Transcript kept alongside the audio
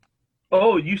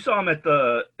Oh, you saw him at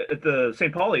the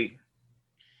St. Pauli.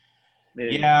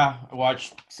 Yeah, I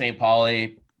watched St.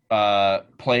 Pauli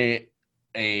play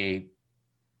a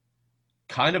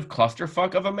kind of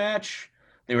clusterfuck of a match.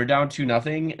 They were down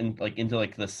 2-0 and into the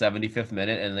 75th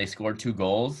minute, and they scored 2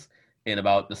 goals in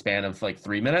about the span of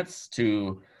 3 minutes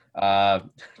to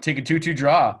take a 2-2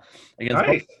 draw against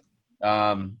Nice.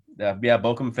 Bochum. Yeah,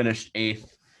 Bochum finished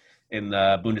 8th in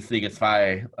the Bundesliga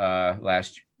 2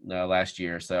 last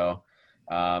year. So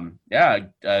and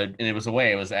it was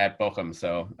away. It was at Bochum.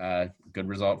 So good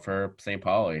result for St.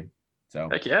 Pauli. So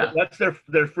Heck yeah. That's their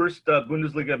first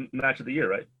Bundesliga match of the year,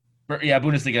 right? Yeah,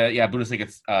 Bundesliga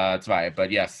 2.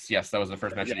 But yes, that was the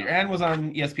first match of the year, and was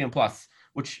on ESPN Plus,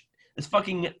 which is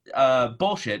fucking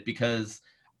bullshit because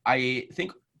I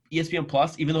think ESPN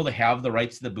Plus, even though they have the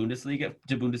rights to the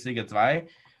Bundesliga 2,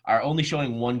 are only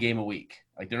showing one game a week.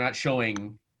 They're not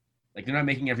showing, they're not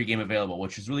making every game available,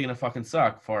 which is really gonna fucking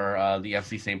suck for the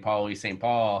FC St.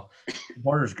 Paul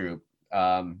supporters group.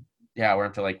 We're gonna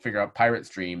have to figure out pirate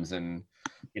streams and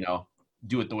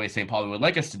do it the way St. Pauli would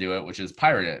like us to do it, which is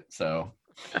pirate it. So,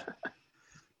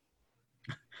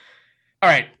 all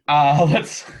right,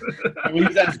 let's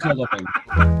use that as cool looking.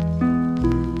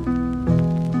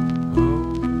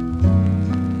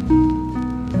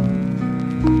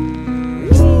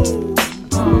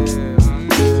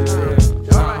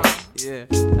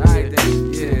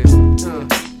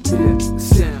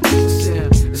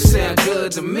 Sound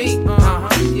good to me.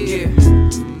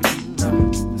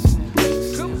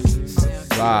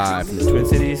 Live from the Twin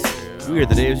Cities, we are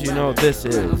the Daves you know. This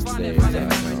is Daves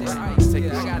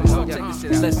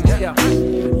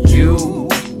You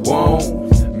want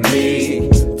me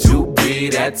to be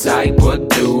that type of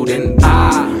dude, and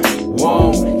I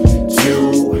want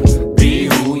to be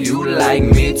who you like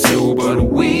me to, but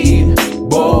we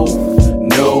both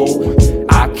know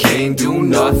I can't do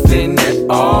nothing at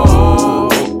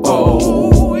all.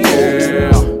 Oh,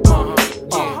 yeah.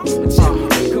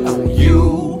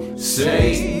 You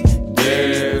say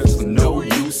there's no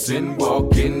use in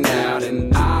walking out,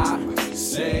 and I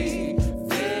say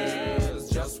there's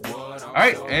just what I'm. All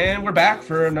right, and we're back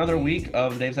for another week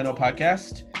of the Daves I Know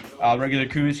podcast. Regular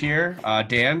crew's here.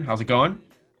 Dan, how's it going?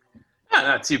 Yeah,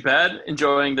 not too bad.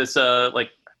 Enjoying this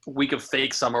week of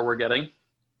fake summer we're getting.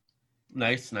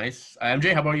 Nice.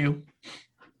 MJ, how about you?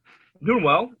 Doing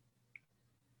well.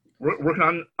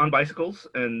 Working on bicycles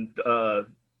and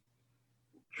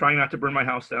trying not to burn my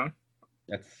house down.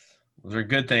 Those are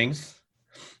good things.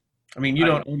 I mean, you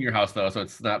don't own your house though, so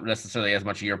it's not necessarily as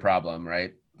much of your problem,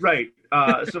 right? Right.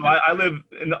 So I live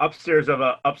in the upstairs of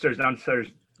a upstairs downstairs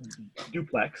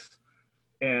duplex,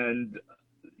 and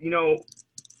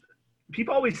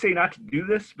people always say not to do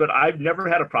this, but I've never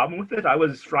had a problem with it. I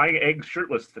was frying eggs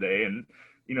shirtless today, and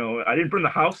I didn't burn the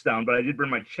house down, but I did burn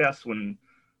my chest when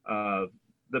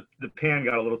the pan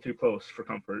got a little too close for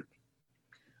comfort.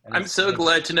 I'm so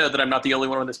glad to know that I'm not the only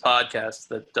one on this podcast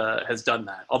that has done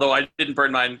that. Although I didn't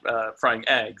burn mine frying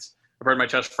eggs. I burned my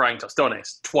chest frying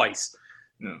tostones twice.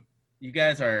 No. You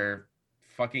guys are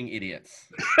fucking idiots.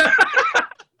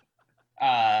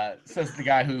 Says the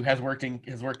guy who has worked in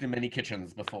many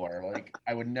kitchens before.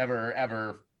 I would never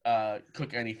ever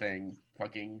cook anything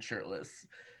fucking shirtless.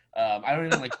 I don't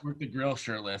even work the grill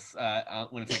shirtless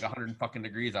when it's 100 fucking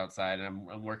degrees outside and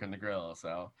I'm working the grill.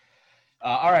 So,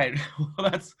 all right,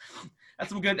 well that's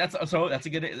some good. That's a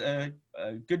good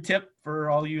good tip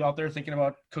for all you out there thinking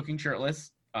about cooking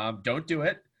shirtless. Don't do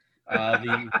it.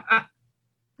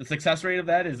 The success rate of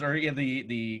that is, or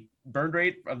the burn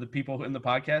rate of the people in the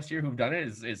podcast here who've done it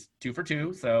is 2 for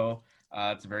 2. So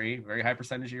it's a very, very high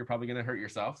percentage. You're probably going to hurt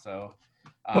yourself. So,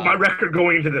 but my record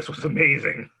going into this was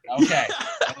amazing. Okay.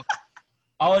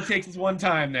 All it takes is one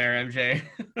time there, MJ.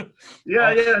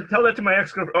 Yeah. Tell that to my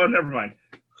ex-girlfriend. Oh, never mind.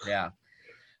 Yeah.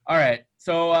 All right.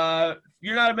 So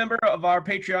you're not a member of our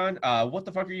Patreon. What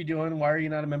the fuck are you doing? Why are you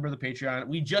not a member of the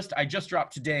Patreon? I just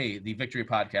dropped today the Victory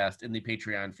podcast in the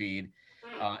Patreon feed.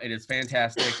 It is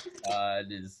fantastic.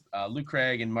 It is Luke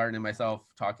Craig and Martin and myself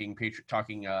talking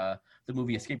the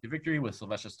movie Escape to Victory with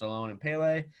Sylvester Stallone and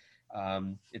Pele.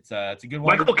 It's a good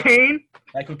one. Michael Caine.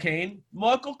 I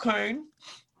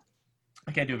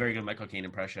can't do a very good Michael Caine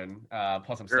impression.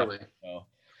 Plus, I'm Really? stuck. So.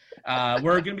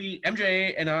 We're going to be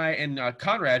MJ and I and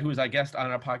Conrad, who was our guest on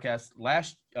our podcast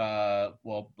last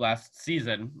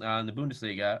season in the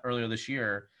Bundesliga earlier this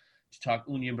year to talk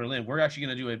Union Berlin. We're actually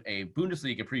going to do a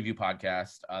Bundesliga preview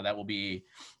podcast that will be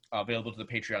available to the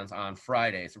Patreons on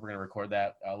Friday. So we're going to record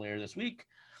that later this week.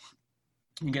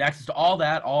 You can get access to all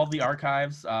that, all of the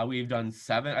archives. We've done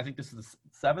 7. I think this is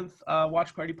the 7th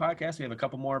Watch Party podcast. We have a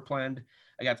couple more planned.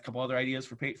 I got a couple other ideas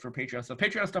for Patreon stuff.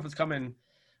 Patreon stuff is coming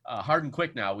hard and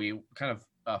quick now. We kind of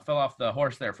fell off the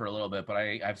horse there for a little bit, but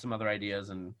I have some other ideas,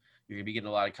 and you're going to be getting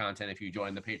a lot of content if you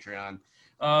join the Patreon.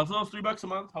 So those $3 a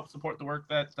month help support the work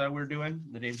that we're doing,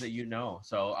 the Daves that you know.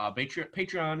 So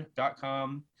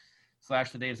patreon.com/the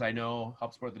Daves I know,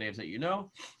 help support the Daves that you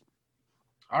know.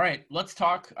 All right, let's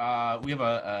talk. We have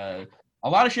a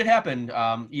lot of shit happened,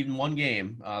 even one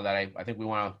game that I think we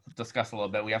want to discuss a little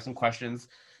bit. We have some questions,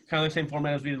 kind of the same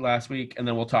format as we did last week, and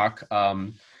then we'll talk a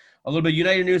little bit of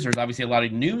United news. There's obviously a lot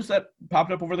of news that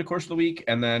popped up over the course of the week,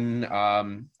 and then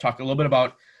talk a little bit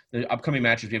about the upcoming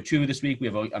matches. We have 2 this week. We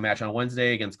have a match on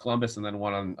Wednesday against Columbus, and then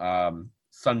one on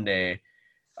Sunday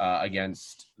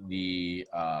against the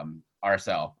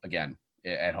RSL again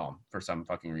at home for some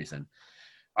fucking reason.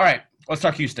 All right, let's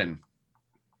talk Houston.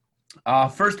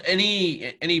 First,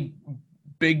 any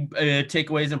big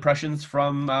takeaways, impressions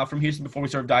from Houston before we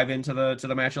sort of dive into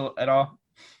the match at all?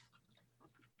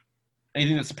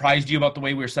 Anything that surprised you about the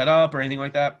way we were set up or anything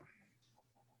like that?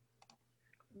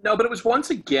 No, but it was once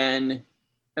again,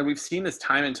 and we've seen this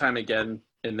time and time again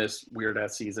in this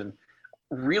weird-ass season,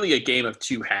 really a game of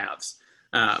 2 halves.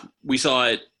 We saw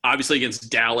it, obviously, against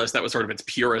Dallas. That was sort of its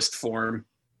purest form.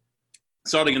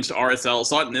 Saw it against RSL.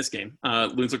 Saw it in this game.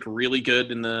 Loons looked really good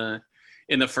in the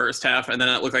first half, and then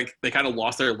it looked like they kind of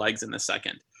lost their legs in the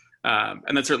second.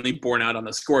 And that's certainly borne out on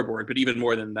the scoreboard. But even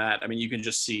more than that, I mean, you can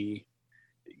just see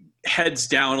heads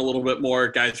down a little bit more,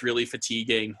 guys really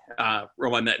fatiguing,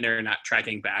 Roman Metner not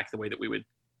tracking back the way that we would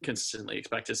consistently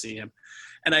expect to see him.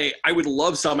 And I would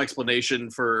love some explanation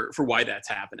for why that's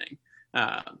happening.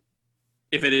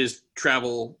 If it is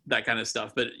travel, that kind of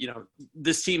stuff. But,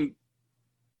 this team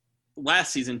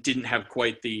last season didn't have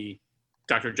quite the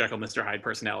Dr. Jekyll, Mr. Hyde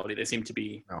personality they seem to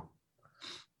be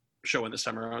showing this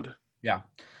time around. Yeah.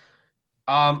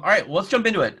 All right, well, let's jump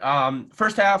into it.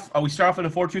 First half, we start off in a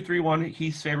 4-2-3-1,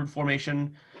 Heath's favorite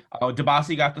formation.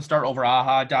 Dabasi got the start over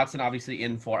Aha. Dotson obviously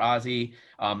in for Ozzy.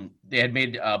 They had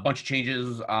made a bunch of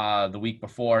changes the week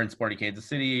before in Sporting Kansas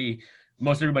City.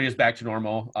 Most everybody is back to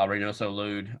normal. Reynoso,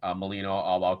 Lude, Molino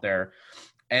all out there.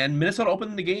 And Minnesota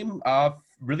opened the game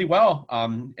really well.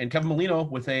 And Kevin Molino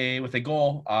with a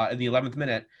goal in the 11th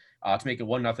minute to make it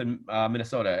 1-0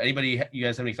 Minnesota. You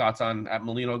guys have any thoughts on that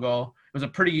Molino goal? It was a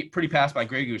pretty pass by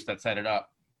Grey Goose that set it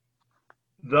up.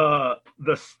 The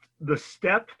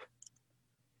step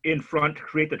in front to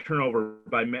create the turnover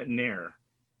by Metner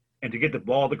and to get the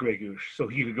ball to Grey Goose so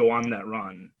he could go on that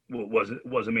run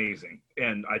was amazing.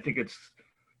 And I think it's,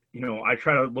 I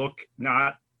try to look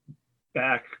not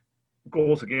back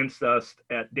goals against us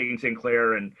at Dayton St.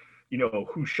 Clair and,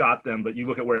 who shot them, but you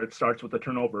look at where it starts with the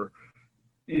turnover.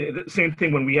 The same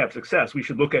thing when we have success. We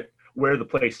should look at where the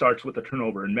play starts with the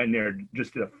turnover, and Metner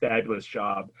just did a fabulous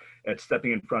job at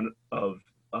stepping in front of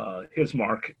his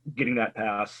mark, getting that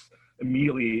pass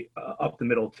immediately up the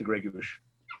middle to Grey Goose.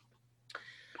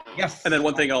 Yes. And then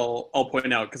one thing I'll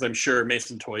point out, because I'm sure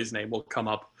Mason Toy's name will come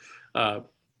up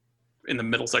in the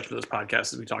middle section of this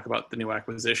podcast as we talk about the new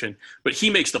acquisition, but he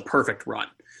makes the perfect run.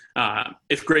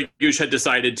 If Grey Goose had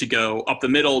decided to go up the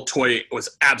middle, Toy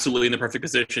was absolutely in the perfect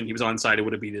position. He was onside. It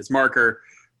would have been his marker.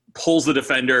 Pulls the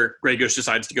defender. Grey Goose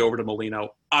decides to go over to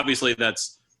Molino. Obviously,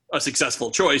 that's a successful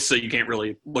choice, so you can't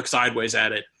really look sideways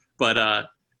at it. But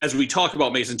as we talk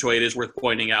about Mason Toy, it is worth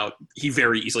pointing out he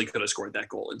very easily could have scored that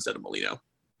goal instead of Molino.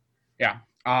 Yeah.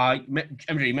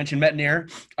 MJ, you mentioned Metner.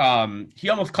 He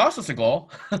almost cost us a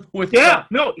goal.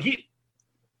 He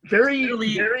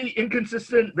very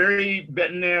inconsistent, very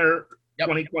Metner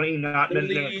 2020, not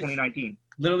Metner 2019.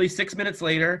 Literally 6 minutes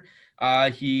later,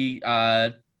 he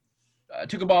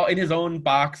took a ball in his own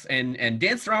box and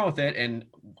danced around with it. And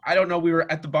I don't know, we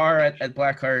were at the bar at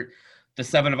Blackheart. The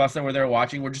 7 of us that were there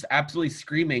watching were just absolutely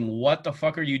screaming, "What the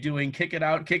fuck are you doing? Kick it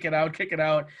out, kick it out, kick it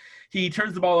out." He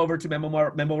turns the ball over to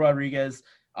Memo Rodriguez.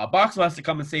 Boxel has to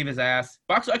come and save his ass.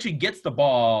 Boxel actually gets the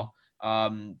ball,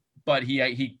 but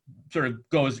he sort of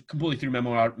goes completely through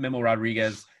Memo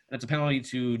Rodriguez. That's a penalty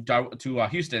to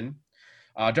Houston.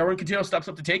 Darwin Quintero steps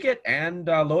up to take it, and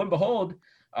lo and behold,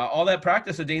 all that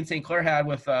practice that Dane St. Clair had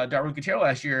with Darwin Quintero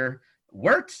last year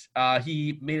worked.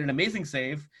 He made an amazing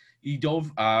save. He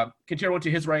dove. Quintero went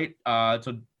to his right,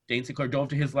 so Dane St. Clair dove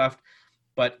to his left.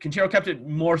 But Quintero kept it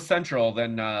more central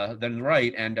than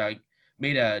right, and Dane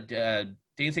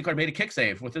St. Clair made a kick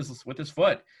save with his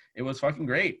foot. It was fucking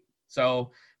great.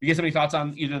 So, you guys have any thoughts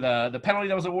on either the penalty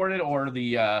that was awarded or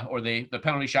the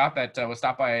penalty shot that was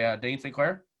stopped by Dane St.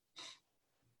 Clair?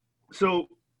 So,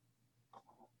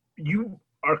 you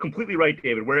are completely right,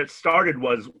 David. Where it started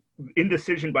was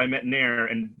indecision by Metner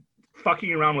and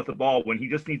fucking around with the ball when he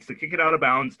just needs to kick it out of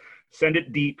bounds, send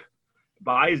it deep,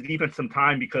 buy his defense some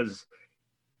time because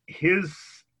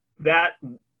that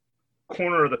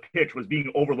corner of the pitch was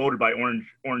being overloaded by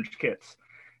orange kits,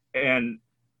 and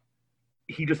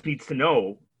he just needs to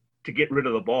know to get rid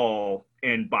of the ball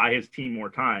and buy his team more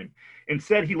time.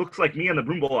 Instead, he looks like me on the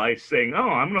broom bowl ice saying, "Oh,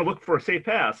 I'm going to look for a safe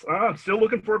pass. I'm still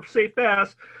looking for a safe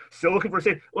pass. Still looking for a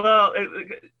safe." Well,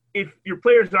 if your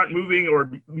players aren't moving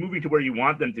or moving to where you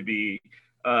want them to be,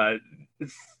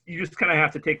 you just kind of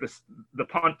have to take the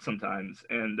punt sometimes.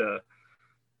 And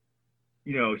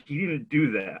he didn't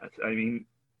do that. I mean,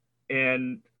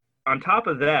 and on top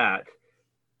of that,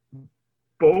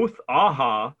 both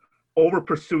AHA over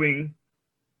pursuing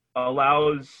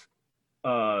allows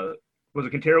was it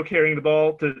Quintero carrying the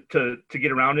ball to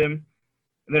get around him,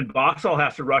 and then Boxall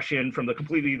has to rush in from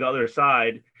the other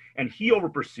side, and he over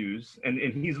pursues, and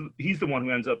he's the one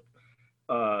who ends up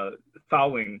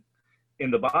fouling in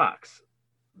the box.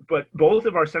 But both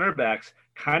of our center backs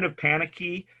kind of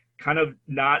panicky, kind of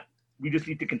not. We just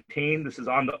need to contain. This is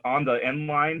on the end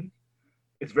line.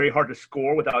 It's very hard to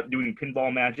score without doing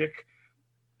pinball magic,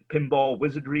 pinball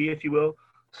wizardry, if you will.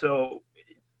 So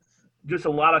just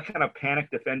a lot of kind of panic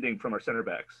defending from our center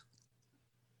backs.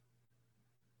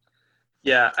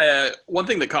 Yeah, one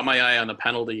thing that caught my eye on the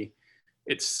penalty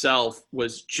itself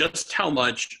was just how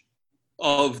much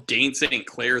of Dane St.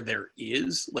 Clair there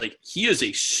is. Like, he is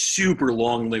a super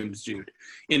long-limbed dude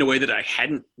in a way that I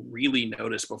hadn't really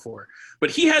noticed before. But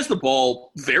he has the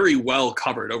ball very well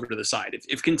covered over to the side.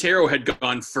 If Quintero had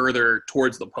gone further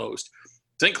towards the post,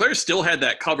 St. Clair still had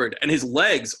that covered, and his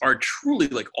legs are truly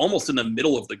like almost in the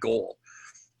middle of the goal.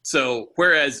 So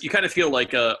whereas you kind of feel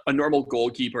like a normal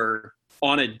goalkeeper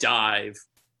on a dive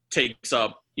takes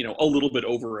up, a little bit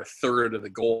over a third of the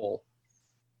goal,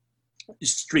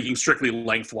 streaking strictly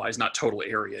lengthwise, not total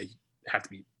area. You have to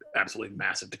be absolutely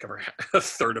massive to cover a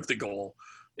third of the goal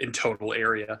in total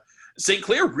area. St.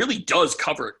 Clair really does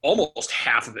cover almost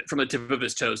half of it from the tip of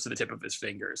his toes to the tip of his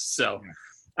fingers. So,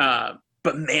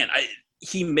 but man,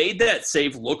 he made that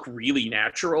save look really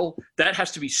natural. That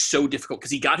has to be so difficult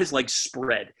because he got his legs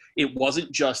spread. It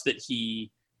wasn't just that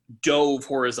he dove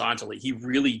horizontally. He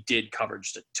really did cover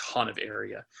just a ton of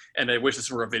area. And I wish this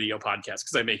were a video podcast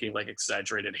because I'm making like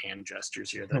exaggerated hand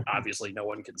gestures here that obviously no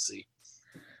one can see.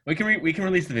 We can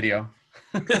release the video.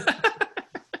 So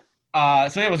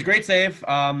yeah, it was a great save.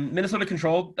 Minnesota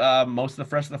controlled most of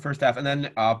the rest of the first half, and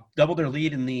then doubled their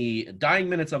lead in the dying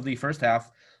minutes of the first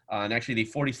half. And actually, the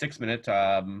 46th minute,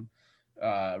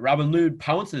 Robin Lod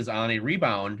pounces on a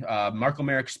rebound. Marco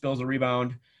Merrick spills a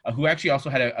rebound, who actually also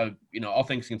had a all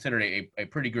things considered, a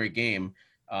pretty great game.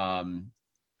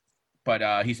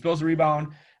 But he spills a rebound.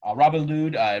 Robin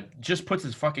Lod just puts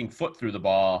his fucking foot through the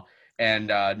ball, and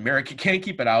Merrick can't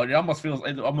keep it out. It almost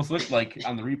looked like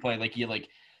on the replay like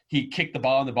he kicked the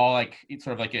ball, and the ball it's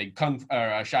sort of like a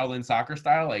Shaolin soccer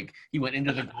style. Like he went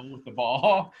into the goal with the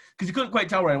ball because you couldn't quite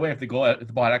tell right away if the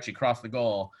ball had actually crossed the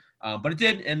goal. But it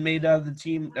did, and made the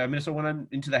team Minnesota went on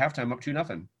into the halftime up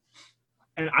 2-0.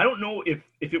 And I don't know if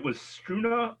it was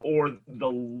Struna or the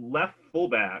left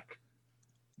fullback,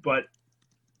 but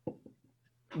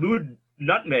Lud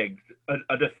nutmegged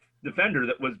a defender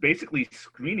that was basically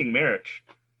screening Merrick.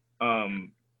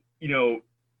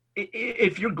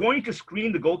 If you're going to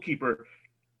screen the goalkeeper,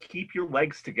 keep your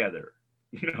legs together.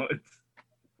 It's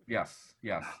yes.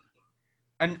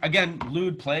 And again,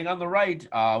 Lud playing on the right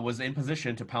was in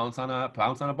position to pounce on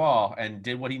a ball and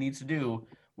did what he needs to do,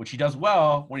 which he does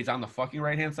well when he's on the fucking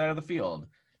right-hand side of the field.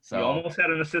 So he almost had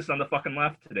an assist on the fucking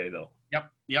left today, though.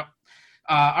 Yep.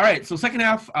 All right, so second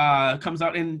half comes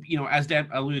out, and as Dan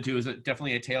alluded to, is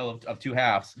definitely a tale of two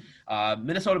halves.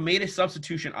 Minnesota made a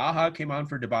substitution. AHA came on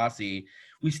for Dibassy.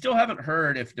 We still haven't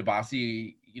heard if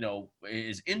Dibassy,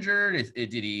 is injured.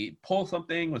 Did he pull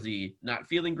something? Was he not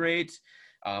feeling great?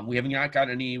 We haven't got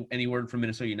any word from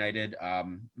Minnesota United,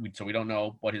 so we don't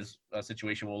know what his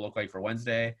situation will look like for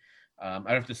Wednesday.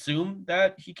 I'd have to assume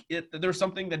that there's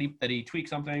something that he tweaked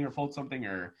something or pulled something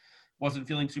or wasn't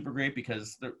feeling super great,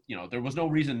 because there was no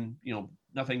reason,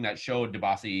 nothing that showed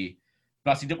Dibassy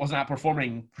was not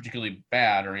performing particularly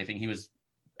bad or anything. He was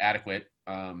adequate.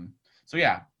 So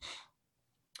yeah.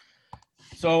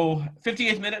 So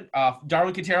 58th minute,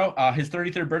 Darwin Quintero, his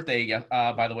 33rd birthday,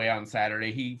 by the way, on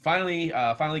Saturday. He finally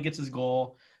gets his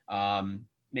goal,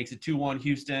 makes it 2-1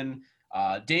 Houston.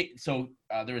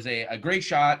 There was a great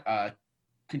shot.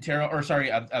 Quintero,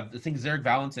 I think Zarek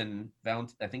Valentin,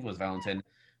 I think it was Valentin,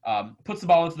 puts the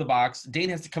ball into the box. Dane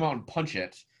has to come out and punch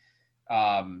it,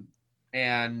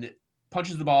 and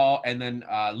punches the ball, and then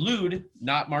Lod,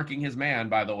 not marking his man,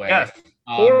 by the way. Yes,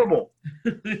 horrible.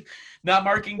 Not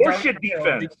marking. Horseshit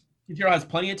defense. Quintero has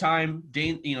plenty of time.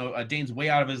 Dane's way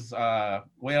out of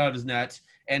his net,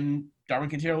 and Darwin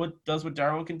Quintero does what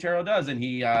Darwin Quintero does, and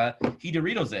he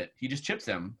Doritos it. He just chips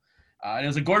him. And it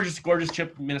was a gorgeous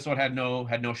chip. Minnesota had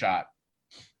no shot.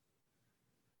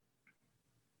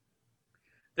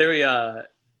 There,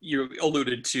 you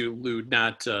alluded to Lude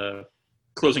not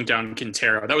closing down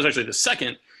Quintero. That was actually the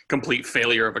second complete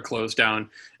failure of a close down,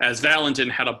 as Valentin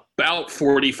had about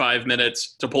 45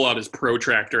 minutes to pull out his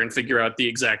protractor and figure out the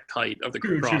exact height of the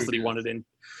cross that he wanted in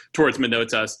towards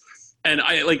Minotas. And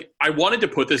I wanted to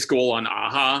put this goal on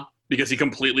Aja because he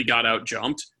completely got out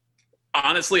jumped.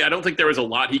 Honestly, I don't think there was a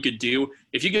lot he could do.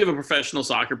 If you give a professional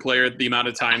soccer player the amount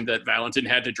of time that Valentin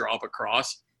had to draw up a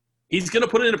cross, he's going to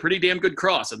put in a pretty damn good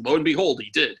cross. And lo and behold,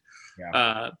 he did.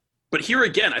 Yeah. But here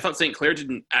again, I thought St. Clair did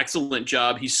an excellent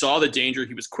job. He saw the danger.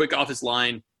 He was quick off his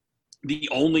line. The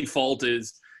only fault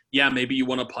is, maybe you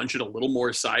want to punch it a little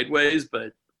more sideways,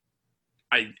 but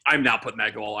I'm not putting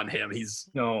that goal on him. He's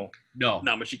no,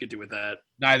 not much he could do with that.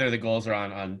 Neither of the goals are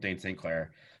on Dane St.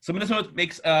 Clair. So Minnesota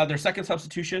makes their second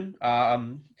substitution.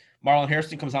 Marlon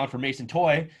Harrison comes on for Mason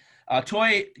Toye.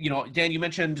 Toye, Dan, you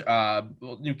mentioned,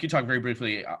 you can talk very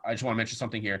briefly. I just want to mention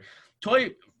something here.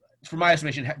 Toye, from my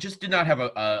estimation, just did not have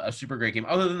a super great game,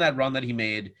 other than that run that he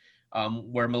made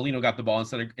where Molino got the ball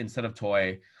instead of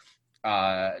Toye.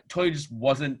 Toye just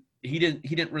wasn't. He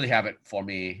didn't really have it for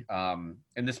me. And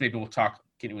this maybe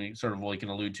we can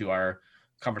allude to our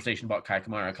conversation about Kai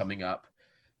Kamara coming up.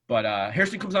 But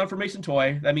Harrison comes on for Mason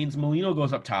Toye. That means Molino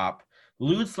goes up top.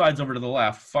 Lude slides over to the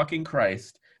left. Fucking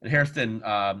Christ. And Harrison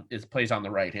plays on the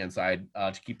right-hand side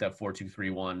to keep that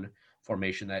 4-2-3-1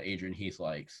 formation that Adrian Heath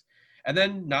likes. And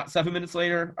then not 7 minutes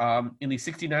later, in the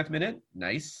 69th minute,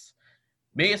 nice,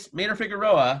 Maynor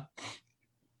Figueroa,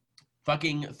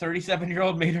 fucking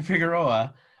 37-year-old Maynor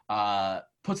Figueroa,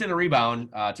 puts in a rebound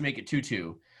to make it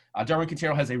 2-2. Darwin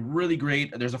Quintero has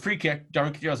there's a free kick.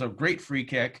 Darwin Quintero has a great free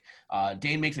kick.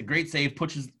 Dane makes a great save,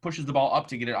 pushes the ball up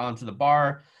to get it onto the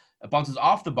bar. It bounces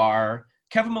off the bar.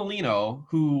 Kevin Molino,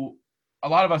 who a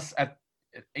lot of us at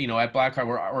Blackhawk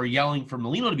were yelling for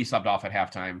Molino to be subbed off at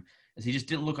halftime, as he just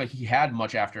didn't look like he had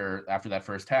much after that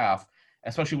first half,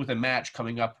 especially with a match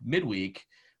coming up midweek.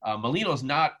 Molino's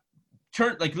not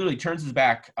literally turns his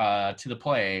back to the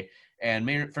play, and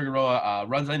Maynor Figueroa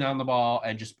runs in on the ball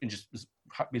and just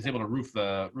is able to roof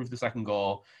the second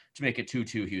goal to make it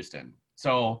 2-2 Houston.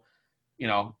 So,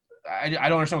 I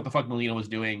don't understand what the fuck Molino was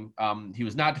doing. He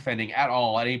was not defending at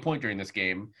all at any point during this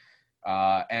game,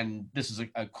 and this is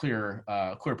a clear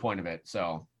point of it.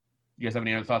 So, you guys have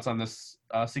any other thoughts on this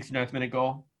 69th minute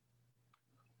goal?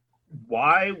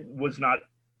 Why wasn't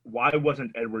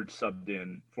Edwards subbed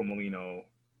in for Molino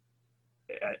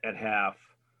at half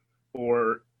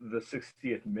or the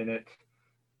 60th minute?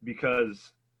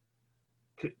 Because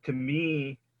to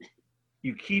me,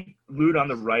 you keep Lude on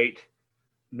the right,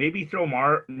 maybe throw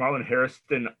Marlon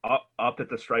Harrison up at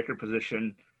the striker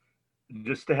position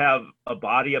just to have a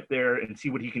body up there and see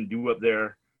what he can do up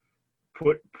there.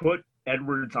 Put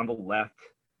Edwards on the left,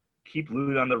 keep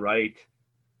Lude on the right.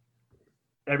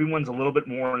 Everyone's a little bit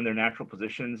more in their natural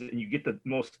positions, and you get the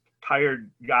most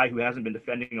tired guy who hasn't been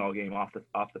defending all game off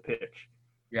the pitch.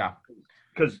 Yeah.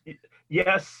 Because,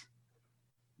 yes,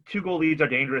 2-goal leads are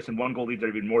dangerous and 1-goal leads are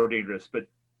even more dangerous, but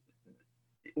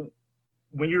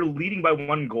when you're leading by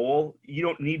 1 goal, you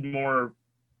don't need more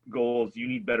goals. You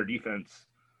need better defense,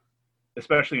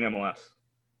 especially in MLS.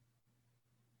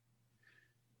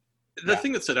 The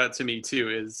thing that stood out to me too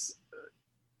is,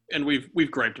 and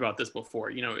we've griped about this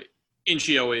before,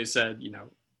 Inchi always said,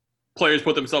 players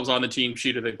put themselves on the team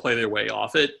sheet or they play their way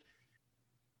off it.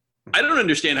 I don't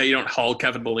understand how you don't haul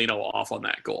Kevin Molino off on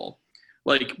that goal.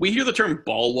 We hear the term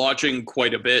ball watching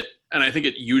quite a bit, and I think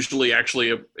it usually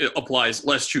actually applies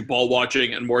less to ball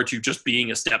watching and more to just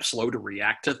being a step slow to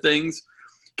react to things.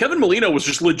 Kevin Molino was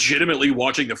just legitimately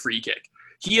watching the free kick.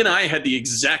 He and I had the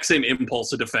exact same impulse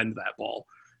to defend that ball,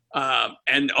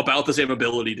 and about the same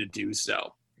ability to do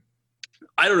so.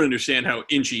 I don't understand how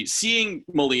Inchi, seeing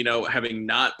Molino having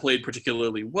not played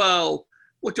particularly well,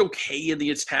 looked okay in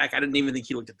the attack. I didn't even think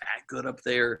he looked that good up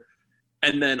there.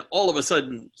 And then all of a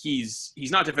sudden, he's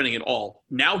not defending at all.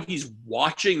 Now he's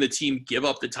watching the team give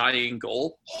up the tying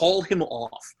goal, haul him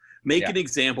off, make an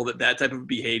example that type of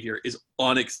behavior is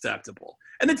unacceptable,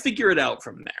 and then figure it out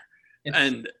from there.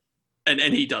 And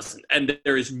he doesn't. And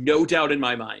there is no doubt in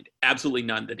my mind, absolutely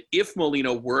none, that if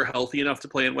Molino were healthy enough to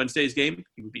play in Wednesday's game,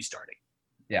 he would be starting.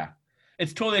 Yeah.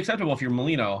 It's totally acceptable if you're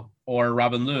Molino or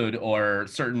Robin Lude or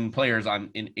certain players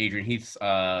in Adrian Heath's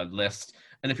list.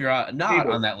 And if you're not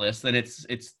on that list, then it's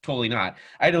totally not.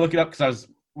 I had to look it up because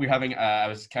I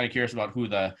was kind of curious about who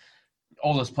the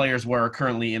oldest players were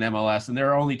currently in MLS, and there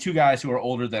are only 2 guys who are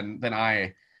older than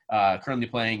I currently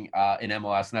playing in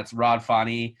MLS, and that's Rod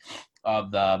Fani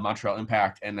of the Montreal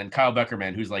Impact, and then Kyle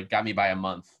Beckerman, who's like got me by a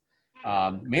month.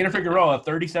 Maynard Figueroa,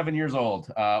 37 years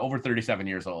old, over 37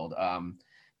 years old,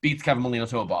 beats Kevin Molino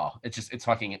to a ball.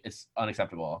 It's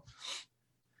unacceptable.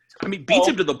 I mean, beats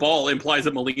him to the ball implies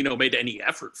that Molino made any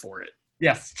effort for it.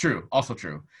 Yes, true. Also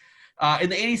true. In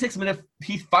the 86th minute,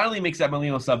 he finally makes that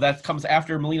Molino sub. That comes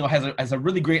after Molino has a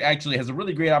really great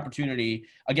opportunity.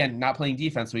 Again, not playing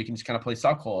defense, so he can just kind of play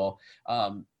suck hole.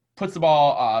 Puts the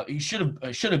ball. He should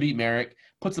have beat Merrick.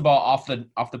 Puts the ball off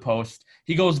the post.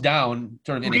 He goes down.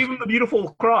 Sort of. Gave him the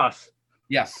beautiful cross.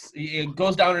 Yes, it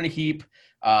goes down in a heap.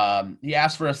 He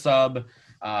asked for a sub.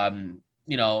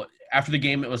 After the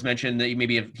game, it was mentioned that he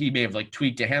may have like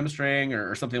tweaked a hamstring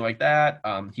or something like that.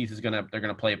 Heath they're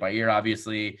gonna play it by ear,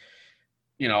 obviously.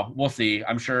 We'll see.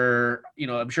 I'm sure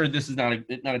this is not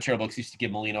a terrible excuse to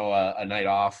give Molino a night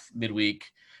off midweek,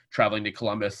 traveling to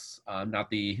Columbus. Not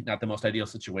the most ideal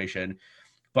situation,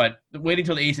 but waiting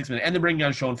until the 86th minute and then bringing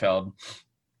on Schoenfeld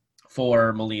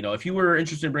for Molino. If you were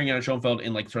interested in bringing on Schoenfeld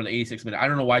in like sort of the 86th minute, I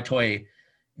don't know why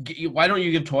don't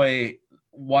you give Toye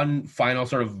one final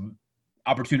sort of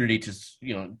opportunity to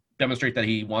demonstrate that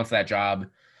he wants that job.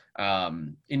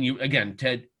 And you, again,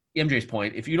 to MJ's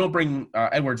point, if you don't bring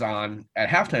Edwards on at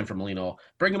halftime for Molino,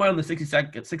 bring him on in the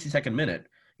 60-second minute.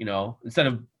 Instead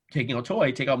of taking out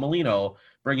Toye, take out Molino,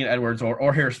 bring in Edwards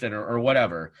or Hairston or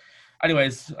whatever.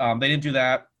 Anyways, they didn't do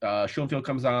that. Schoenfeld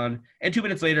comes on, and 2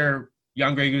 minutes later,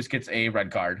 Jan Gregus gets a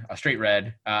red card, a straight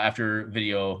red, after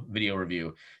video review.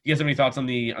 Do you guys have any thoughts on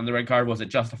the red card? Was it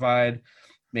justified?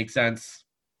 Makes sense?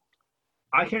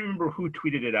 I can't remember who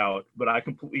tweeted it out, but I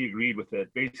completely agreed with it.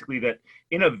 Basically, that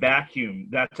in a vacuum,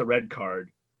 that's a red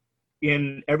card.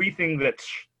 In everything that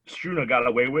Struna got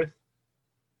away with,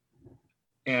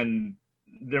 and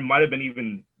there might have been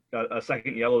even a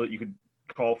second yellow that you could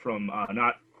call from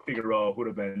not Figueroa, would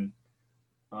have been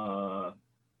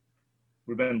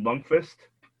Lundqvist.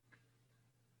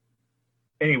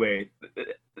 Anyway,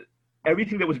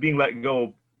 everything that was being let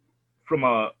go from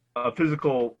a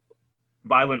physical,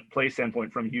 violent play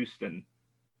standpoint from Houston,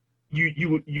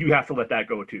 you have to let that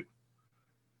go too.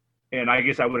 And I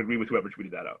guess I would agree with whoever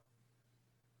tweeted that out.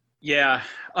 Yeah,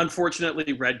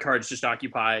 unfortunately, red cards just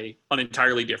occupy an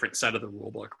entirely different set of the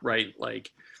rule book, right?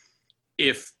 Like,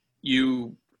 if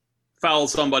you foul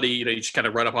somebody, you just kind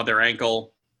of run up on their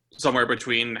ankle somewhere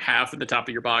between half and the top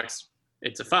of your box,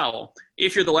 it's a foul.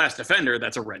 If you're the last defender,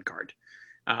 that's a red card.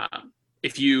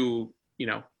 If you,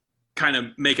 kind of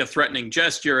make a threatening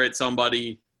gesture at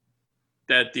somebody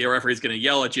that the referee is going to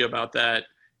yell at you about that,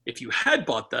 if you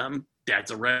headbutt them, that's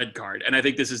a red card. And I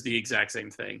think this is the exact same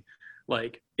thing.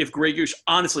 Like, if Grey Goose,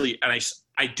 honestly, and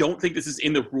I don't think this is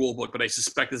in the rule book, but I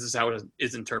suspect this is how it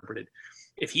is interpreted.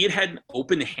 If he had an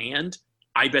open hand,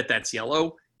 I bet that's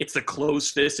yellow. It's the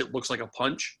closed fist. It looks like a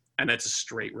punch, and that's a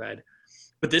straight red.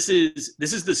 But this is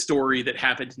the story that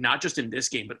happened not just in this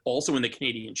game, but also in the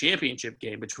Canadian Championship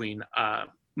game between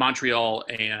Montreal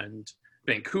and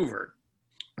Vancouver,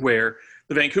 where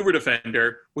the Vancouver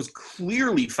defender was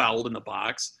clearly fouled in the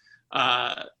box.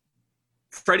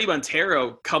 Freddie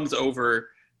Montero comes over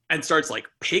and starts like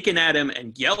picking at him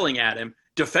and yelling at him.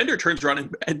 Defender turns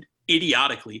around and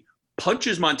idiotically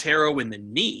punches Montero in the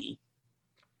knee,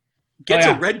 gets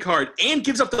a red card, and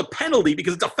gives up the penalty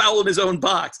because it's a foul in his own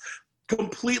box.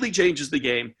 Completely changes the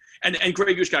game. And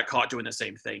Grey Goose got caught doing the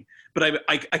same thing. But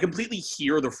I completely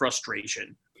hear the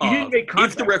frustration. He didn't make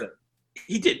contact.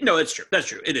 He did. No, that's true. That's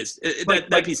true. It is.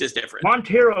 That piece is different.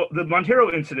 The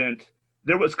Montero incident,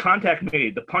 there was contact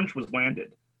made. The punch was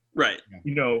landed. Right.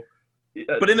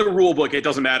 But in the rule book, it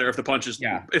doesn't matter if the punch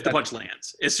punch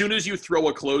lands. As soon as you throw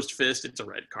a closed fist, it's a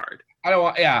red card. I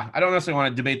don't necessarily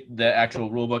want to debate the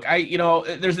actual rule book.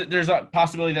 There's a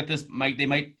possibility that they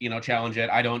might challenge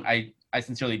it. I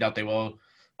sincerely doubt they will.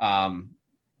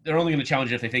 They're only going to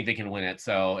challenge it if they think they can win it.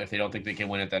 So if they don't think they can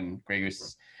win it, then Grey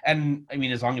Goose. And I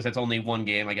mean, as long as it's only one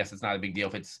game, I guess it's not a big deal.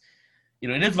 If it's, it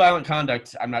is violent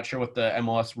conduct. I'm not sure what the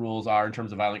MLS rules are in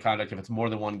terms of violent conduct. If it's more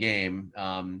than one game,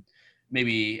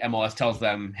 maybe MLS tells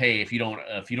them, hey, if you don't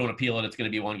appeal it, it's going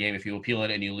to be one game. If you appeal it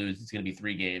and you lose, it's going to be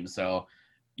 3 games. So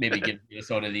maybe give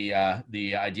Minnesota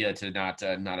the idea to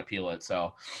not appeal it.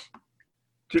 So.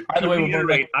 By the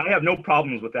way, I have no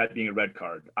problems with that being a red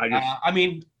card. I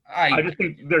just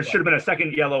think there should have been a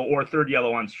second yellow or a third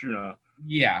yellow on Struna.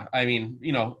 Yeah, I mean,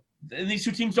 these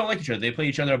two teams don't like each other. They play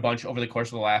each other a bunch over the course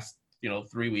of the last,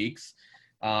 3 weeks.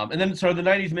 And then so the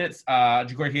 90s minutes,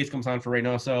 Jagori Hayes comes on for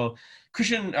Reynoso.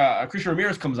 Christian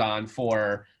Ramirez comes on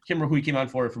for him, who he came on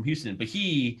for from Houston. But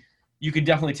you could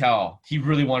definitely tell he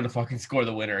really wanted to fucking score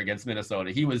the winner against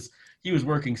Minnesota. He was he was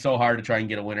working so hard to try and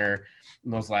get a winner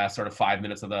in those last sort of 5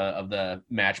 minutes of the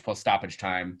match plus stoppage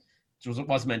time, which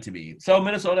was meant to be. So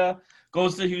Minnesota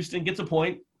goes to Houston, gets a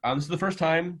point. This is the first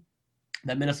time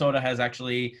that Minnesota has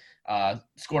actually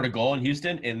scored a goal in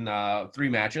Houston in 3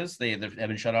 matches. They have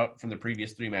been shut out from the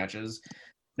previous 3 matches.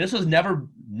 Minnesota's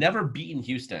never beaten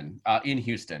Houston in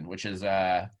Houston, which is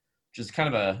kind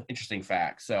of a interesting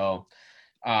fact. So,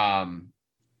 the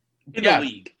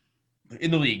league,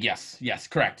 yes,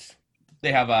 correct.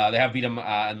 They have beat them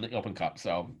in the Open Cup.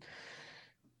 So,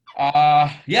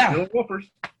 yeah.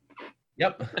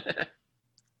 Yep.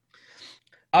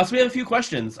 So we have a few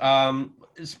questions.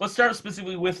 Let's start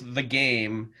specifically with the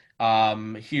game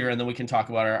here, and then we can talk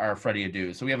about our Freddy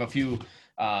Adu. So we have a few.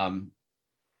 Dan,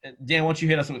 why don't you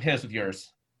hit us with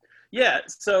yours? Yeah.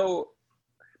 So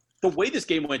the way this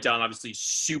game went down, obviously,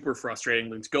 super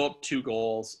frustrating. Loons go up 2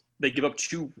 goals. They give up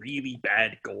 2 really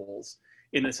bad goals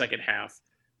in the second half,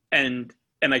 and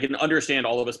I can understand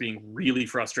all of us being really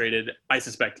frustrated. I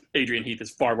suspect Adrian Heath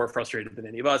is far more frustrated than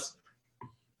any of us.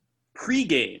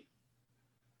 Pre-game,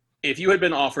 if you had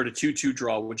been offered a 2-2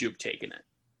 draw, would you have taken it?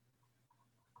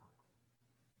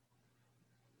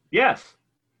 Yes.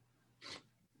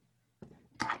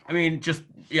 I mean,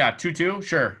 2-2,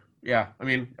 sure. Yeah. I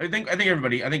mean, I think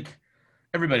everybody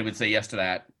would say yes to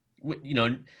that. You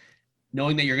know,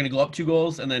 knowing that you're going to go up 2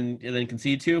 goals and then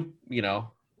concede 2, you know,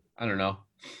 I don't know.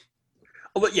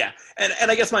 Oh, but yeah,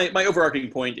 and I guess my overarching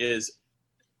point is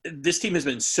this team has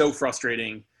been so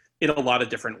frustrating in a lot of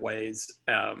different ways.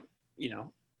 You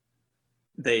know,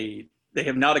 they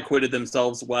have not acquitted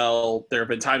themselves well. There have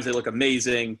been times they look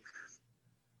amazing.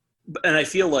 And I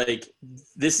feel like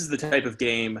this is the type of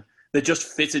game that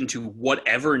just fits into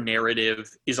whatever narrative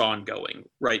is ongoing,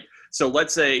 right? So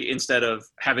let's say instead of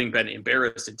having been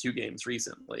embarrassed in 2 games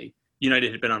recently,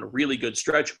 United had been on a really good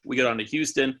stretch. We get on to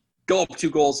Houston, go up 2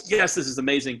 goals. Yes, this is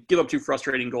amazing. Give up 2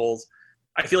 frustrating goals.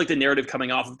 I feel like the narrative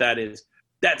coming off of that is,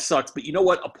 that sucks, but you know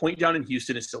what? A point down in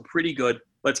Houston is still pretty good.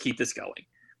 Let's keep this going.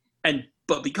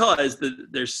 But because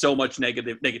there's so much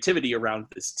negativity around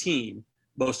this team,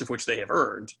 most of which they have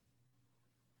earned,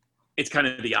 it's kind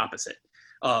of the opposite.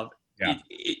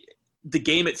 The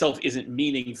game itself isn't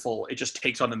meaningful. It just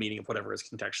takes on the meaning of whatever is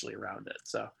contextually around it.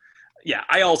 So, yeah,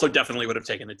 I also definitely would have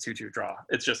taken a 2-2 draw.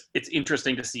 It's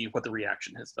interesting to see what the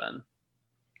reaction has been.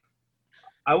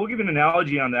 I will give an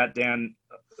analogy on that, Dan.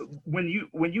 When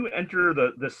you enter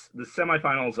the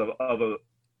semifinals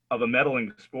of a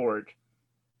medaling sport,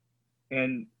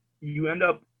 and you end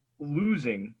up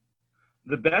losing,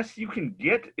 the best you can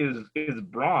get is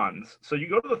bronze. So you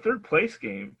go to the 3rd place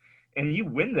game and you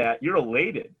win that, you're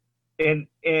elated. And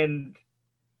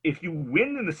if you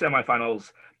win in the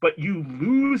semifinals, but you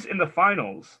lose in the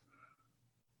finals,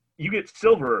 you get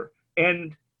silver.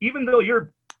 And even though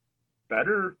you're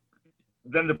better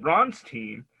than the bronze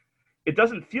team, it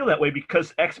doesn't feel that way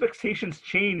because expectations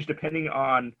change depending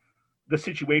on the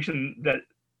situation that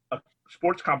a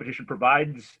sports competition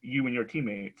provides you and your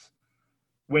teammates.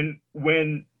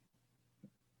 When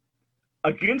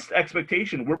against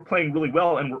expectation, we're playing really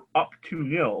well and we're up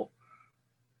 2-0,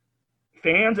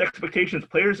 fans' expectations,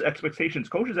 players' expectations,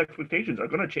 coaches' expectations are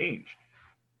going to change,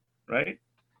 right?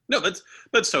 No,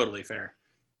 that's totally fair.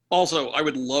 Also, I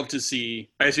would love to see,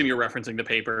 I assume you're referencing the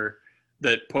paper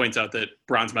that points out that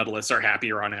bronze medalists are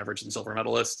happier on average than silver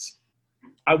medalists.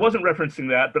 I wasn't referencing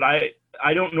that, but I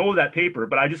don't know that paper,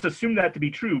 but I just assume that to be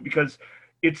true because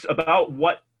it's about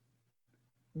what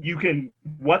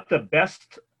the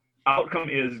best outcome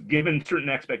is given certain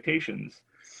expectations.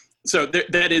 So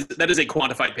that is a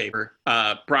quantified paper.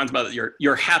 Bronze medal,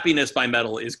 your happiness by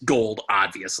medal is gold,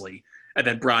 obviously, and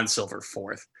then bronze, silver,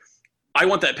 4th. I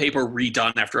want that paper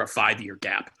redone after a 5-year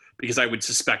gap because I would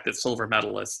suspect that silver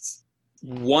medalists,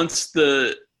 once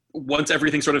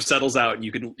everything sort of settles out and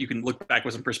you can look back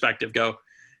with some perspective, go,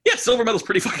 yeah, silver medal's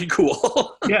pretty fucking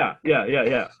cool. Yeah.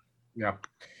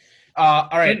 All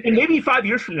right. And maybe 5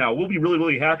 years from now, we'll be really,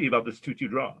 really happy about this 2-2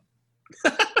 draw.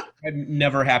 I'm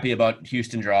never happy about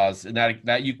Houston draws. And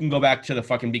that you can go back to the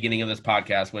fucking beginning of this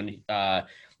podcast when I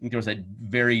think there was a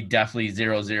very deathly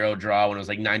 0-0 draw when it was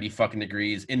like 90 fucking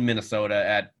degrees in Minnesota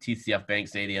at TCF Bank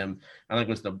Stadium. I think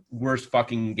it was the worst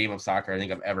fucking game of soccer I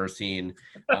think I've ever seen.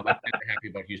 I'm never happy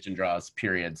about Houston draws,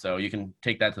 period. So you can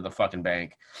take that to the fucking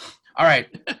bank. All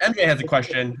right. MJ has a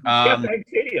question. TCF Bank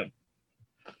Stadium.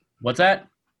 What's that?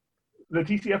 The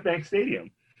TCF Bank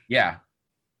Stadium. Yeah.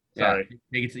 Sorry.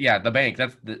 Yeah, the bank.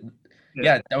 That's the.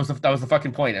 Yeah, that was the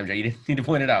fucking point, MJ. You didn't need to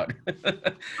point it out.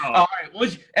 All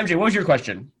right, MJ, what was your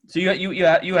question? So you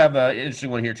have an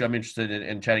interesting one here too. I'm interested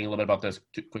in chatting a little bit about this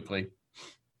quickly.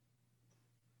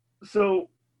 So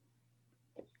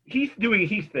Heath doing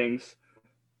Heath things,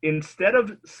 instead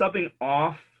of subbing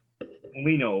off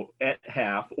Molino at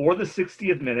half or the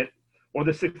 60th minute or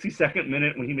the 62nd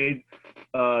minute when he made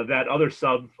that other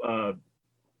sub,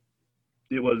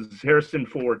 it was Harrison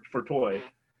for Toy.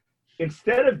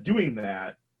 Instead of doing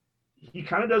that, he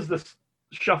kind of does this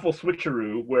shuffle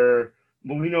switcheroo where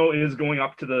Molino is going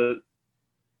up to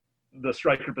the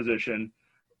striker position.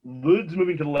 Lud's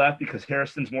moving to the left because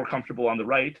Harrison's more comfortable on the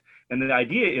right. And the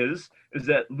idea is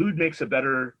that Lud makes a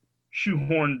better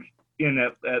shoehorned in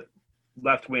at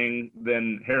left wing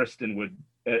than Harrison would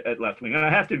at left wing. And I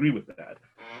have to agree with that.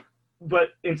 But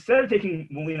instead of taking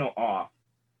Molino off,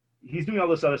 he's doing all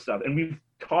this other stuff. And we've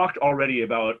talked already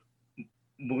about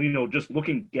Molino just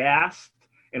looking gassed.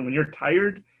 And when you're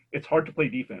tired, it's hard to play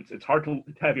defense. It's hard to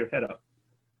have your head up.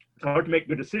 It's hard to make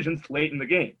good decisions late in the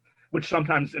game, which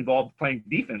sometimes involves playing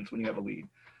defense when you have a lead.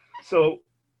 So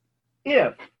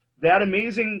if that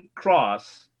amazing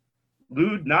cross,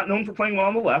 Lud, not known for playing well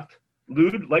on the left,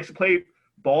 Lud likes to play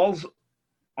balls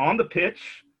on the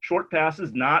pitch, short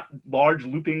passes, not large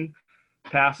looping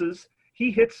passes.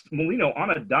 He hits Molino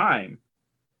on a dime,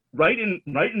 right in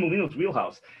Molino's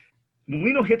wheelhouse.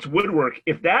 Molino hits woodwork.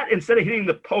 If that, instead of hitting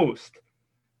the post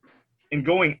and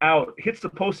going out, hits the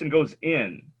post and goes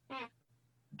in,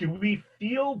 do we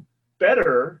feel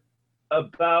better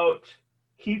about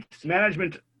Heath's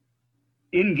management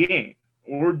in game?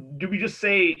 Or do we just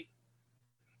say,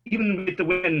 even with the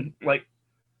win, like,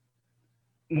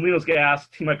 Molino's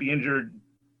gassed, he might be injured,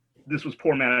 this was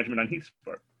poor management on Heath's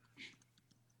part?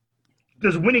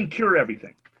 Does winning cure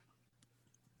everything?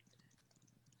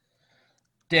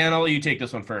 Dan, I'll let you take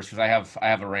this one first because I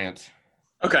have a rant.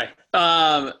 Okay.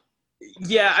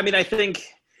 Yeah, I mean, I think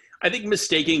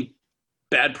mistaking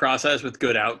bad process with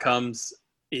good outcomes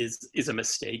is a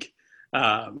mistake.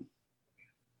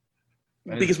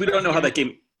 Because we don't know how that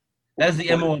game. That's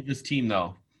the MO of this team,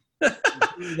 though.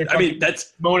 I mean,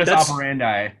 that's modus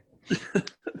operandi.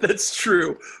 That's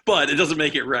true, but it doesn't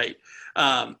make it right.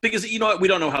 Because you know what, we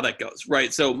don't know how that goes,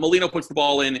 right? So Molino puts the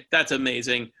ball in. That's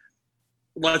amazing.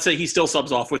 Let's say he still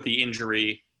subs off with the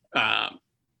injury.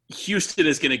 Houston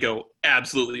is going to go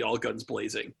absolutely all guns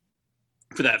blazing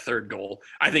for that third goal.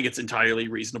 I think it's entirely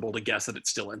reasonable to guess that it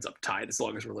still ends up tied as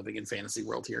long as we're living in fantasy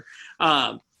world here.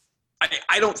 I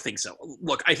don't think so.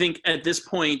 Look, I think at this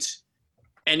point,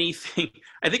 I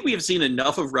think we have seen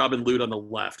enough of Robin Lod on the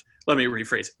left. Let me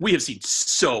rephrase. We have seen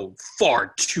so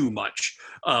far too much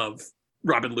of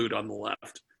Robin Lod on the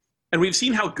left. And we've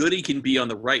seen how good he can be on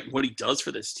the right, what he does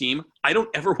for this team. I don't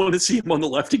ever want to see him on the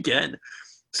left again.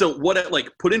 So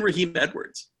put in Raheem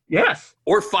Edwards. Yes.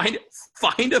 Or find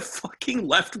a fucking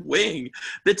left wing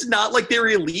that's not like they're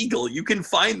illegal. You can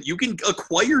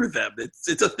acquire them.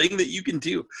 It's a thing that you can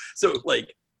do. So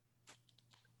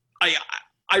I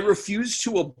refuse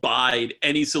to abide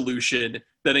any solution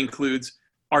that includes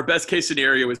our best case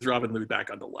scenario is Robin Lod back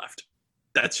on the left.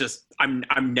 That's just I'm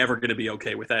never going to be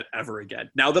okay with that ever again.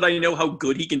 Now that I know how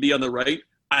good he can be on the right,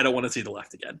 I don't want to see the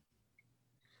left again.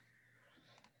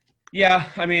 Yeah,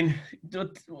 I mean,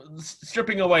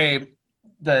 stripping away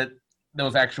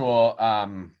those actual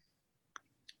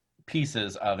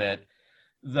pieces of it,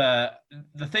 the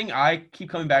thing I keep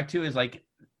coming back to is like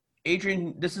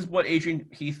Adrian. This is what Adrian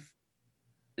Heath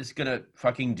is gonna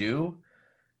fucking do,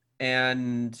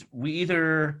 and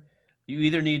you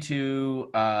either need to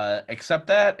accept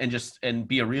that and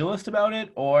be a realist about it,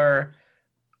 or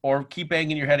keep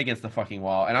banging your head against the fucking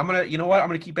wall. And I'm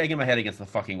gonna keep banging my head against the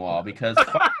fucking wall because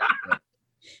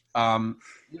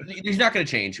he's not gonna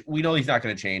change. We know he's not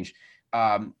gonna change.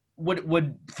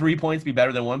 Would 3 points be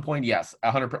better than 1 point? Yes,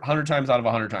 100 times out of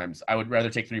 100 times. I would rather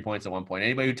take 3 points than 1 point.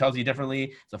 Anybody who tells you differently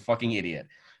is a fucking idiot.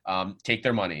 Take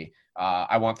their money.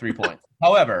 I want 3 points.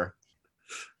 However,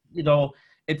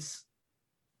 it's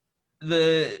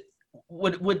your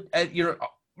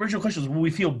original question was, will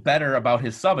we feel better about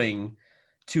his subbing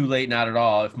too late? Not at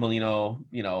all. If Molino,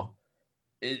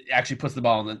 it actually puts the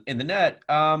ball in the net.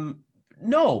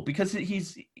 No, because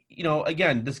he's,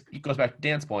 again, this goes back to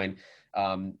Dan's point.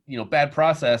 Bad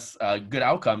process, good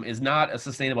outcome is not a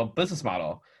sustainable business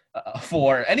model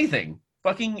for anything,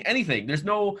 fucking anything. There's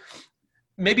no,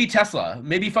 maybe Tesla,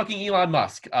 maybe fucking Elon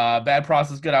Musk. Bad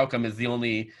process, good outcome is the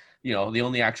only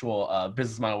actual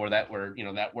business model where that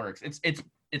works.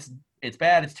 It's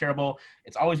bad. It's terrible.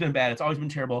 It's always been bad. It's always been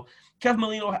terrible. Kevin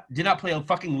Molino did not play a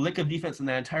fucking lick of defense in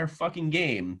that entire fucking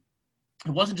game.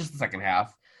 It wasn't just the second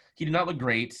half. He did not look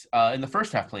great in the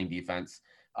first half playing defense.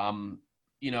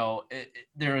 He hasn't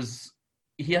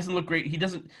looked great. He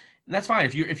doesn't, and that's fine.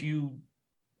 If you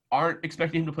aren't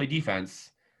expecting him to play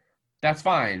defense, that's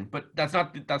fine. But that's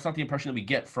not the impression that we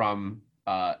get from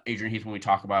Adrian Heath when we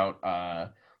talked about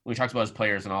his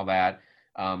players and all that.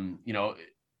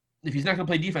 If he's not going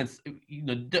to play defense,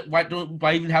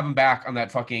 why even have him back on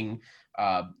that fucking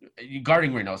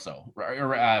guarding Reynoso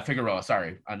or Figueroa?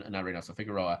 Sorry, not Reynoso,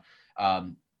 Figueroa.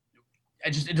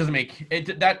 It doesn't make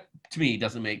it. That to me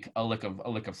doesn't make a lick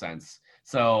of sense.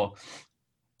 So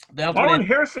Marlon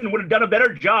Harrison would have done a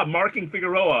better job marking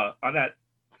Figueroa on that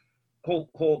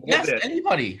whole yes, bit.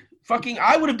 Anybody. Fucking,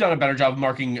 I would have done a better job of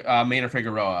marking Maynard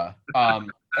Figueroa.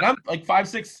 And I'm like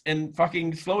 5'6" and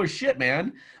fucking slow as shit,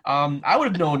 man. I would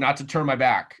have known not to turn my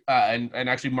back and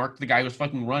actually mark the guy who was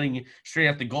fucking running straight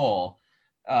at the goal.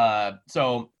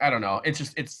 So I don't know.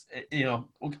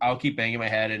 I'll keep banging my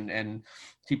head and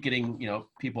keep getting,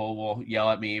 people will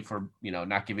yell at me for,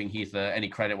 not giving Heath any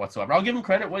credit whatsoever. I'll give him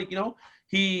credit.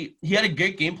 He had a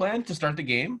great game plan to start the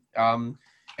game.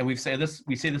 And we say this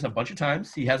a bunch of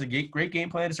times. He has a great game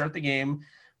plan to start the game,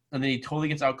 and then he totally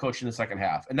gets outcoached in the second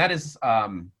half. And that is,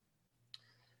 and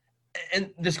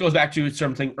this goes back to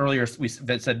something earlier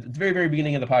that said at the very, very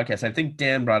beginning of the podcast. I think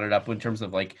Dan brought it up in terms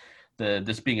of like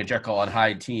this being a Jekyll and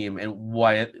Hyde team, and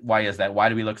why is that? Why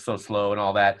do we look so slow and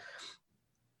all that?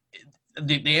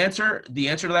 The answer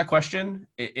to that question,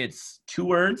 it's 2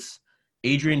 words: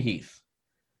 Adrian Heath.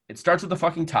 It starts at the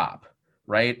fucking top,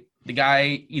 right? The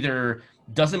guy either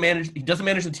doesn't manage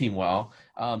the team well.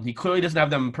 He clearly doesn't have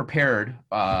them prepared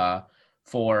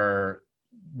for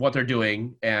what they're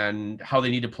doing and how they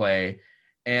need to play,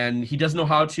 and he doesn't know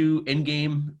how to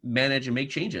in-game manage and make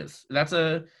changes. That's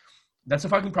a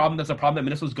fucking problem. That's a problem that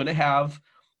Minnesota's going to have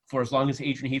for as long as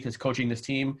Adrian Heath is coaching this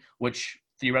team, which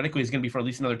theoretically is going to be for at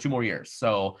least another 2 more years.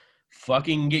 So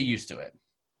fucking get used to it.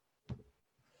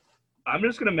 I'm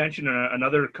just going to mention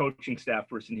another coaching staff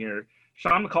person here.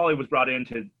 Sean McCauley was brought in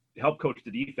to help coach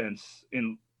the defense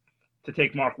to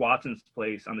take Mark Watson's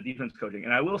place on the defense coaching.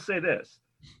 And I will say this,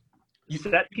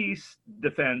 set piece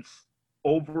defense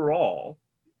overall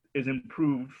is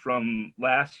improved from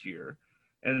last year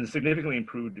and significantly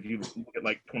improved if you look at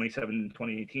like 2017,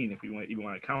 2018, if you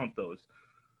want to count those.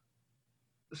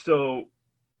 So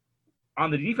on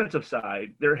the defensive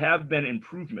side, there have been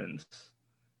improvements.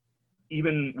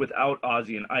 Even without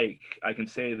Ozzie and Ike, I can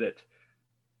say that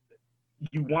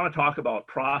you want to talk about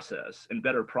process and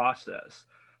better process.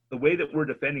 The way that we're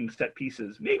defending set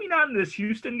pieces, maybe not in this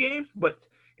Houston game, but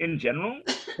in general,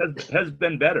 has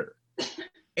been better.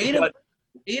 Eight of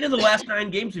the last 9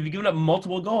 games, we've given up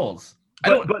multiple goals.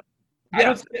 I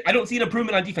don't see an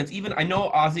improvement on defense. Even I know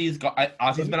Ozzie's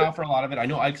been out for a lot of it. I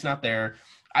know Ike's not there.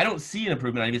 I don't see an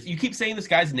improvement on defense. You keep saying this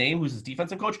guy's name, who's his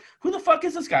defensive coach. Who the fuck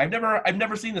is this guy? I've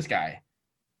never seen this guy.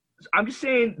 I'm just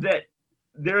saying that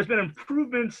there's been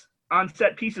improvements on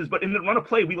set pieces, but in the run of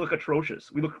play, we look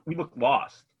atrocious. We look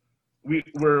lost. We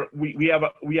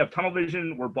have tunnel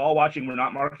vision. We're ball watching. We're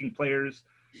not marking players.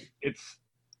 It's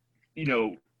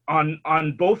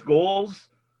on both goals,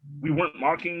 we weren't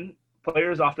marking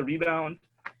players off the rebound.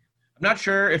 I'm not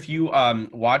sure if you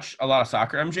watch a lot of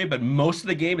soccer, MJ, but most of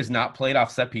the game is not played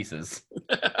off set pieces.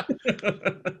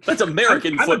 That's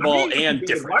American football and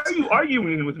different. Why are you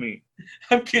arguing with me?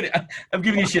 I'm kidding. I'm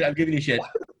giving you shit.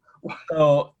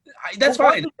 So that's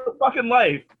fine. Your fucking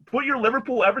life. Put your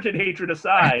Liverpool-Everton hatred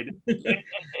aside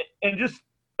and just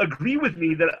agree with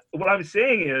me that what I'm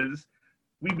saying is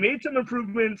we've made some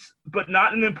improvements, but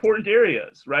not in important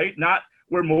areas, right? Not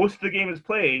where most of the game is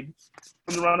played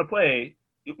from the run of play.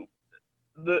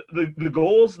 The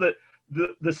goals, the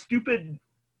stupid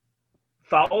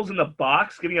fouls in the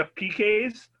box, giving up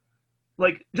PKs,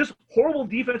 like just horrible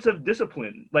defensive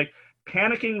discipline, like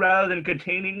panicking rather than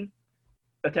containing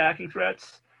attacking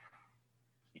threats,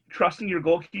 trusting your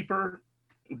goalkeeper,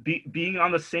 being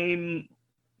on the same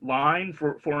line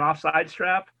for an offsides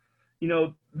trap.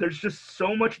 There's just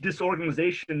so much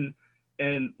disorganization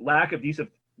and lack of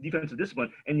defensive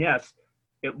discipline. And yes,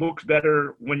 it looks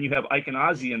better when you have Ike and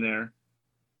Ozzie in there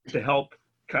to help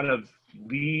kind of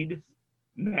lead,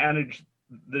 manage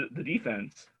the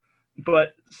defense.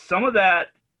 But some of that,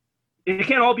 it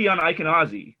can't all be on Ike and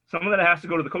Ozzie. Some of that has to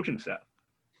go to the coaching staff.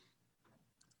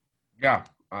 Yeah,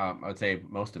 I would say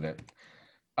most of it.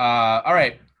 All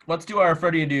right, let's do our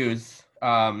Freddy Adus.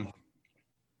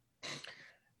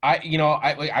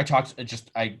 I talked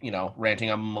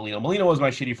ranting on Molino. Molino was my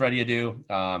shitty Freddy Adu,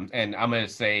 and I'm gonna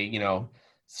say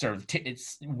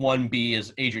it's 1B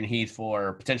is Adrian Heath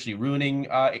for potentially ruining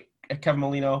Kevin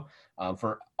Molino.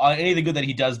 For any of the good that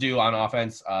he does do on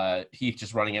offense, Heath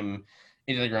just running him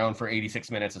into the ground for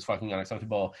 86 minutes is fucking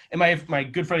unacceptable. And my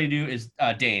good Freddy Adu is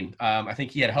Dane. I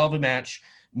think he had a hell of a match.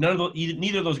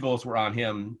 neither of those goals were on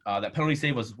him. That penalty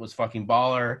save was fucking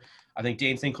baller. I think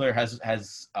Dane Sinclair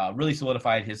has really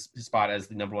solidified his spot as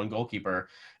the number one goalkeeper.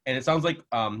 And it sounds like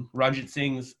Ranjit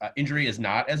Singh's injury is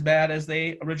not as bad as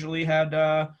they originally had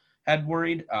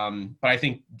worried. But I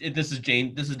think this is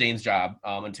Dane's job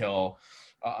until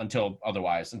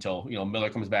otherwise, until Miller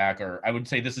comes back, or I would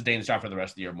say this is Dane's job for the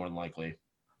rest of the year more than likely.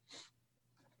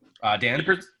 Dan,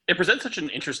 it presents such an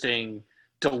interesting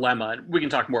dilemma. We can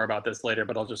talk more about this later,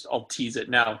 but I'll tease it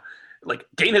now. Like,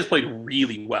 Dane has played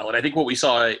really well, and I think what we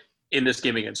saw in this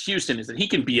game against Houston is that he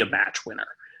can be a match winner.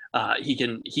 He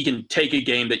can take a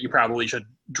game that you probably should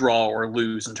draw or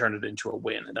lose and turn it into a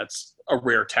win, and that's a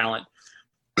rare talent.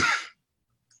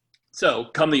 So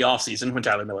come the offseason, when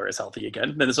Tyler Miller is healthy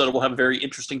again, Minnesota will have a very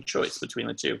interesting choice between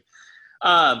the two.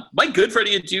 My good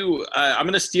Freddy Adu, I'm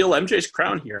going to steal MJ's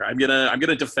crown here. I'm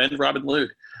gonna defend Robin Lod.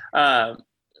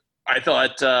 I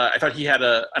thought he had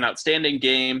an outstanding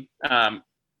game.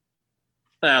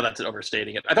 That's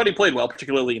overstating it. I thought he played well,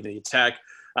 particularly in the attack.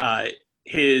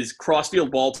 His crossfield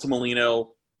ball to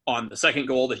Molino on the second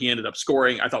goal that he ended up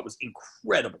scoring, I thought was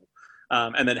incredible.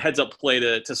 And then heads-up play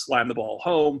to slam the ball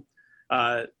home.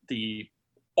 The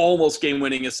almost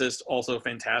game-winning assist, also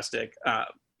fantastic.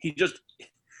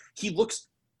 He looks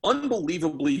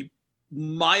unbelievably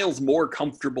miles more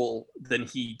comfortable than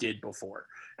he did before.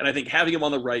 And I think having him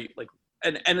on the right,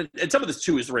 and some of this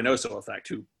too is the Reynoso effect,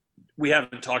 who we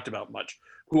haven't talked about much,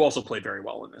 who also played very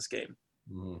well in this game.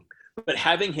 Mm-hmm. But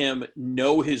having him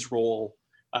know his role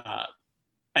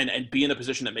and be in a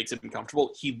position that makes him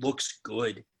comfortable, he looks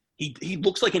good. He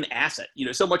looks like an asset.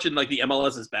 So much in the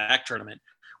MLS's back tournament,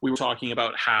 we were talking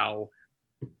about how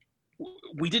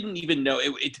we didn't even know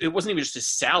it wasn't even just his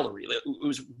salary. It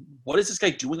was, what is this guy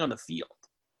doing on the field?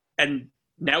 And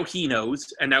now he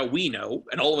knows, and now we know,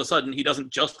 and all of a sudden he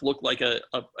doesn't just look like an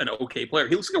okay player.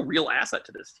 He looks like a real asset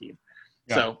to this team.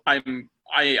 Yeah. So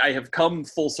I have come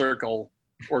full circle,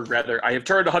 or rather, I have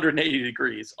turned 180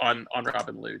 degrees on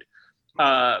Robin Lod.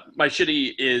 My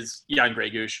shitty is Jan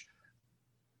Gregush.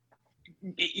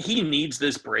 He needs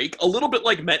this break. A little bit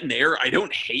like Metnair, I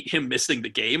don't hate him missing the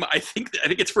game. I think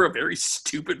it's for a very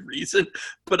stupid reason,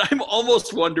 but I'm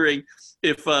almost wondering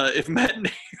if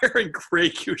Metnair and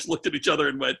Gregush looked at each other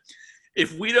and went,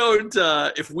 if we don't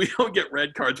get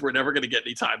red cards, we're never going to get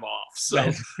any time off. So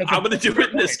I'm going to do it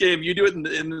in this game. You do it in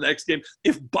the next game.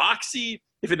 If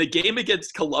in the game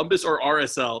against Columbus or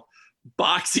RSL,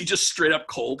 Boxy just straight up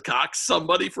cold cocks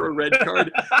somebody for a red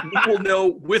card, we will know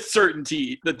with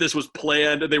certainty that this was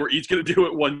planned and they were each going to do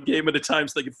it one game at a time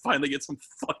so they could finally get some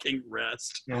fucking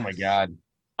rest. Oh my God.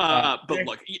 But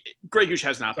look, Gregush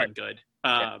has not been good.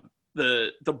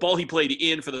 The ball he played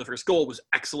in for the first goal was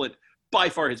excellent. By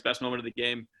far his best moment of the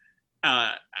game.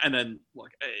 And then, look,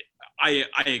 I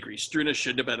agree. Struna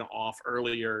should have been off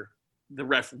earlier. The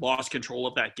ref lost control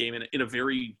of that game in a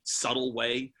very subtle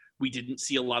way. We didn't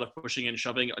see a lot of pushing and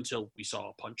shoving until we saw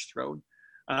a punch thrown.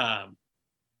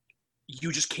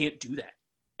 You just can't do that.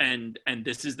 And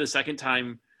this is the second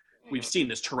time we've seen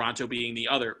this, Toronto being the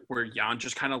other, where Jan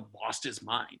just kind of lost his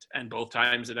mind. And both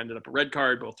times it ended up a red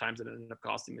card. Both times it ended up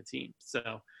costing the team.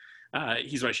 So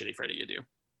he's my shitty Freddy Adu.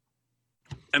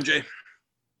 MJ?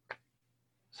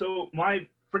 So my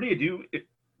Freddy Adu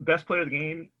best player of the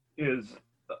game is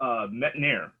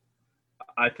Metnair.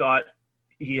 I thought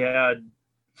he had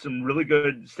some really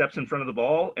good steps in front of the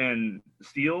ball and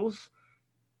steals.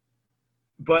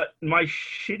 But my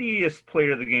shittiest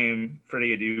player of the game,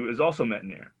 Freddy Adu, is also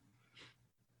Metnair.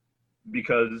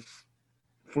 Because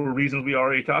for reasons we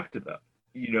already talked about.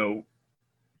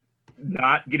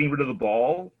 Not getting rid of the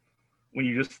ball when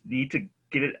you just need to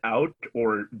get it out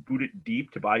or boot it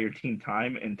deep to buy your team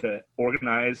time and to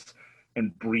organize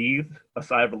and breathe a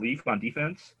sigh of relief on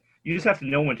defense. You just have to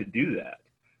know when to do that.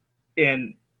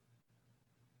 And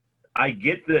I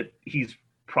get that he's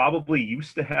probably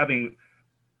used to having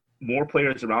more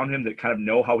players around him that kind of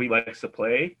know how he likes to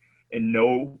play and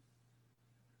know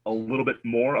a little bit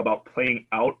more about playing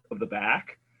out of the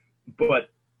back. But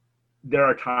there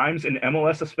are times in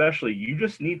MLS especially, you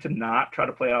just need to not try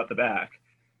to play out the back.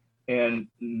 And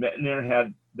Metnair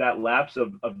had that lapse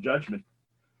of judgment.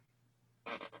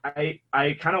 I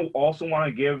kind of also want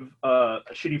to give a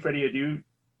shitty Freddy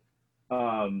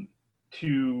Adu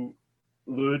to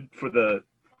Lod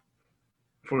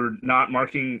for not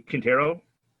marking Quintero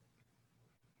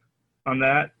on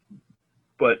that.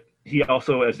 But he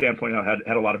also, as Dan pointed out,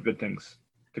 had a lot of good things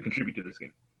to contribute to this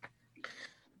game.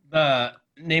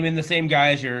 Naming the same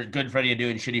guy as your good Freddy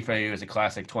Adu and shitty Freddy Adu is a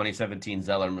classic 2017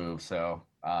 Zeller move. So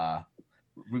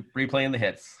replaying the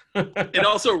hits. It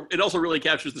also really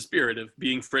captures the spirit of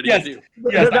being Freddy Adu.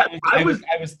 Yes, I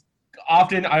was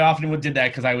I often did that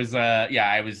because I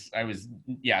was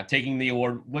taking the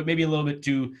award maybe a little bit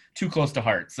too close to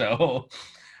heart. So,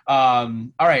 all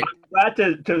right. I'm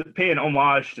glad to pay an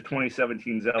homage to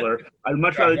 2017 Zeller. I'd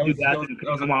much rather do that than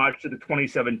pay an homage to the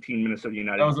 2017 Minnesota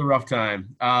United. That was a rough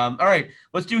time. All right,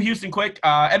 let's do Houston quick.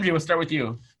 MJ, we'll start with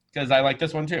you because I like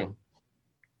this one too.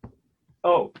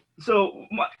 Oh, so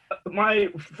my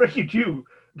Freddy Adu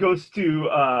goes to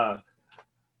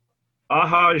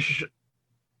Alhaj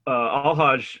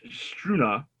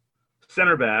Struna,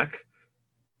 center back.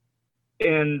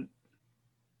 And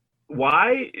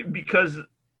why? Because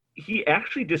he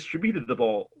actually distributed the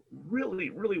ball really,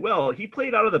 really well. He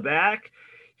played out of the back.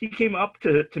 He came up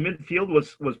to midfield,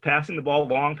 was passing the ball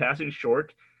long, passing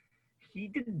short. He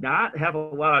did not have a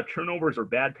lot of turnovers or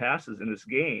bad passes in this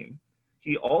game.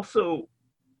 He also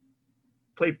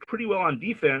played pretty well on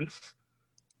defense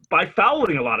by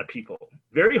fouling a lot of people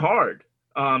very hard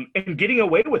and getting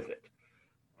away with it.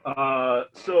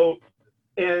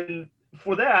 And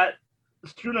for that,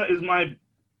 Struna is my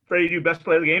Freddy Adu best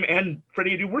player of the game and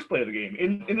Freddy Adu worst player of the game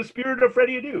in the spirit of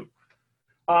Freddy Adu.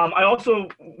 I also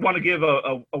want to give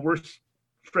a worse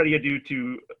Freddy Adu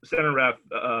to center ref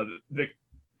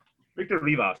Victor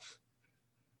Rivas,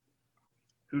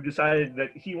 who decided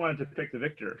that he wanted to pick the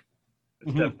victor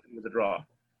instead of the draw.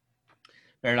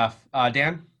 Fair enough.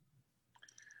 Dan?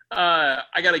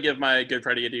 I got to give my good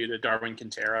Freddy Adu to Darwin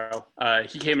Quintero.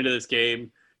 He came into this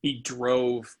game. He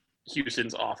drove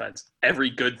Houston's offense. Every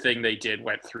good thing they did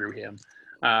went through him.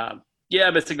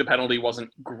 Missing the penalty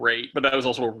wasn't great, but that was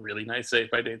also a really nice save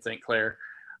by Dane St. Clair.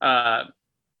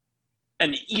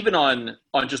 And even on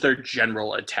just their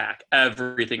general attack,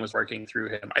 everything was working through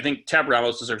him. I think Tab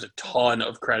Ramos deserves a ton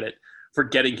of credit for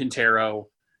getting Quintero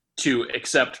to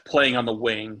accept playing on the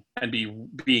wing and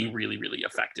being really, really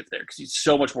effective there, because he's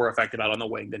so much more effective out on the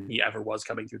wing than he ever was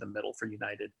coming through the middle for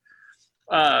United.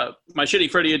 My shitty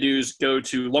Freddy Adus go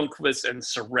to Lundqvist and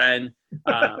Seren.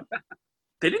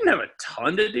 They didn't have a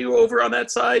ton to do over on that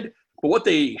side, but what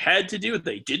they had to do,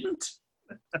 they didn't.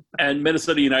 And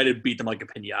Minnesota United beat them like a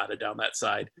piñata down that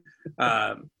side.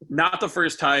 Not the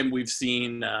first time we've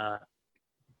seen the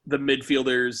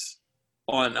midfielders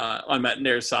on Matt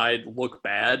Nair's side look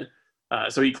bad.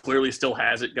 So he clearly still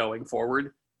has it going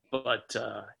forward. But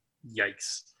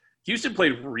yikes. Houston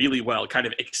played really well, kind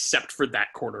of except for that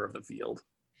corner of the field.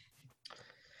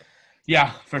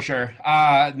 Yeah, for sure.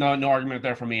 No argument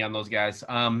there for me on those guys.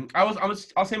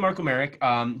 I'll say Marco Merrick.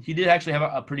 He did actually have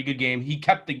a pretty good game. He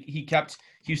kept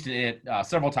Houston in it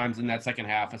several times in that second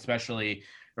half, especially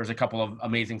there's a couple of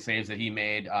amazing saves that he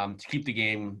made to keep the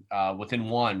game within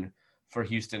one for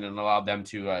Houston and allowed them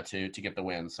to get the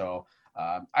win. So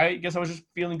I guess I was just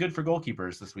feeling good for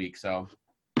goalkeepers this week. So.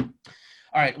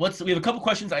 All right, we have a couple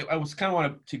questions. I was kind of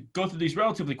want to go through these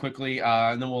relatively quickly,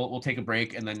 and then we'll take a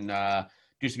break and then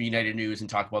do some United news and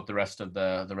talk about the rest of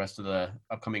the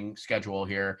upcoming schedule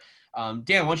here. Dan,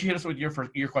 why don't you hit us with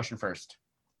your question first?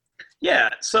 Yeah,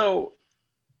 so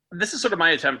this is sort of my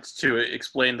attempt to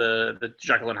explain the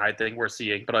Jekyll and Hyde thing we're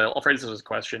seeing, but I'll phrase this as a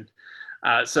question.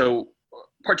 So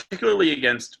particularly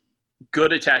against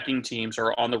good attacking teams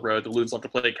or on the road, the Loons love to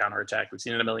play counterattack. We've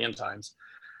seen it a million times.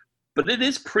 But it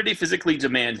is pretty physically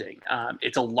demanding.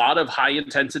 It's a lot of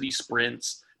high-intensity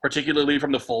sprints, particularly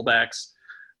from the fullbacks.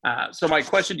 So my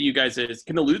question to you guys is,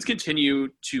 can the Loons continue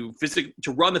to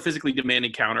run the physically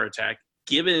demanding counterattack,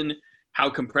 given how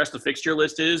compressed the fixture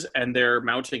list is and their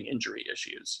mounting injury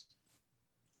issues?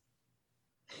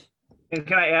 And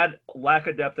can I add lack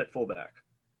of depth at fullback?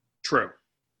 True.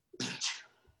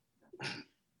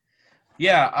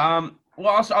 Yeah.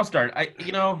 Well, I'll start. I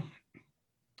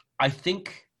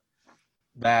think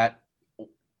that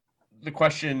the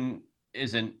question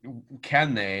isn't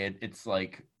can they, it's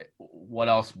like what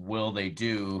else will they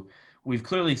do. We've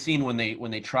clearly seen when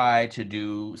they try to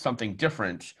do something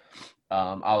different, a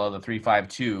la the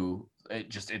 3-5-2,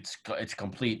 it's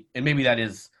complete, and maybe that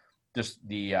is just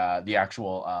the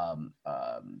actual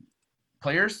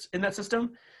players in that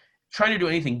system trying to do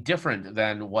anything different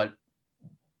than what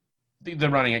the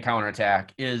running a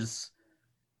counterattack is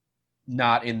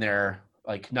not in their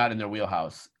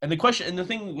wheelhouse. And the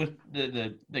thing with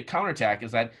the counterattack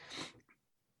is that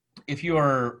if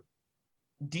your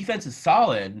defense is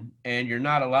solid and you're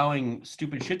not allowing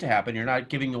stupid shit to happen, you're not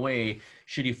giving away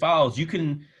shitty fouls,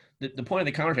 the point of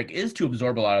the counterattack is to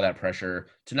absorb a lot of that pressure,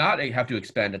 to not have to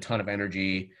expend a ton of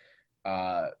energy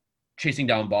chasing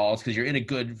down balls because you're in a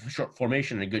good short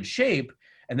formation, in a good shape,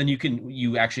 and then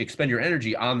you actually expend your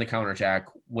energy on the counterattack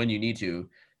when you need to.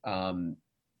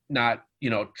 Not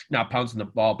pouncing the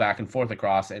ball back and forth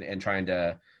across and trying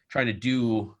to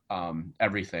do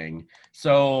everything.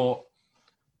 So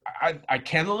I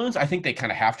can lose. I think they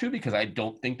kind of have to because I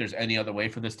don't think there's any other way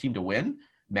for this team to win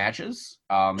matches,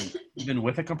 even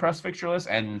with a compressed fixture list.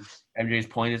 And MJ's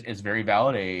point is very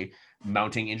valid. A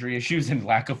mounting injury issues and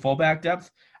lack of fullback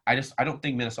depth. I don't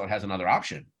think Minnesota has another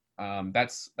option.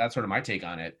 That's sort of my take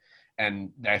on it.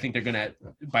 And I think they're gonna,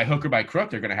 by hook or by crook,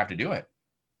 they're gonna have to do it.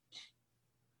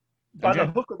 By the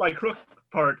hook or by crook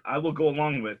part, I will go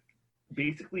along with.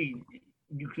 Basically,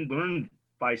 you can learn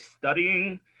by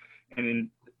studying and in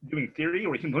doing theory,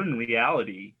 or you can learn in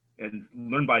reality and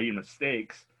learn by your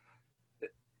mistakes.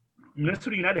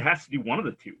 Minnesota United has to do one of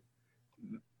the two.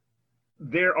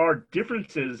 There are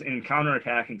differences in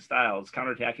counterattacking styles.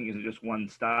 Counterattacking isn't just one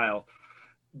style.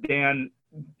 Dan,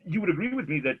 you would agree with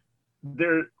me that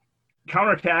they're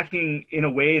counterattacking in a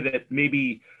way that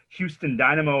maybe Houston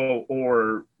Dynamo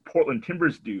or Portland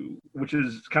Timbers do, which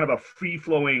is kind of a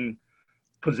free-flowing,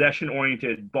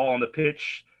 possession-oriented ball on the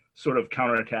pitch sort of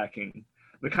counterattacking.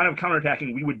 The kind of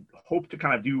counterattacking we would hope to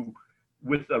kind of do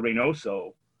with a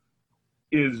Reynoso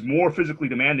is more physically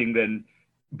demanding than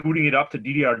booting it up to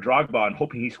DDR Drogba and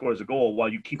hoping he scores a goal while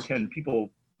you keep 10 people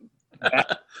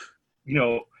back,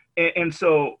 and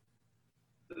so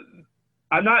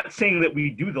I'm not saying that we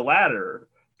do the latter,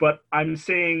 but I'm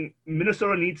saying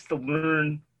Minnesota needs to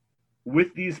learn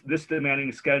with this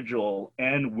demanding schedule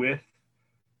and with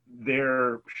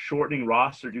their shortening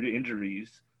roster due to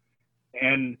injuries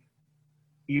and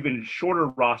even shorter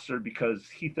roster because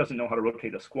Heath doesn't know how to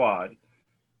rotate a squad.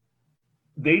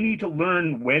 They need to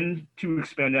learn when to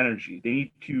expend energy. They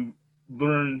need to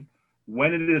learn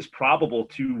when it is probable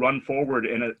to run forward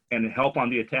and help on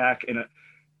the attack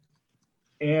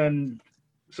and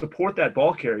support that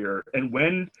ball carrier, and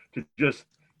when to just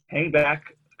hang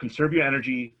back, conserve your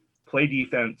energy, play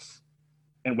defense,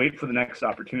 and wait for the next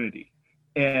opportunity.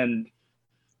 And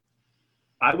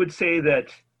I would say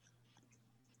that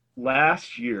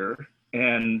last year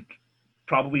and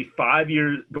probably 5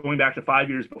 years, going back to 5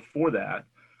 years before that,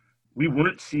 we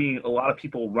weren't seeing a lot of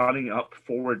people running up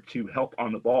forward to help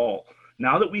on the ball.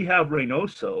 Now that we have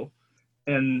Reynoso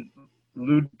and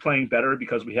Lud playing better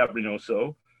because we have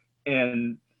Reynoso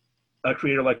and a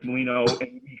creator like Molino,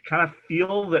 and we kind of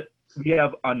feel that we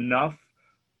have enough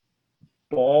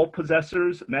ball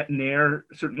possessors. Metnair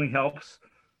certainly helps.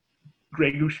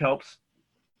 Gregush helps.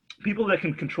 People that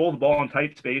can control the ball in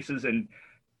tight spaces and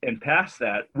past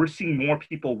that, we're seeing more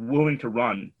people willing to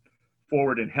run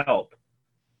forward and help,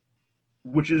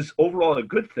 which is overall a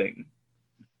good thing.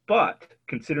 But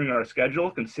considering our schedule,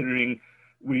 considering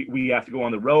we have to go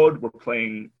on the road, we're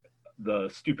playing the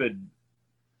stupid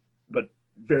but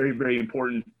very, very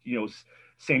important,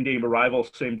 same day arrival,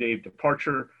 same day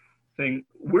departure thing.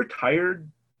 We're tired.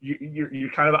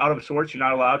 You're kind of out of sorts. You're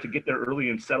not allowed to get there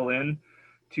early and settle in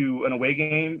to an away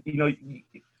game.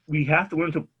 We have to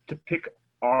learn to pick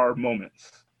our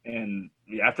moments, and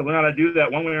you have to learn how to do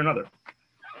that one way or another.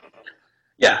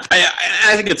 Yeah,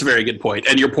 I think it's a very good point.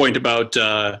 And your point about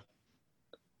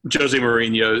Jose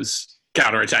Mourinho's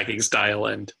counterattacking style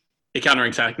and a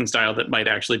counterattacking style that might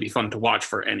actually be fun to watch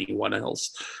for anyone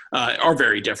else are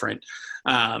very different.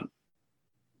 To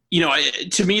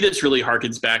me, this really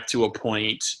harkens back to a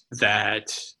point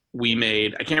that we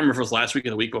made. I can't remember if it was last week or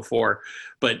the week before,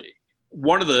 but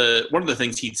one of the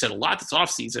things he'd said a lot this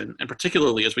offseason, and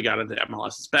particularly as we got into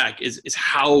MLS's back, is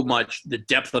how much the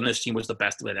depth on this team was the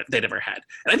best they'd ever had.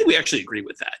 And I think we actually agree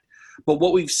with that. But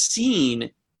what we've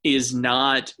seen is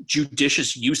not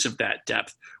judicious use of that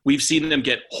depth. We've seen them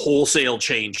get wholesale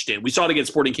changed in. We saw it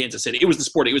against Sporting Kansas City. It was the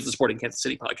Sporting Kansas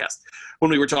City podcast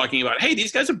when we were talking about, hey,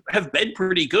 these guys have been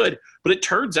pretty good. But it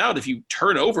turns out if you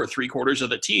turn over 3/4 of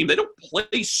the team, they don't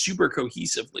play super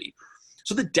cohesively.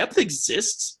 So the depth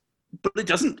exists, but it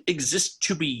doesn't exist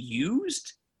to be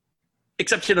used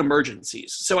except in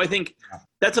emergencies. So I think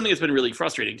that's something that's been really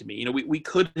frustrating to me. We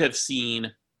could have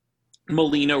seen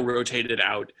Molino rotated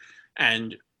out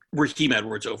and Raheem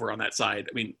Edwards over on that side.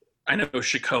 I mean, I know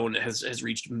Chacon has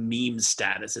reached meme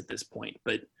status at this point,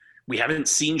 but we haven't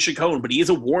seen Chacon, but he is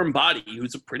a warm body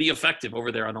who's pretty effective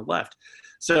over there on the left.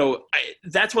 So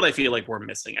that's what I feel like we're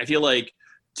missing. I feel like,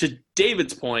 to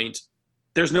David's point,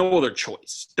 there's no other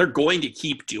choice. They're going to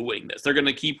keep doing this. They're going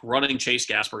to keep running Chase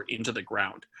Gasper into the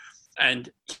ground. And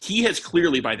he has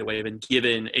clearly, by the way, been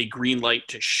given a green light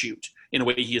to shoot in a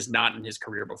way he has not in his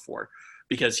career before,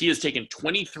 because he has taken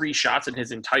 23 shots in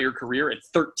his entire career, and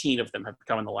 13 of them have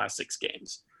come in the last 6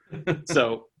 games.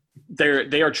 So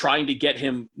they are trying to get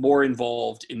him more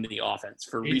involved in the offense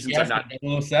for reasons I'm not.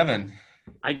 007.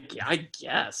 I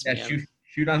guess. Yeah, man.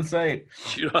 Shoot on sight.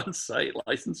 Shoot on sight.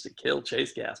 License to kill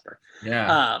Chase Gasper.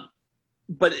 Yeah.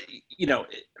 But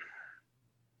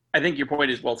I think your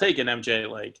point is well taken, MJ.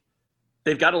 Like,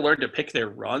 they've got to learn to pick their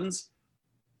runs.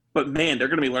 But man, they're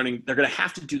going to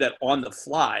have to do that on the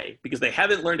fly because they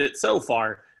haven't learned it so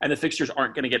far, and the fixtures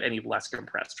aren't going to get any less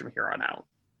compressed from here on out.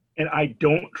 And I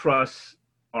don't trust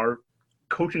our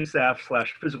coaching staff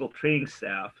 / physical training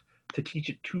staff to teach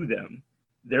it to them.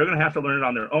 They're going to have to learn it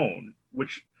on their own,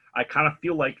 which I kind of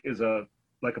feel like is a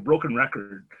broken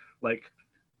record. Like,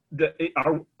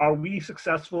 are we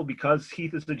successful because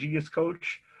Heath is the genius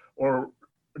coach, or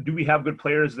do we have good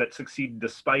players that succeed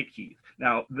despite Heath?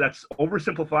 Now, that's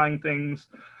oversimplifying things.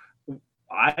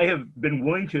 I have been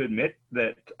willing to admit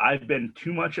that I've been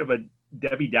too much of a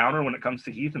Debbie Downer when it comes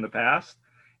to Heath in the past,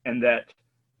 and that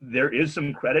there is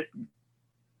some credit.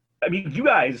 I mean, you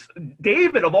guys,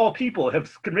 David of all people,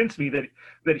 have convinced me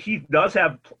that Heath does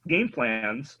have game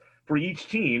plans for each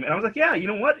team. And I was like, yeah, you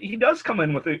know what? He does come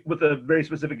in with a very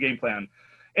specific game plan.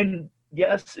 And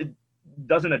yes, it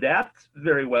doesn't adapt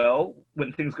very well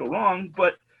when things go wrong,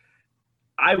 but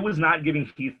I was not giving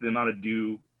Heath the amount of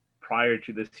due prior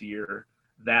to this year.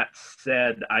 That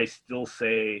said, I still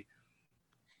say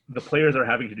the players are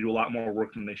having to do a lot more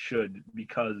work than they should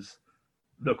because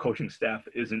the coaching staff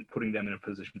isn't putting them in a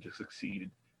position to succeed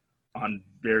on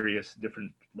various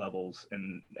different levels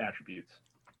and attributes.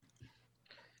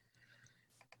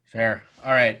 Fair.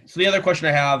 All right. So the other question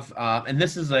I have, and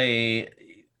this is a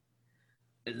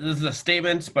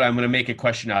statement, but I'm going to make a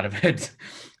question out of it.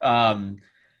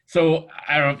 So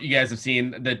I don't know if you guys have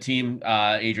seen the team,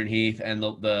 Adrian Heath and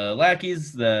the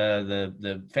lackeys,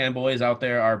 the fanboys out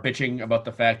there are bitching about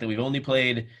the fact that we've only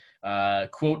played,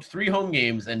 quote, 3 home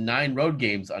games and 9 road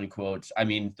games, unquote. I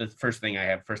mean, the first thing I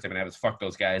have is fuck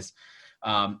those guys.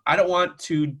 I don't want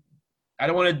to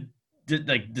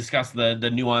discuss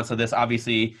the nuance of this.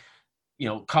 Obviously,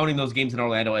 counting those games in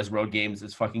Orlando as road games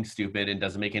is fucking stupid and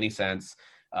doesn't make any sense.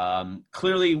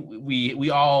 Clearly we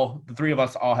all, the three of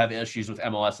us all have issues with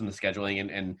MLS and the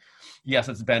scheduling, and yes,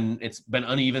 it's been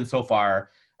uneven so far.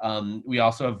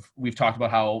 We've talked about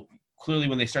how clearly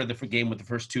when they started the game with the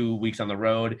first 2 weeks on the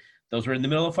road, those were in the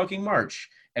middle of fucking March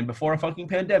and before a fucking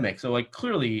pandemic. So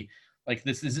clearly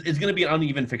this is going to be an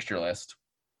uneven fixture list.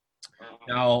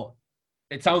 Now,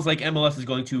 it sounds like MLS is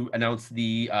going to announce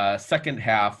the second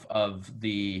half of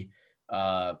the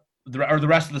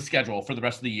rest of the schedule for the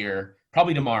rest of the year,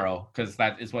 probably tomorrow, because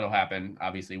that is what will happen.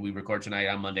 Obviously, we record tonight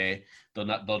on Monday.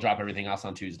 They'll drop everything else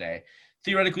on Tuesday.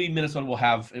 Theoretically, Minnesota will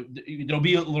have, there'll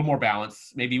be a little more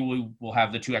balance. Maybe we'll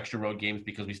have the 2 extra road games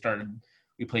because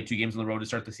we played 2 games on the road to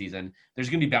start the season. There's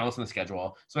going to be balance in the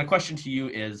schedule. So my question to you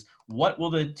is, what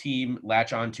will the team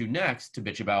latch on to next to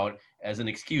bitch about as an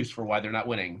excuse for why they're not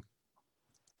winning?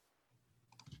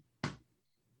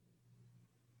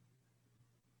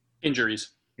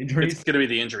 Injuries. It's going to be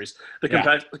the injuries.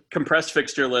 The compressed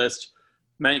fixture list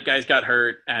meant guys got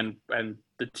hurt, and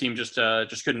the team just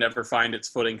couldn't ever find its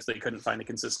footing because they couldn't find a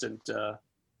consistent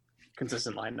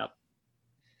lineup.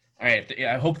 All right.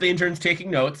 I hope the intern's taking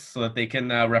notes so that they can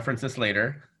reference this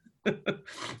later.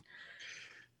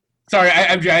 Sorry,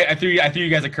 I threw you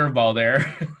guys a curveball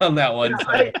there on that one.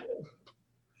 So.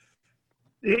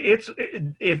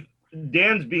 If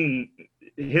Dan's being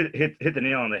hit the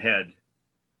nail on the head,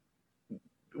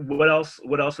 what else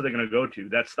are they going to go to?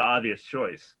 That's the obvious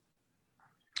choice.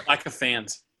 Lack of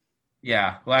fans.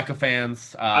 Yeah, lack of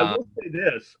fans. I will say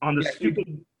this on the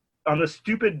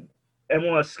stupid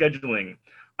MLS scheduling.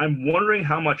 I'm wondering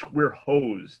how much we're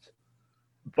hosed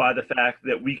by the fact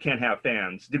that we can't have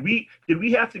fans. Did we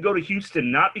have to go to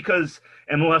Houston not because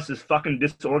MLS is fucking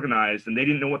disorganized and they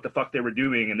didn't know what the fuck they were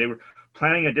doing and they were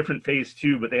planning a different phase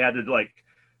 2, but they had to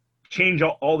change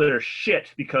all their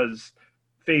shit because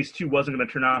phase 2 wasn't going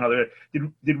to turn out how they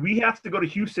did we have to go to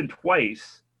Houston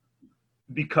twice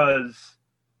because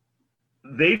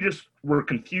they just were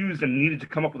confused and needed to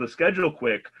come up with a schedule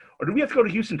quick? Or do we have to go to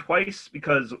Houston twice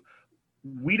because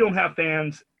we don't have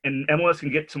fans and MLS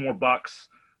can get some more bucks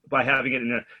by having it in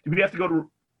there? Do we have to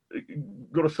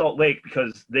go to Salt Lake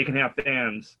because they can have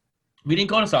fans? We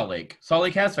didn't go to Salt Lake. Salt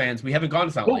Lake has fans. We haven't gone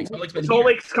to Salt Lake. Salt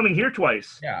Lake's coming here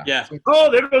twice. Yeah. Oh,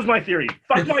 there goes my theory.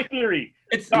 Fuck my theory.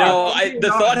 The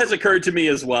thought has occurred to me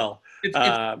as well. It's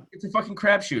a fucking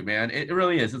crapshoot, man. It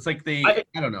really is. It's like I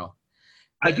don't know.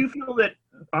 I do feel that,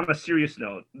 on a serious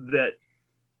note, that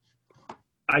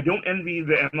I don't envy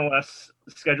the MLS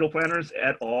schedule planners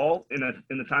at all in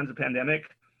the times of pandemic.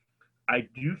 I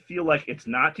do feel like it's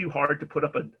not too hard to put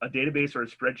up a database or a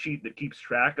spreadsheet that keeps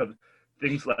track of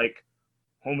things like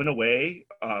home and away,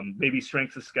 maybe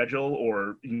strength of schedule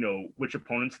or, which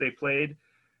opponents they played,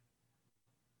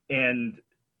 and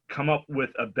come up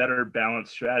with a better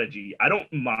balanced strategy. I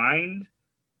don't mind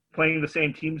playing the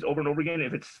same teams over and over again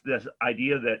if it's this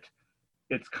idea that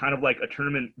it's kind of like a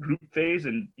tournament group phase,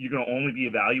 and you're going to only be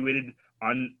evaluated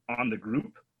on the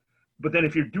group. But then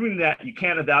if you're doing that, you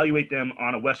can't evaluate them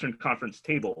on a Western Conference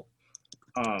table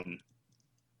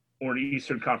or an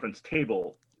Eastern Conference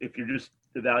table if you're just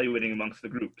evaluating amongst the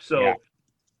group. So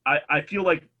I feel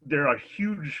like there are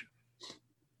huge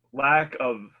lack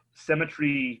of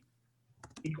symmetry,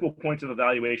 equal points of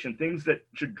evaluation, things that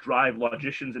should drive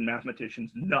logicians and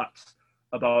mathematicians nuts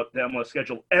about the MLS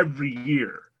schedule every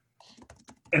year.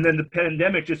 And then the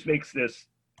pandemic just makes this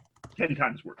 10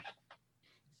 times worse.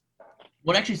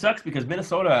 What actually sucks because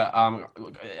Minnesota,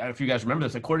 if you guys remember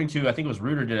this, according to, I think it was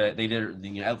Reuter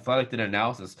Athletic did an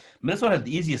analysis. Minnesota has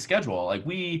the easiest schedule. Like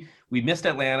we missed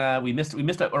Atlanta, we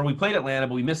played Atlanta,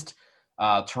 but we missed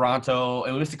Toronto,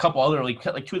 and we missed a couple other like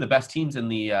two of the best teams in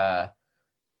the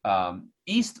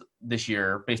East this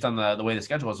year based on the way the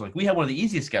schedule was. Like we had one of the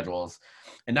easiest schedules,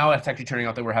 and now it's actually turning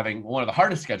out that we're having one of the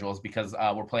hardest schedules because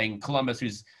we're playing Columbus,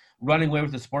 who's running away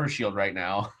with the Supporters Shield right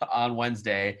now on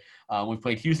Wednesday. We've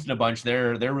played Houston a bunch.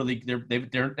 They've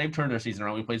turned their season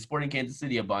around. We played Sporting Kansas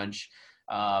City a bunch.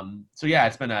 So yeah,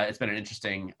 it's been an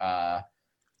interesting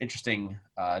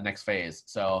next phase.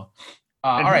 So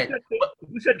all right.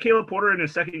 Who said Caleb Porter in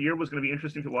his second year was going to be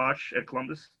interesting to watch at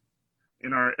Columbus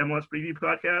in our MLS preview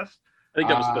podcast? I think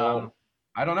that was Bill.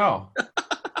 I don't know.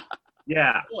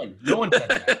 Yeah. No one said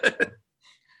that.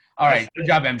 All right, good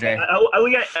job, MJ. I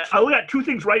only got two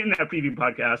things right in that preview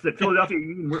podcast: that Philadelphia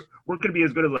weren't going to be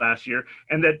as good as last year,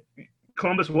 and that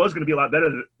Columbus was going to be a lot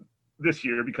better this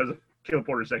year because of Caleb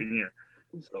Porter's second year.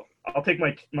 So I'll take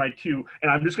my two,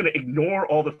 and I'm just going to ignore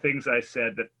all the things that I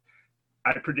said that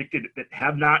I predicted that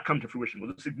have not come to fruition.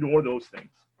 We'll just ignore those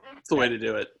things. That's the way to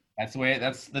do it. That's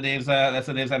the Dave's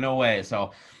I know way. So,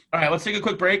 all right, let's take a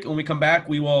quick break. When we come back,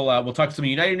 we'll talk some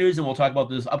United news, and we'll talk about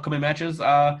those upcoming matches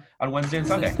on Wednesday and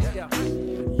Sunday.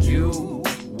 You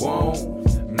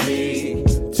want me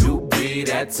to be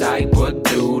that type of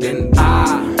dude, and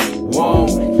I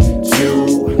want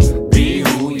to be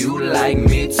who you like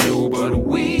me to, but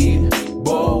we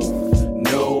both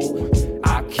know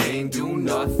I can't do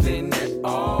nothing at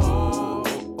all.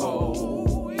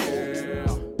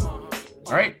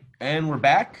 All right. And we're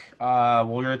back. We're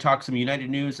going to talk some United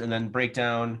news and then break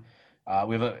down.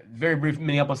 We have a very brief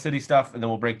Minneapolis City stuff, and then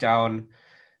we'll break down,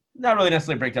 not really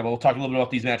necessarily break down, but we'll talk a little bit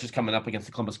about these matches coming up against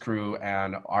the Columbus Crew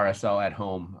and RSL at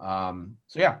home.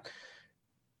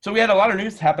 So we had a lot of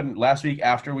news happen last week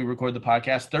after we recorded the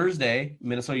podcast. Thursday,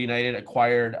 Minnesota United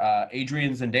acquired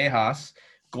Adrian Zendejas,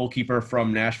 goalkeeper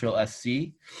from Nashville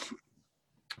SC.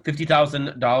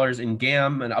 $50,000 in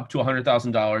GAM and up to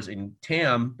 $100,000 in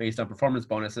TAM based on performance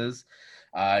bonuses.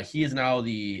 He is now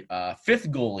the fifth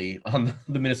goalie on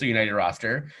the Minnesota United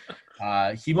roster.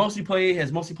 He mostly played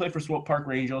for Swope Park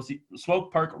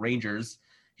Rangers.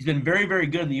 He's been very, very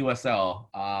good in the USL.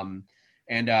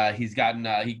 And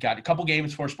he got a couple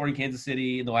games for Sporting Kansas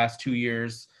City in the last 2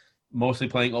 years, mostly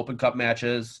playing Open Cup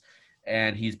matches.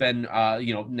 And he's been,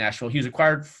 Nashville. He was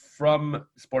acquired from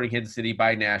Sporting Kansas City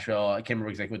by Nashville. I can't remember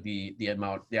exactly what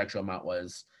the actual amount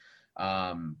was.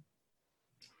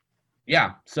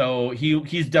 So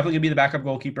he's definitely gonna be the backup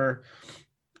goalkeeper.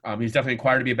 He's definitely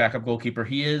acquired to be a backup goalkeeper.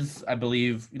 He is, I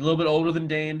believe, a little bit older than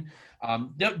Dane.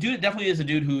 Dude definitely is a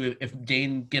dude who, if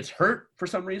Dane gets hurt for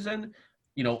some reason,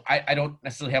 I don't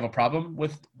necessarily have a problem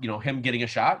with him getting a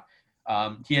shot.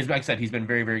 He has, like I said, he's been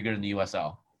very, very good in the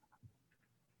USL.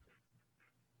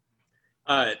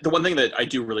 The one thing that I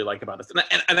do really like about this,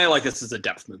 and I like this as a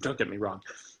depth move, don't get me wrong,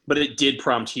 but it did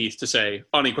prompt Heath to say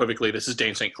unequivocally, this is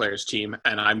Dane St. Clair's team,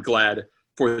 and I'm glad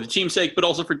for the team's sake, but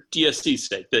also for DSC's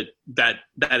sake, that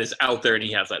is out there and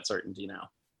he has that certainty now.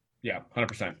 Yeah,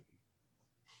 100%.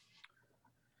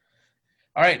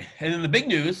 All right, and then the big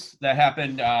news that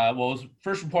happened was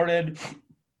first reported,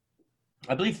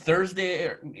 I believe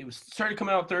Thursday. It started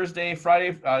coming out Thursday.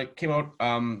 Friday came out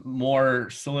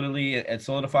more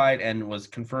solidified and was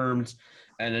confirmed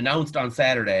and announced on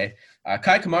Saturday.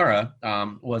 Kai Kamara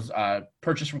was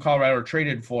purchased from Colorado, or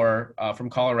traded for from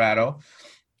Colorado.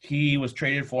 He was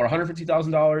traded for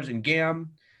 $150,000 in GAM,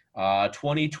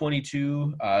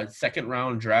 2022 second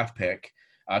round draft pick.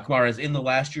 Kamara is in the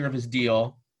last year of his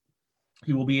deal.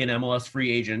 He will be an MLS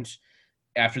free agent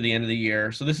after the end of the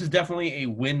year. So this is definitely a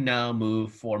win now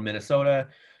move for Minnesota,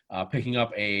 picking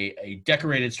up a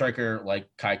decorated striker like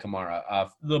Kai Kamara.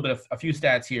 A few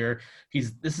stats here.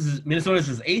 Minnesota's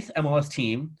his eighth MLS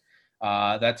team.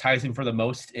 That ties him for the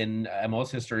most in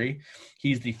MLS history.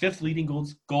 He's the fifth leading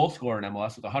goal scorer in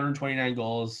MLS with 129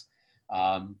 goals.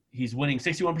 He's winning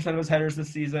 61% of his headers this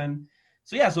season.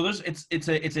 So yeah, so it's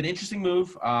an interesting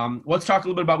move. Let's talk a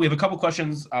little bit about. We have a couple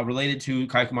questions related to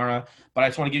Kai Kamara, but I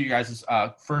just want to give you guys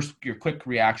first your quick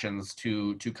reactions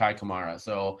to Kai Kamara.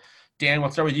 So Dan,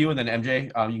 let's start with you, and then MJ,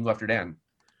 you can go after Dan.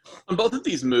 On both of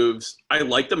these moves, I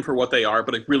like them for what they are,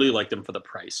 but I really like them for the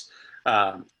price.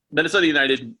 Minnesota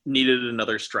United needed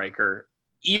another striker,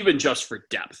 even just for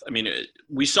depth. I mean,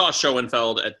 we saw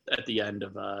Schoenfeld at the end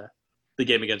of the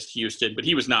game against Houston, but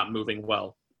he was not moving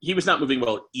well. He was not moving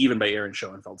well even by Aaron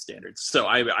Schoenfeld standards. So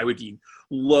I would be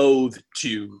loath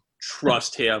to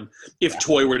trust him if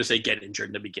Toy were to say get injured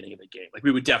in the beginning of the game. Like,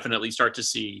 we would definitely start to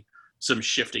see some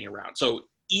shifting around. So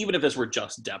even if this were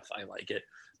just depth, I like it.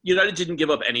 United didn't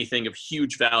give up anything of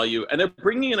huge value, and they're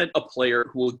bringing in a player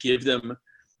who will give them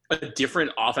a different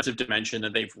offensive dimension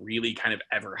than they've really kind of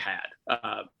ever had.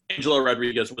 Angelo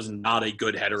Rodriguez was not a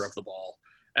good header of the ball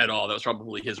at all. That was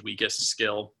probably his weakest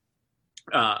skill.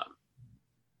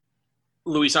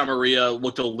 Luis Amarilla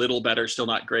looked a little better, still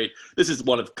not great. This is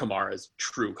one of Kamara's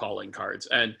true calling cards.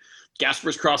 And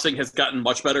Gasper's crossing has gotten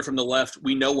much better from the left.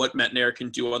 We know what Metnair can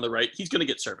do on the right. He's going to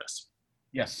get service.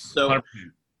 Yes. So 100%.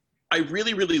 I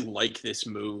really, really like this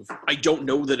move. I don't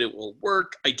know that it will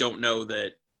work. I don't know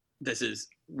that this is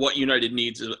what United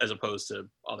needs as opposed to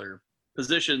other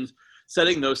positions.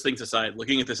 Setting those things aside,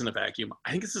 looking at this in a vacuum,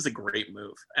 I think this is a great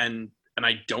move. And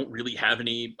I don't really have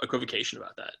any equivocation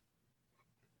about that.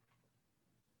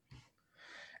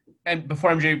 And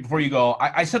before you go,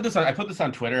 I said this. I put this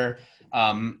on Twitter.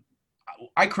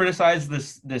 I criticize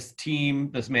this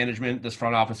team, this management, this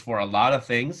front office for a lot of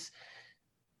things.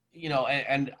 You know,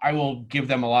 and I will give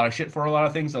them a lot of shit for a lot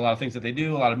of things that they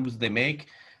do, a lot of moves that they make.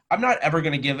 I'm not ever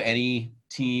going to give any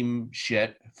team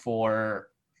shit for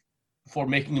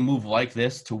making a move like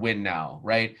this to win now,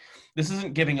 right? This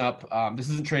isn't giving up. This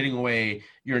isn't trading away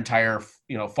your entire,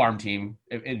 farm team.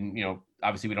 And,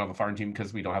 obviously we don't have a farm team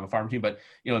because we don't have a farm team, but,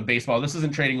 in baseball, this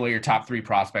isn't trading away your top 3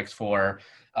 prospects for,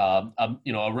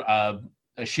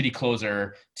 a shitty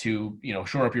closer to,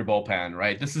 shore up your bullpen,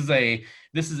 right? This is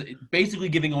basically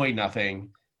giving away nothing.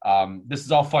 This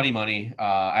is all funny money.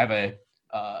 I have a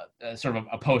sort of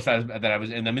a post that I was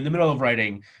in. I'm in the middle of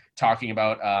writing, talking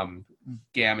about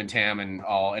Gam and Tam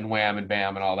and Wham and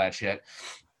Bam and all that shit.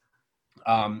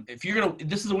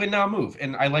 This is a win now move,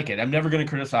 and I like it. I'm never gonna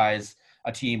criticize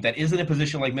a team that is in a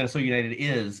position like Minnesota United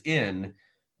is in,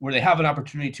 where they have an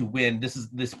opportunity to win.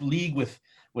 This league with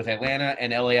Atlanta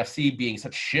and LAFC being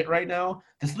such shit right now.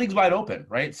 This league's wide open,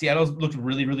 right? Seattle's looked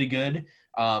really, really good.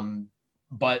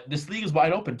 But this league is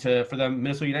wide open for them,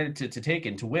 Minnesota United, to take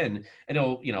and to win. And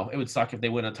it would suck if they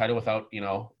win a title without,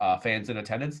 fans in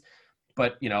attendance.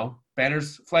 But,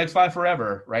 banners, flags fly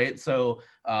forever, right? So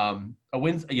a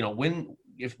win,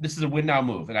 if this is a win now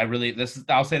move. And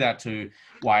I'll say that to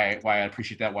why I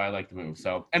appreciate that, why I like the move.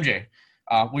 So MJ,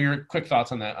 what are your quick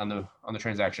thoughts on the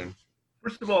transaction?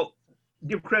 First of all,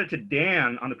 give credit to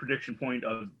Dan on the prediction point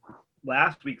of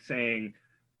last week saying,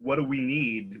 what do we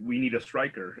need? We need a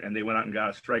striker. And they went out and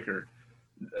got a striker.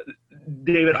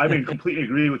 David, I completely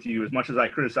agree with you. As much as I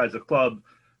criticize the club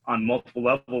on multiple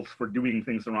levels for doing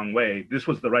things the wrong way, this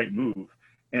was the right move.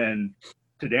 And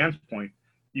to Dan's point,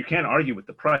 you can't argue with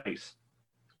the price.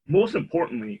 Most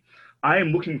importantly, I am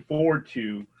looking forward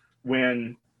to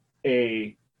when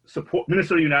a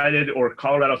Minnesota United or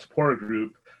Colorado supporter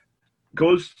group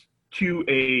goes to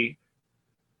a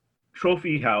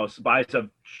trophy house, buys a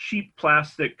cheap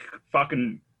plastic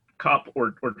fucking cup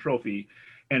or trophy,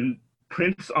 and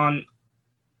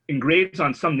engraves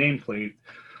on some nameplate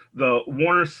the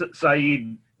Warner,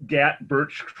 Saeed, Dat,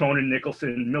 Birch, Cronin,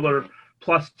 Nicholson, Miller,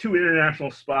 plus 2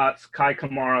 international spots, Kai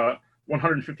Kamara,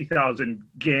 150,000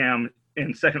 GAM,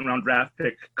 and second-round draft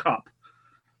pick cup.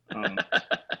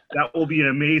 That will be an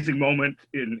amazing moment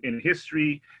in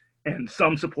history, and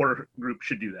some supporter group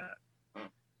should do that.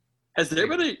 Has there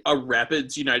been a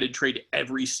Rapids United trade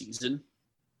every season?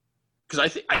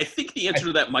 Because I think the answer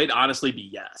to that might honestly be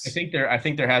yes. I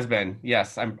think there has been.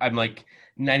 Yes, I'm like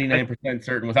 99%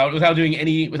 certain without doing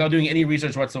any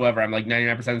research whatsoever. I'm like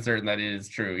 99% certain that it is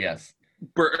true. Yes.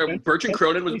 Birch and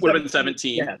Cronin would have been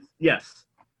 17. Yes.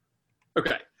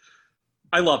 Okay.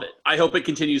 I love it. I hope it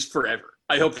continues forever.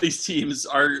 I hope these teams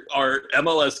are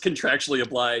MLS contractually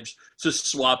obliged to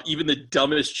swap even the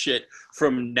dumbest shit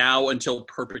from now until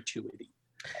perpetuity.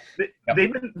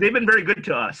 They've been very good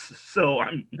to us, so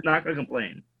I'm not going to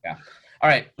complain. Yeah. All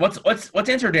right. Let's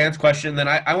answer Dan's question. Then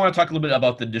I want to talk a little bit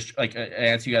about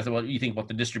answer you guys what you think about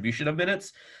the distribution of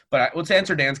minutes. But let's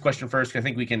answer Dan's question first. I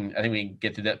think we can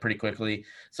get through that pretty quickly.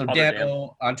 So Dan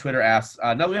on Twitter asks,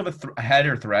 now that we have a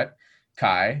header threat,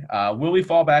 Kai, will we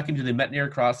fall back into the Metnair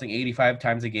crossing 85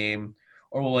 times a game,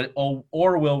 or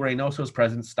will Reynoso's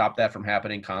presence stop that from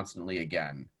happening constantly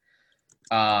again?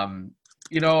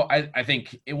 I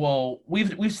think it will.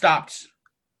 We've stopped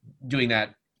doing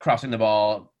that, crossing the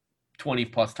ball 20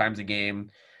 plus times a game.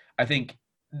 I think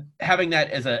having that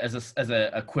as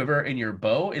a quiver in your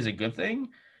bow is a good thing.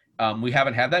 We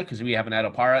haven't had that because we haven't had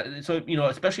Opara. So,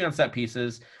 especially on set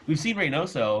pieces, we've seen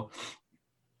Reynoso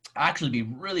actually be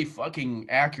really fucking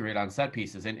accurate on set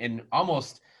pieces. And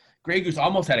Grey Goose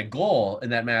almost had a goal in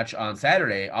that match on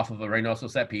Saturday off of a Reynoso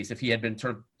set piece. If he had been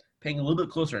sort of paying a little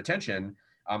bit closer attention,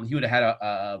 he would have had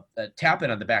a tap in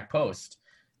on the back post.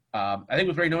 I think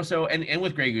with Reynoso and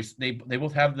with Grey Goose, they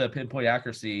both have the pinpoint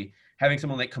accuracy. Having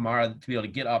someone like Kamara to be able to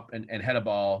get up and head a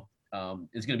ball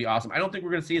is going to be awesome. I don't think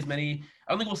we're going to see as many.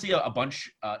 I don't think we'll see a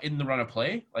bunch in the run of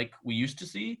play like we used to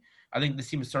see. I think this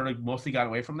team has sort of mostly gotten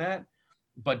away from that.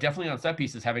 But definitely on set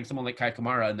pieces, having someone like Kai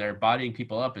Kamara and they're bodying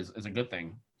people up is a good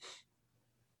thing.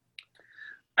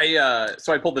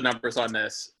 So I pulled the numbers on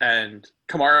this, and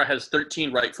Kamara has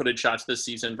 13 right-footed shots this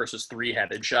season versus 3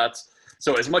 headed shots.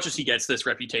 So as much as he gets this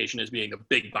reputation as being a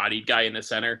big-bodied guy in the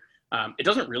center, it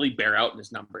doesn't really bear out in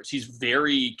his numbers. He's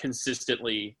very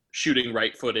consistently shooting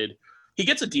right-footed. He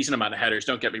gets a decent amount of headers,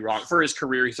 don't get me wrong. For his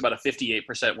career, he's about a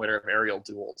 58% winner of aerial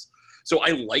duels. So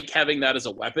I like having that as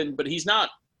a weapon, but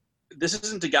this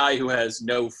isn't a guy who has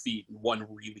no feet and one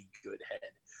really good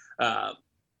head.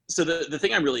 So the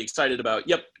thing I'm really excited about,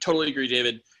 yep, totally agree,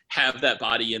 David, have that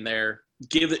body in there.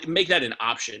 Make that an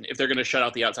option. If they're going to shut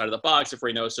out the outside of the box, if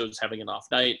Reynoso's having an off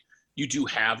night, you do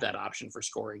have that option for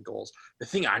scoring goals. The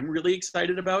thing I'm really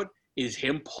excited about is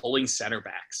him pulling center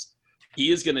backs.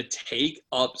 He is going to take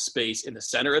up space in the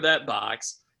center of that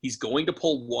box. He's going to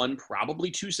pull 1, probably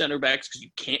 2 center backs because you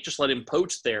can't just let him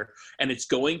poach there. And it's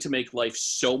going to make life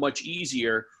so much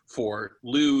easier for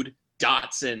Lude,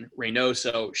 Dotson,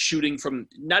 Reynoso, shooting from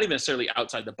not even necessarily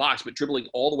outside the box, but dribbling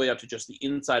all the way up to just the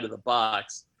inside of the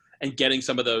box and getting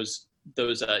some of those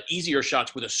easier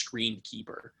shots with a screened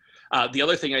keeper. The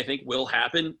other thing I think will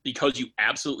happen, because you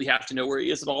absolutely have to know where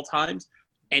he is at all times,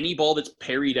 any ball that's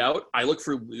parried out, I look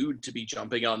for Lude to be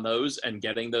jumping on those and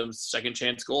getting those second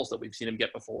chance goals that we've seen him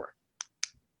get before.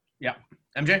 Yeah.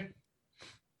 MJ?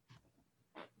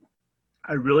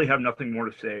 I really have nothing more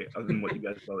to say other than what you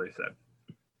guys already said.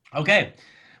 Okay.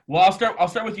 Well, I'll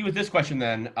start with you with this question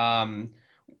then.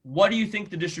 What do you think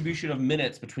the distribution of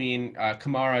minutes between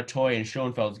Kamara, Toye, and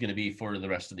Schoenfeld is going to be for the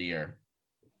rest of the year?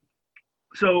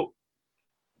 So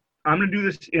I'm going to do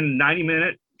this in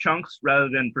 90-minute chunks rather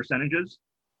than percentages.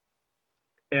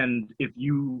 And if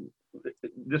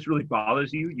this really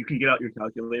bothers you, you can get out your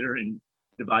calculator and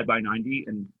divide by 90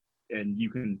 and you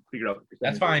can figure out the percentage.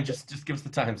 That's fine. Just give us the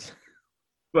times.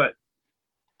 But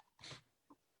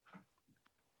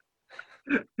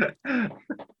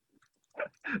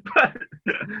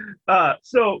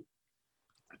so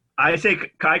I say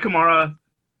Kai Kamara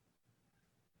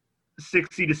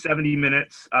 60 to 70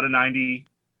 minutes out of 90.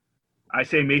 I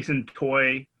say Mason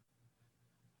Toye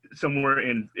somewhere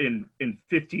in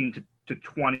 15 to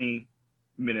 20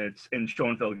 minutes, and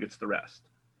Schoenfeld gets the rest.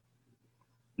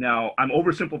 Now, I'm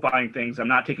oversimplifying things. I'm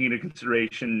not taking into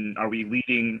consideration, are we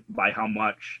leading by how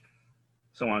much,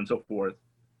 so on and so forth.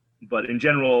 But in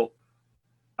general,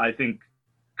 I think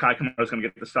Kai Kamara is going to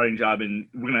get the starting job, and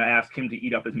we're going to ask him to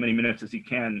eat up as many minutes as he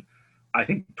can. I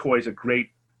think Toye does a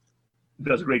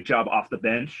great job off the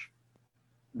bench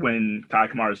when Kai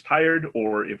Kamara is tired,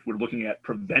 or if we're looking at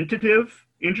preventative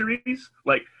injuries,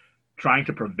 like trying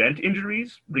to prevent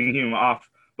injuries, bringing him off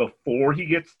before he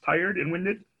gets tired and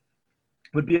winded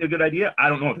would be a good idea. I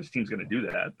don't know if this team's going to do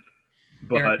that.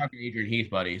 But Adrian Heath,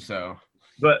 buddy. So,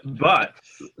 but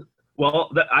well,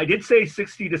 I did say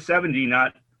 60 to 70,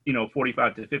 not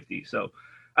 45 to 50. So,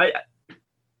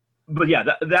 but yeah,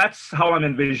 that's how I'm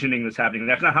envisioning this happening.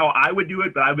 That's not how I would do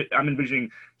it, but I'm envisioning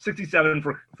 67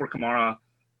 for Kamara,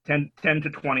 10 to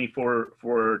 20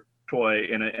 for Toye,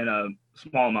 and a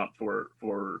small amount for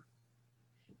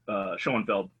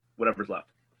Schoenfeld, whatever's left.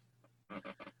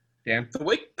 Dan? The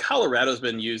way Colorado's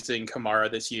been using Kamara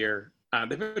this year,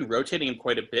 they've been rotating him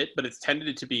quite a bit, but it's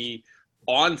tended to be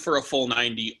on for a full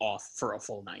 90, off for a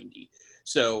full 90.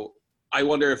 So I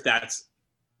wonder if that's,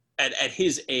 at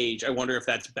his age, I wonder if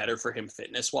that's better for him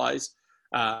fitness-wise.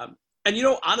 And,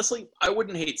 honestly, I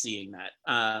wouldn't hate seeing that.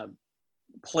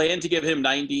 Plan to give him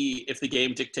 90 if the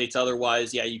game dictates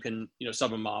otherwise. Yeah, you can,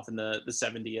 sub him off in the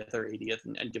 70th or 80th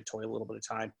and give Toye a little bit of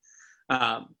time.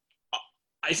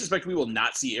 I suspect we will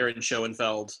not see Aaron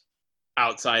Schoenfeld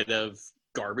outside of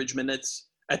garbage minutes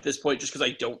at this point, just because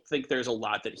I don't think there's a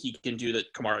lot that he can do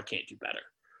that Kamara can't do better.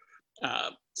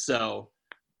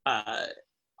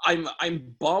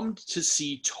 I'm bummed to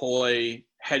see Toye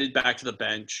headed back to the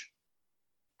bench,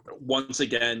 once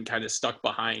again kind of stuck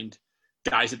behind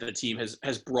guys that the team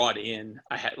has brought in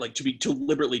ahead, like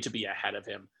deliberately to be ahead of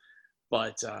him.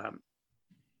 But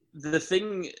the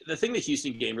thing the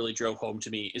Houston game really drove home to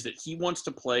me is that he wants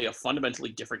to play a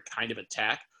fundamentally different kind of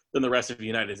attack than the rest of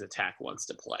United's attack wants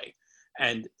to play.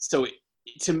 And so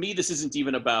to me, this isn't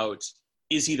even about,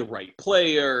 is he the right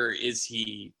player? Is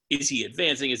he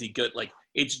advancing? Is he good? Like,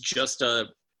 it's just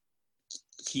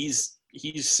he's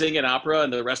singing opera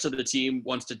and the rest of the team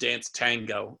wants to dance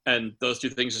tango, and those two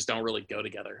things just don't really go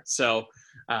together. So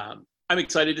I'm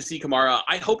excited to see Kamara.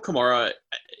 I hope Kamara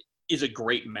is a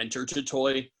great mentor to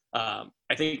Toy.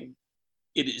 I think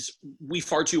we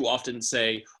far too often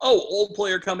say, oh, old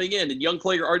player coming in and young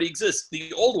player already exists,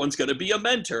 the old one's going to be a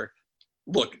mentor.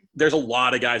 Look, there's a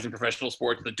lot of guys in professional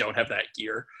sports that don't have that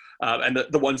gear, and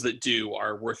the ones that do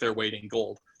are worth their weight in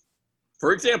gold.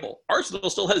 For example, Arsenal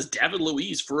still has David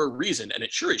Luiz for a reason, and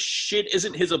it sure as shit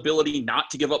isn't his ability not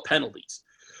to give up penalties.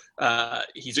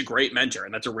 He's a great mentor,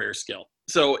 and that's a rare skill.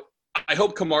 So I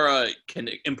hope Kamara can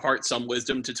impart some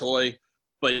wisdom to Toy,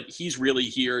 but he's really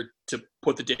here to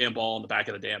put the damn ball in the back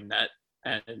of the damn net.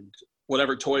 And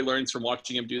whatever Toy learns from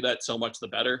watching him do that, so much the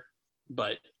better.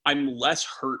 But I'm less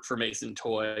hurt for Mason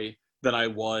Toy than I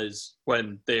was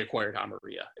when they acquired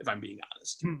Amaria, if I'm being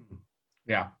honest.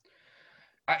 Yeah.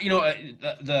 Like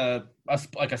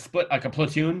a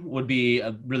platoon would be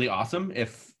really awesome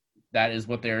if that is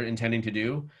what they're intending to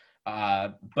do.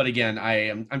 But again,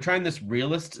 I'm trying this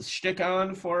realist shtick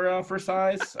on for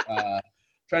size.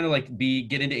 Trying to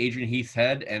get into Adrian Heath's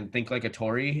head and think like a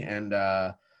Tory and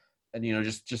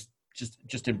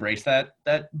just embrace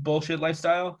that bullshit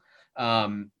lifestyle.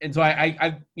 And so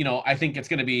I think it's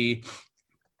going to be.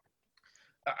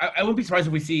 I wouldn't be surprised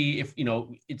if we see if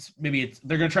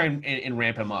they're going to try and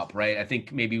ramp him up, right? I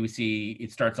think maybe we see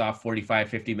it starts off 45,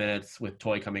 50 minutes with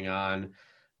Toy coming on,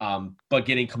 but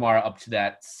getting Kamara up to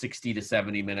that 60 to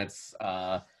 70 minutes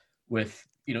with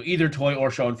either Toy or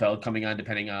Schoenfeld coming on,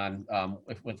 depending on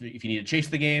if you need to chase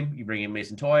the game, you bring in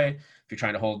Mason Toy. If you're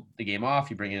trying to hold the game off,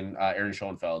 you bring in Aaron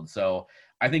Schoenfeld. So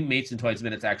I think Mason Toy's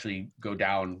minutes actually go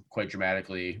down quite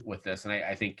dramatically with this, and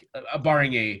I think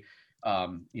barring a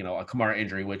Kamara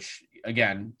injury, which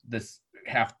again,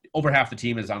 over half the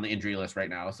team is on the injury list right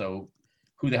now. So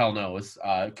who the hell knows?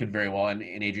 Could very well, and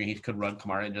Adrian Heath could run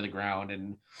Kamara into the ground,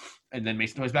 and then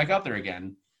Mason Toy's back out there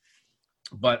again.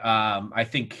 But I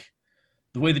think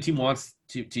the way the team wants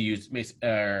to use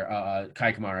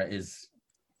Kai Kamara is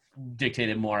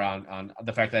dictated more on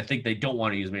the fact that I think they don't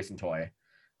want to use Mason Toy.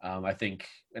 I think,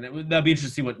 and that'd be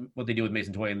interesting to see what they do with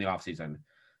Mason Toy in the offseason.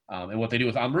 And what they do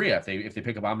with Amaria if they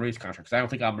pick up Amaria's contract. Because I don't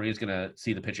think Amaria is going to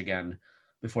see the pitch again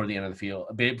before the end of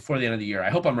the year. I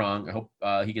hope I'm wrong. I hope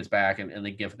he gets back and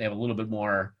they have a little bit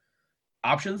more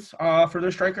options for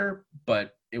their striker.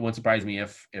 But it wouldn't surprise me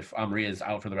if Amaria is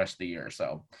out for the rest of the year.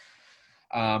 So,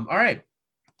 all right.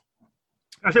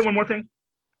 Can I say one more thing?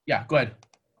 Yeah, go ahead.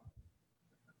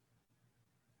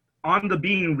 On the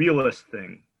being realist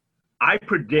thing, I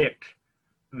predict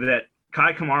that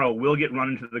Kai Kamara will get run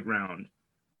into the ground.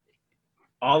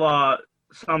 A la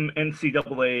some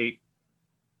NCAA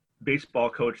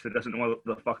baseball coach that doesn't know what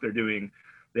the fuck they're doing.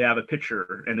 They have a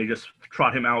pitcher and they just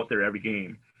trot him out there every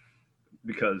game,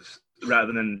 because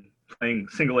rather than playing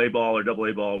single A ball or double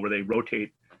A ball where they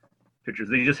rotate pitchers,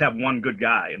 they just have one good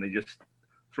guy and they just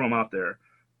throw him out there.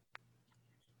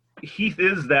 Heath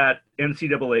is that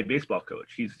NCAA baseball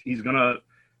coach. He's gonna,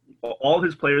 all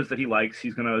his players that he likes,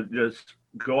 he's gonna just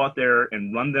go out there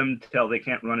and run them till they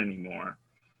can't run anymore.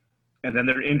 And then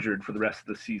they're injured for the rest of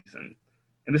the season.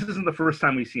 And this isn't the first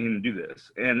time we've seen him do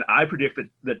this. And I predict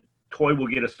that Toy will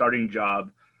get a starting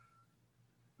job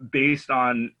based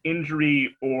on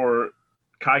injury or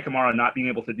Kai Kamara not being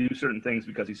able to do certain things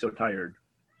because he's so tired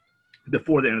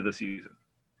before the end of the season.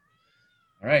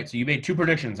 All right, so you made two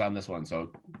predictions on this one,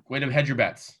 so way to hedge your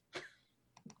bets.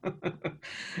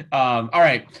 All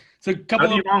right, so I'll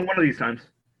be wrong one of these times.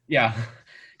 Yeah.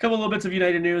 Couple little bits of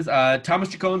United news. Thomas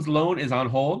Chacon's loan is on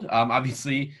hold.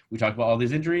 Obviously, we talked about all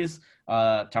these injuries.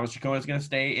 Thomas Chacon is going to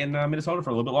stay in Minnesota for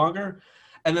a little bit longer.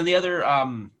 And then the other,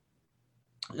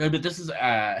 but this is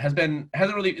hasn't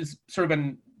really, it's sort of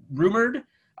been rumored,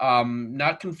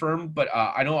 not confirmed, but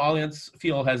I know Allianz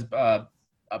Field has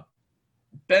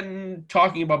been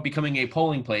talking about becoming a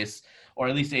polling place, or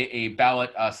at least a ballot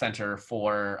center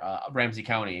for Ramsey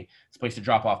County. It's a place to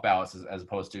drop off ballots as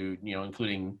opposed to,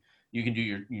 including. You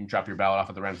can drop your ballot off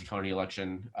at the Ramsey County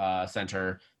Election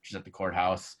Center, which is at the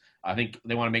courthouse. I think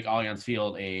they want to make Allianz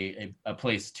Field a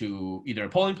place to either a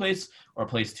polling place or a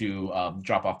place to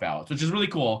drop off ballots, which is really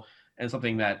cool. and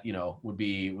something that would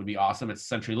be awesome. It's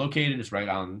centrally located. It's right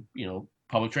on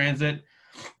public transit.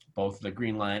 Both the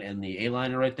Green Line and the A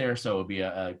Line are right there, so it would be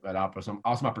an awesome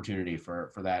opportunity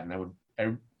for that. And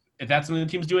if that's something the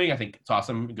team's doing, I think it's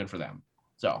awesome and good for them.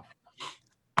 So,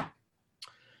 all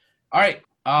right,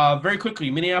 very quickly,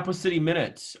 Minneapolis City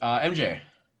Minute. MJ.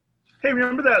 Hey,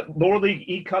 remember that lower league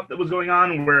E Cup that was going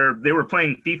on where they were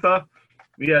playing FIFA?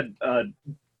 We had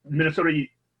Minneapolis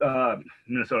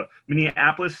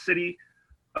City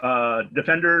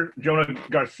defender Jonah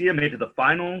Garcia made it to the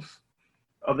finals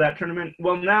of that tournament.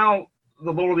 Well, now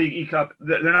the lower league E Cup,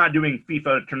 they're not doing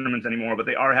FIFA tournaments anymore, but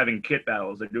they are having kit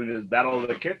battles. They're doing this battle of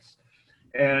the kits,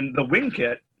 and the wing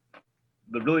kit,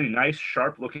 the really nice,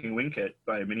 sharp-looking wing kit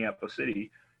by Minneapolis City,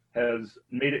 has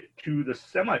made it to the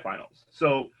semifinals.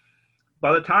 So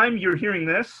by the time you're hearing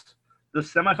this, the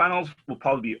semifinals will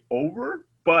probably be over.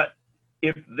 But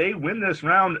if they win this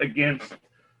round against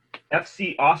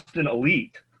FC Austin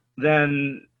Elite,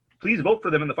 then please vote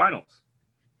for them in the finals.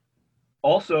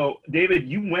 Also, David,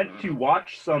 you went to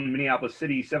watch some Minneapolis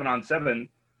City 7-on-7.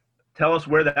 Tell us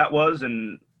where that was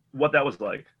and what that was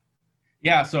like.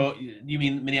 Yeah, so you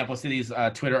mean Minneapolis City's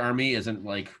Twitter army isn't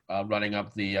running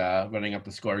up the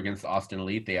score against Austin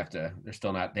Elite? They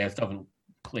still haven't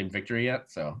claimed victory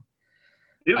yet. So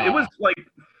it was like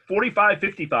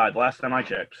 45-55 last time I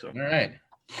checked. So all right,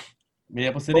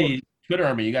 Minneapolis City Twitter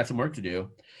army, you got some work to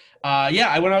do.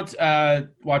 I went out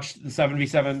watched the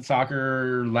 7v7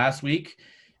 soccer last week.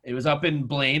 It was up in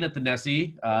Blaine at the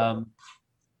Nessie on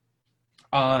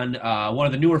one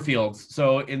of the newer fields.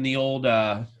 So in the old,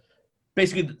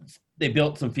 basically they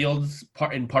built some fields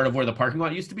in part of where the parking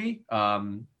lot used to be.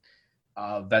 So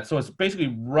it's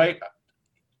basically right,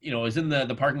 it's in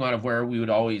the parking lot of where we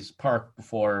would always park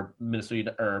before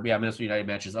Minnesota United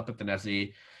matches up at the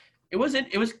Nessie. It was good.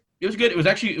 It was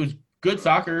good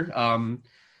soccer.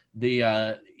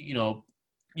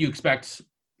 You expect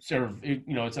sort of,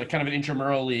 it's a kind of an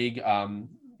intramural league.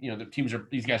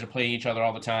 These guys are playing each other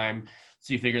all the time.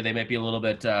 So you figure they might be a little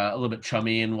bit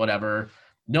chummy and whatever.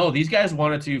 No, these guys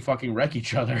wanted to fucking wreck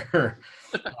each other.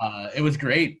 It was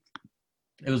great.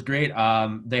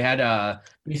 They had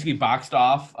basically boxed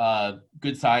off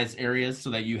good size areas so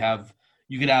that you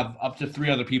could have up to 3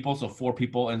 other people. So 4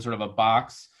 people in sort of a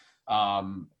box.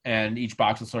 And each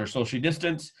box is sort of socially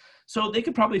distanced. So they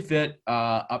could probably fit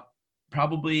up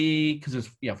because there's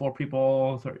 4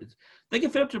 people. They can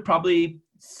fit up to probably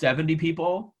 70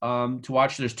 people to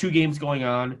watch. There's 2 games going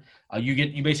on. You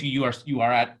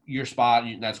are at your spot.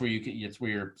 That's where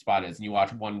your spot is, and you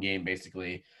watch one game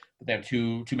basically. But they have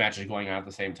two matches going on at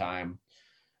the same time.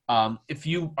 If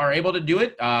you are able to do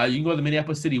it, you can go to the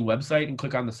Minneapolis City website and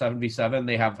click on the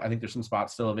 7v7. I think there's some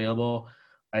spots still available.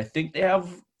 I think they have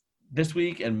this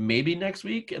week and maybe next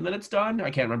week, and then it's done.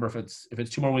 I can't remember if it's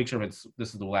 2 more weeks or if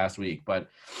this is the last week, but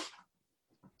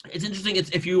it's interesting. It's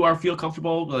if you feel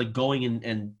comfortable going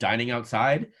and dining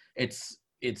outside, that's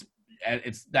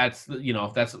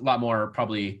a lot more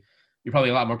probably. You're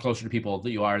probably a lot more closer to people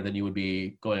than you would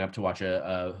be going up to watch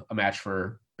a match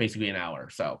for basically an hour.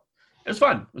 So it was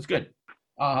fun. It was good.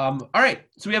 All right,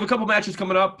 so we have a couple matches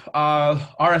coming up.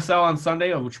 RSL on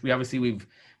Sunday, which we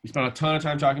spent a ton of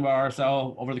time talking about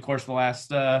RSL over the course of the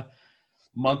last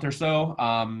month or so,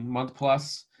 month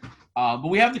plus. But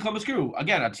we have the Columbus Crew,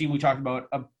 again, a team we talked about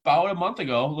a month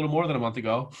ago, a little more than a month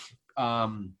ago,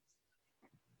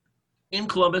 in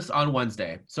Columbus on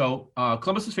Wednesday. So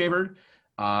Columbus is favored.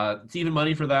 It's even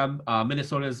money for them.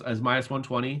 Minnesota is minus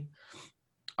 120.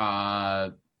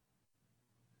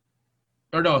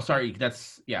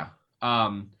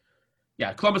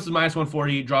 Columbus is minus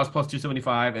 140, draws plus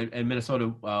 275, and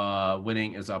Minnesota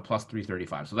winning is plus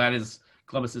 335. So that is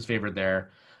Columbus is favored there.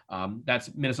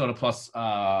 That's Minnesota plus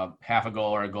half a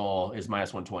goal or a goal is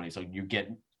minus 120. So you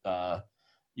get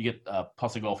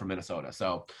plus a goal for Minnesota.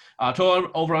 So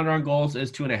total over under on goals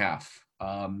is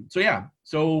 2.5.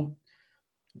 So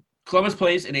Columbus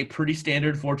plays in a pretty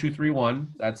standard 4-2-3-1.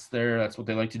 That's what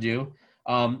they like to do.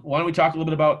 Why don't we talk a little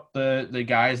bit about the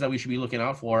guys that we should be looking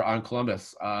out for on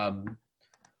Columbus?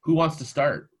 Who wants to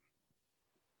start?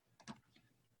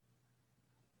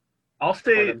 I'll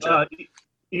say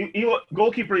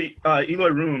goalkeeper Eloy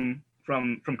Room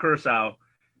from Curaçao.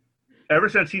 Ever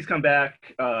since he's come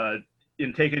back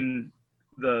and taken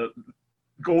the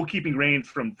goalkeeping reins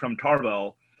from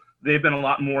Tarvel, they've been a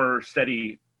lot more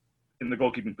steady in the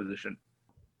goalkeeping position.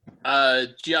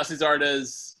 Giassi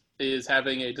Zardes is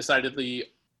having a decidedly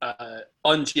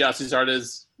un-Giassi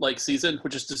Zardes-like season,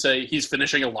 which is to say he's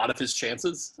finishing a lot of his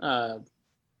chances.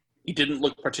 He didn't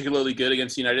look particularly good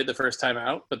against United the first time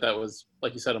out, but that was,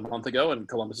 like you said, a month ago, and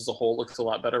Columbus as a whole looks a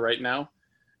lot better right now.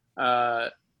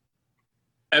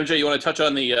 MJ, you want to touch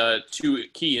on the two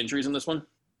key injuries in this one?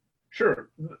 Sure.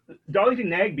 Darlington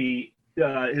Nagbe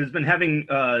has been having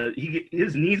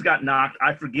his knees got knocked.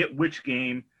 I forget which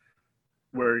game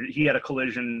where he had a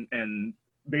collision, and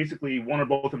basically one or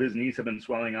both of his knees have been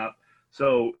swelling up.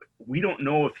 So we don't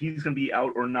know if he's going to be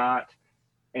out or not.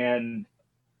 And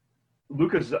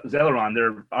Lucas Zelleron,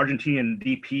 their Argentinian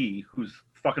DP, who's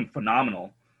fucking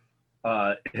phenomenal,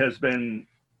 has been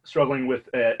struggling with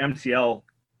MCL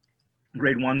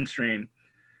grade 1 strain.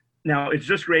 Now, it's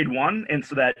just grade 1, and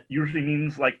so that usually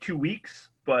means like 2 weeks,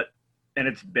 and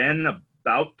it's been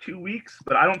about 2 weeks,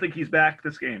 but I don't think he's back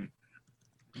this game.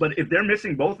 But if they're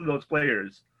missing both of those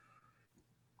players,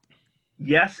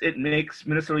 yes, it makes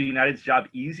Minnesota United's job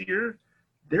easier.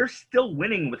 They're still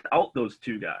winning without those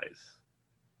two guys.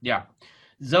 Yeah.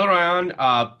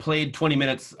 Zelleron played 20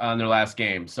 minutes on their last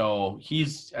game, so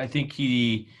I think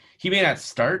he may not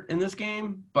start in this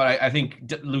game, but I think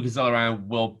Lucas Zelleron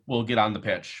will get on the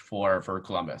pitch for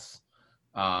Columbus.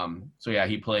 So yeah,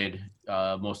 he played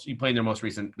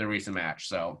in their recent match.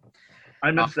 So I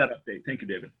missed that update. Thank you,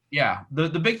 David. Yeah, the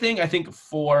big thing I think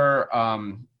for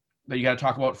that you got to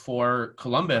talk about for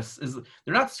Columbus is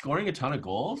they're not scoring a ton of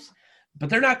goals, but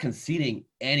they're not conceding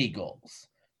any goals.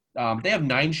 They have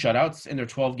 9 shutouts in their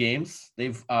 12 games.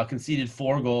 They've conceded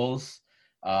 4 goals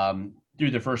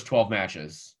through their first 12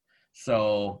 matches.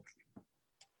 So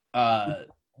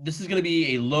this is going to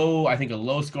be a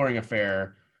low scoring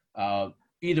affair.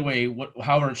 Either way,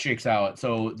 however it shakes out.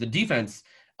 So the defense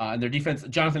and their defense,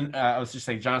 Jonathan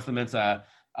Mensah,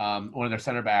 one of their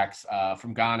center backs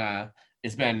from Ghana,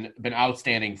 has been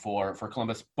outstanding for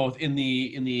Columbus, both in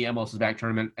the MLS's back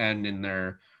tournament and in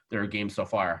their games so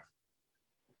far.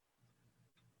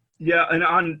 Yeah, and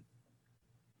on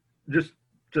just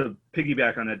to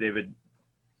piggyback on that, David,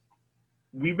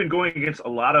 we've been going against a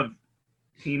lot of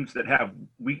teams that have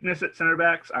weakness at center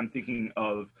backs. I'm thinking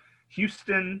of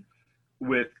Houston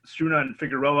with Struna and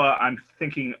Figueroa. I'm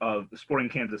thinking of the Sporting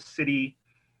Kansas City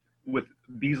with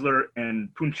Beasler and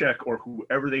Punchek, or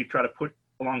whoever they try to put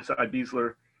alongside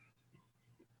Beasler.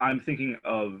 I'm thinking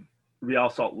of Real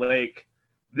Salt Lake.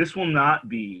 This will not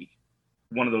be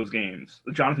one of those games.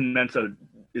 Jonathan Mensah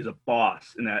is a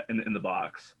boss in the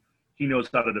box. He knows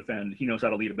how to defend. He knows how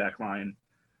to lead a back line.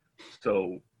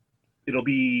 So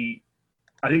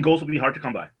I think goals will be hard to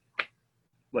come by,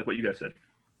 like what you guys said.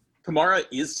 Kamara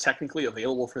is technically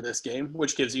available for this game,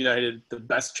 which gives United the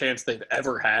best chance they've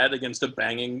ever had against a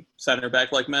banging center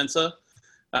back like Mensah.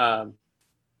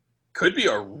 Could be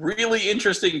a really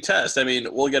interesting test. I mean,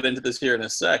 we'll get into this here in a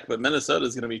sec, but Minnesota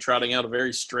is going to be trotting out a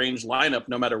very strange lineup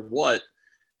no matter what.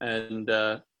 And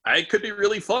it could be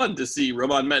really fun to see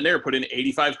Roman Metner put in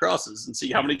 85 crosses and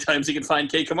see how many times he can find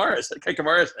Kei Kamara's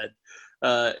head.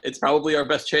 It's probably our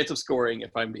best chance of scoring,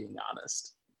 if I'm being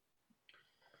honest.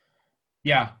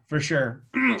 Yeah, for sure.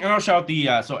 And I'll shout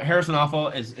so Harrison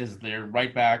Affel is their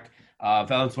right back,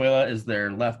 Valenzuela is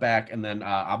their left back, and then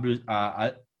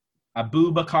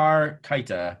Abubakar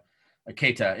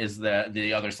Keita is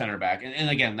the other center back. And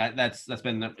again, that's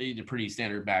been a pretty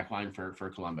standard back line for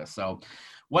Columbus. So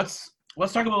let's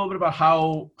talk a little bit about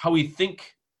how we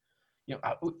think,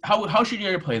 how should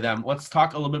United play them. Let's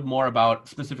talk a little bit more about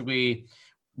specifically,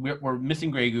 we're missing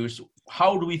Grey Goose.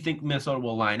 How do we think Minnesota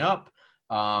will line up?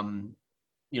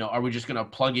 Are we just going to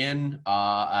plug in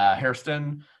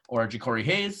Hairston or Ja'Cory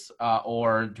Hayes,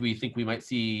 or do we think we might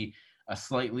see a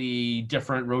slightly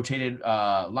different rotated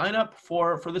lineup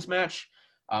for this match?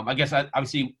 I guess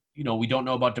obviously, we don't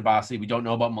know about Dabasi, we don't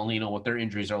know about Molino, what their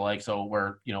injuries are like. So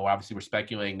we're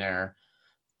speculating there.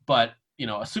 But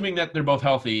assuming that they're both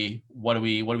healthy, what do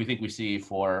we think we see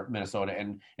for Minnesota,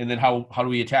 and then how do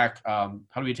we attack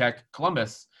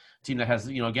Columbus, a team that has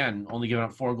again only given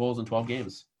up 4 goals in 12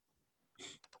 games?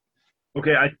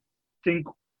 Okay, I think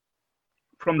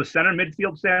from the center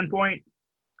midfield standpoint,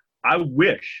 I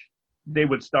wish they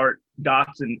would start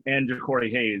Dotson and Ja'Cory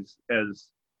Hayes, as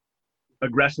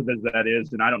aggressive as that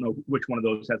is, and I don't know which one of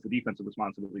those has the defensive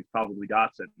responsibility. Probably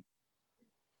Dotson.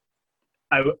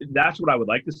 That's what I would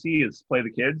like to see, is play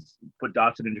the kids, put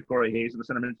Dotson and Ja'Cory Hayes in the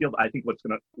center midfield. I think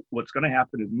what's gonna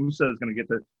happen is Musa is gonna get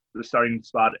the starting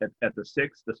spot at the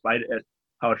 6, despite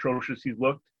how atrocious he's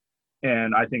looked.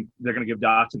 And I think they're going to give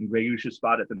Dotson Grey Goose's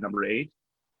spot at the number 8.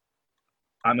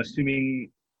 I'm assuming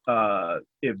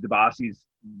if Dabasi's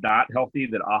not healthy,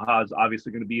 that Aha is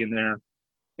obviously going to be in there.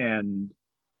 And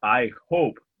I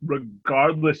hope,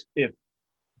 regardless if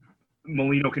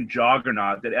Molino can jog or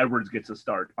not, that Edwards gets a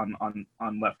start on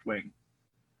left wing.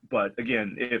 But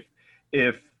again,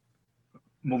 if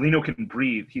Molino can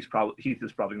breathe, Heath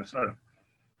is probably going to start him.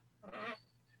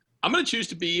 I'm going to choose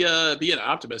to be an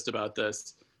optimist about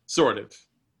this. Sort of.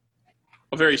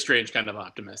 a very strange kind of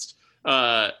optimist.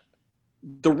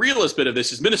 The realist bit of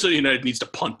this is Minnesota United needs to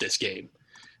punt this game.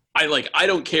 I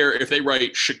don't care if they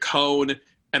write Chacon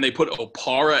and they put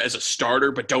Opara as a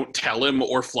starter, but don't tell him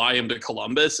or fly him to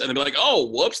Columbus. And they'll be like, oh,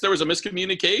 whoops, there was a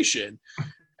miscommunication.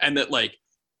 And that, like,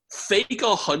 fake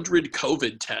 100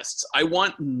 COVID tests.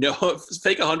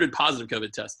 Fake 100 positive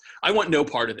COVID tests. I want no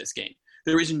part of this game.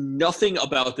 There is nothing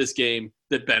about this game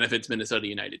that benefits Minnesota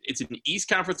United. It's an East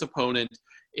Conference opponent.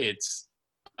 It's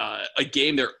a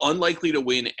game they're unlikely to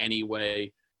win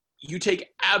anyway. You take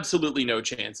absolutely no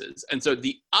chances. And so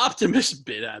the optimist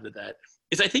bit out of that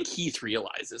is I think Heath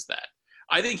realizes that.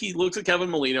 I think he looks at Kevin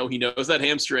Molino. He knows that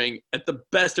hamstring at the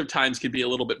best of times can be a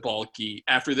little bit bulky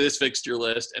after this fixture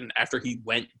list and after he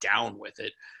went down with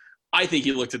it. I think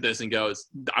he looks at this and goes,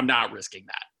 I'm not risking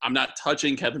that. I'm not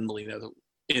touching Kevin Molino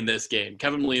in this game.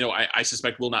 Kevin Molino, I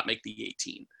suspect, will not make the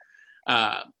 18.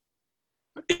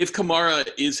 If Kamara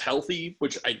is healthy,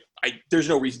 which there's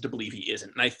no reason to believe he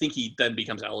isn't, and I think he then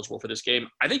becomes eligible for this game,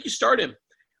 I think you start him.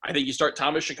 I think you start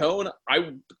Thomas Chacon.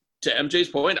 To MJ's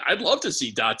point, I'd love to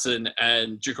see Dotson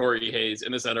and Ja'Cory Hayes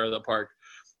in the center of the park.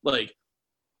 Like,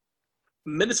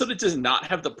 Minnesota does not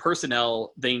have the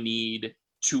personnel they need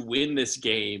to win this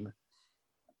game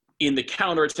in the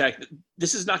counterattack.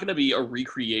 This is not going to be a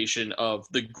recreation of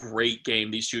the great game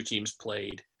these two teams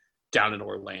played down in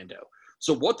Orlando.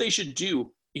 So what they should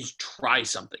do is try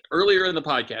something. Earlier in the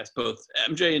podcast, both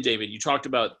MJ and David, you talked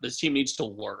about this team needs to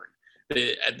learn.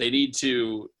 They need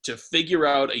to figure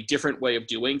out a different way of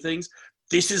doing things.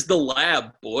 This is the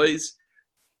lab, boys.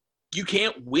 You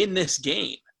can't win this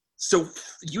game. So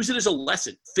use it as a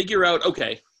lesson. Figure out,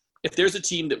 okay, if there's a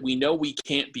team that we know we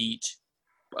can't beat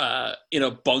in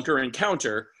a bunker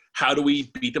encounter, how do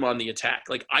we beat them on the attack?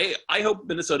 Like, I hope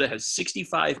Minnesota has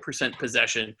 65%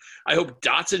 possession. I hope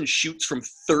Dotson shoots from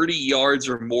 30 yards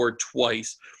or more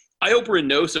twice. I hope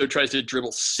Reynoso tries to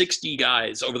dribble 60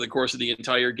 guys over the course of the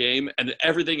entire game, and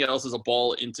everything else is a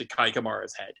ball into Kai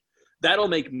Kamara's head. That'll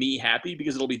make me happy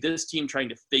because it'll be this team trying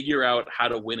to figure out how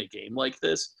to win a game like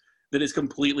this that is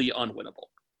completely unwinnable.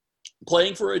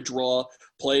 Playing for a draw,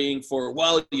 playing for,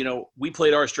 well, we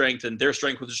played our strength and their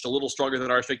strength was just a little stronger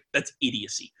than our strength. That's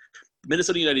idiocy.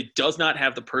 Minnesota United does not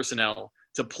have the personnel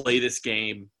to play this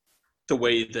game the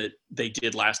way that they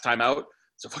did last time out.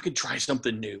 So fucking try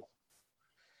something new.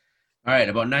 All right,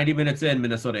 about 90 minutes in,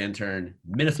 Minnesota intern.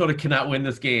 Minnesota cannot win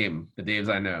this game, the Daves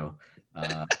I know.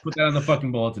 Put that on the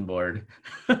fucking bulletin board.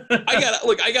 I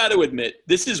got to admit,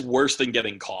 this is worse than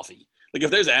getting coffee. Like, if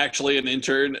there's actually an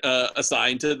intern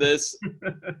assigned to this,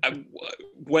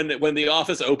 when the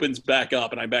office opens back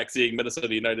up and I'm back seeing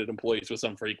Minnesota United employees with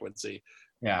some frequency,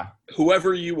 yeah,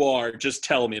 whoever you are, just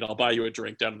tell me and I'll buy you a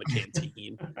drink down in the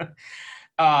canteen.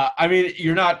 I mean,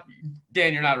 you're not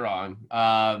wrong.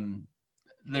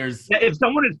 If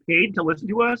someone is paid to listen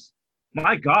to us,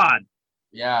 my God,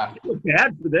 yeah, it's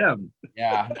bad for them.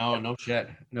 Yeah, no shit.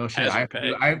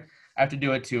 I have to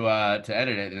do it to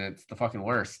edit it, and it's the fucking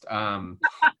worst. I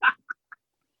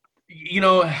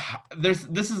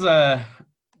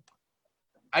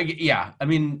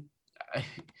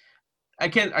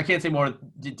can't say more,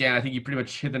 Dan. I think you pretty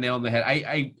much hit the nail on the head.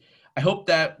 I hope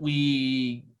that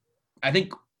I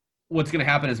think what's going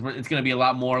to happen is it's going to be a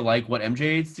lot more like what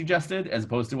MJ suggested as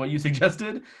opposed to what you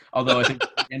suggested. Although I think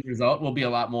the end result will be a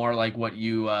lot more like what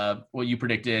you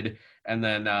predicted. And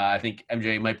then I think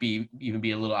MJ might even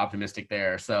be a little optimistic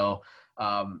there. So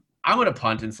I'm going to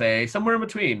punt and say somewhere in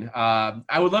between.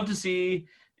 I would love to see,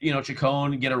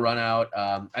 Chacon get a run out.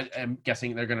 I'm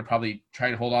guessing they're going to probably try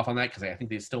and hold off on that because I think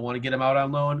they still want to get him out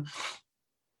on loan.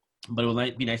 But it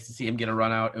would be nice to see him get a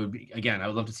run out. It would be, again, I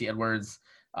would love to see Edwards,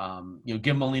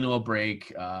 give Molino a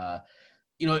break.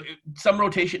 Some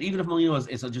rotation, even if Molino is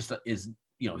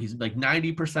he's like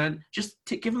 90%, just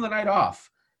give him the night off.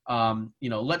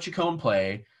 Let Chacon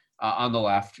play on the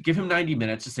left. Give him 90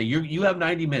 minutes to say you have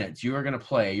 90 minutes. You are going to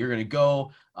play. You're going to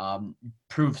go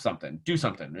prove something, do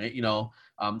something. Right?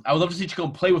 I would love to see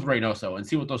Chacon play with Reynoso and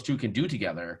see what those two can do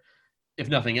together. If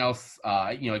nothing else,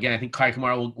 again, I think Kai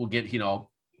Kamara will get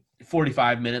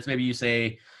 45 minutes. Maybe you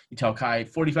tell Kai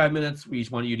 45 minutes. We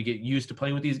just want you to get used to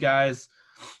playing with these guys.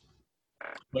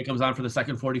 When it comes on for the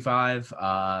second 45,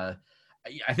 I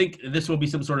think this will be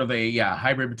some sort of a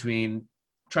hybrid between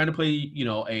trying to play,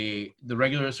 the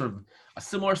regular sort of a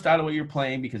similar style to what you're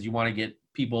playing because you want to get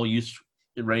people used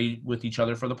and ready with each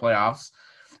other for the playoffs,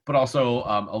 but also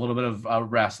a little bit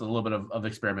of rest, a little bit of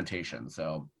experimentation.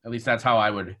 So at least that's how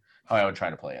I would try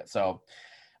to play it. So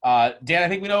Dan, I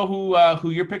think we know who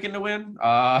you're picking to win.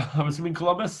 I'm assuming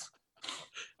Columbus.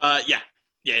 Yeah.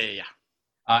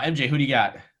 MJ, who do you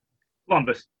got?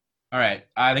 Columbus. All right.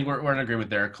 I think we're in agreement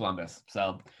there, Columbus.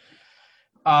 So,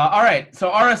 all right.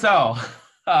 So RSL.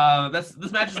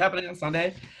 This match is happening on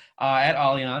Sunday at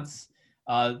Allianz.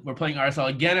 We're playing RSL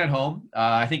again at home.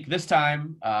 I think this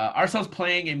time RSL's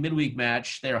playing a midweek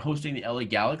match. They're hosting the LA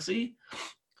Galaxy.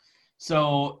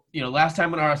 So, last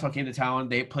time when RSL came to town,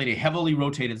 they played a heavily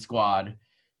rotated squad.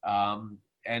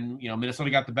 And Minnesota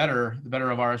got the better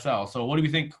of RSL. So what do we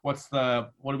think? What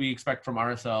do we expect from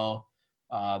RSL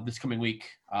this coming week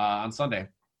on Sunday?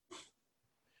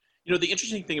 The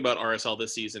interesting thing about RSL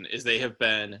this season is they have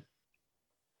been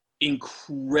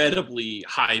incredibly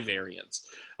high variance.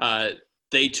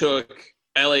 They took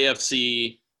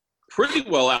LAFC pretty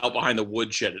well out behind the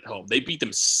woodshed at home. They beat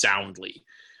them soundly.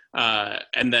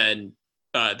 And then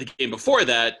the game before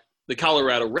that, the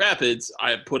Colorado Rapids,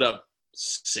 I put up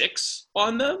 6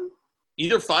 on them,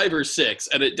 either 5 or 6,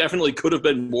 and it definitely could have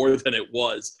been more than it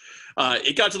was.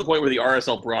 It got to the point where the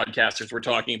RSL broadcasters were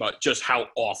talking about just how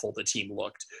awful the team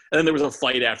looked. And then there was a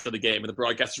fight after the game, and the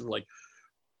broadcasters were like,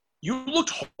 you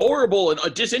looked horrible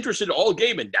and disinterested all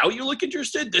game, and now you look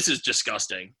interested? This is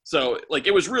disgusting. So,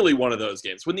 it was really one of those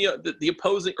games. When the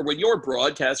opposing, or when your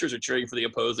broadcasters are cheering for the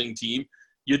opposing team,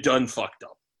 you done fucked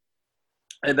up.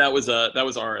 And that was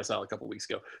RSL a couple weeks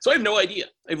ago. So I have no idea.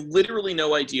 I have literally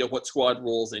no idea what squad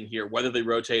rolls in here, whether they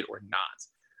rotate or not.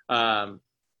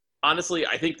 Honestly,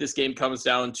 I think this game comes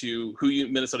down to who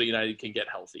Minnesota United can get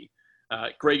healthy.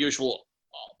 Gregush will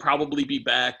probably be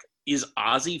back. Is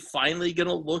Ozzy finally going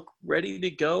to look ready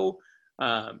to go?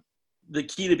 The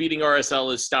key to beating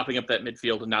RSL is stopping up that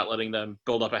midfield and not letting them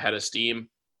build up ahead of steam.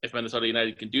 If Minnesota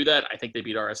United can do that, I think they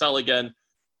beat RSL again.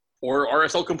 Or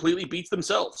RSL completely beats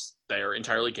themselves. They are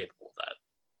entirely capable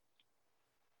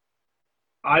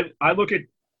of that. I look at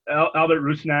Albert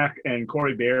Rusnak and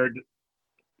Corey Baird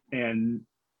and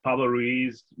Pablo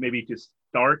Ruiz maybe to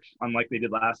start, unlike they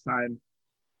did last time.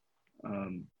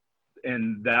 And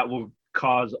that will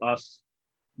cause us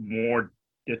more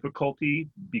difficulty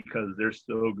because they're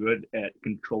so good at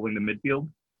controlling the midfield.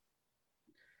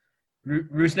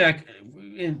 Rusnak,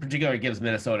 in particular, gives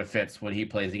Minnesota fits when he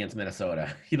plays against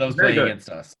Minnesota. He loves playing against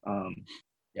us.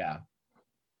 Yeah,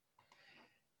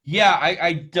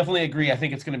 I definitely agree. I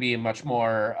think it's going to be a much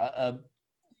more, and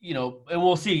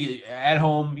we'll see. At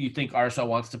home, you think RSL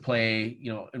wants to play,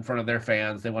 in front of their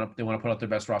fans. They want to put out their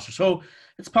best roster. So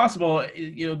it's possible,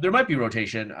 there might be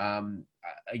rotation.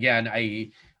 Again, I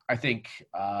think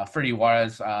Freddy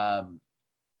Juarez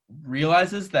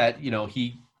realizes that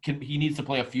he needs to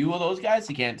play a few of those guys.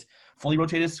 He can't fully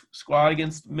rotate his squad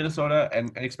against Minnesota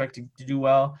and expect to do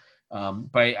well.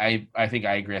 But I think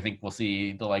I agree. I think we'll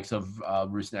see the likes of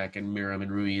Rusnak and Miram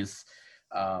and Ruiz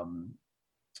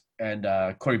and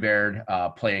Corey Baird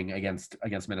playing against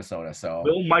Minnesota. So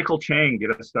will Michael Chang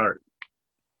get a start?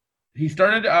 He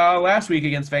started last week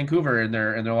against Vancouver in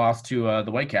their loss to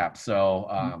the Whitecaps.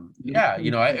 So he'd be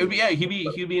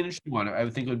an interesting one. I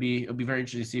would think it would be very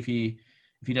interesting to see if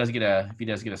he does get a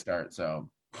start. So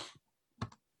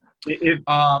if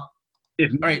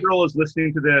Neutral is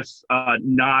listening to this,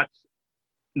 not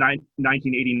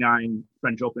 1989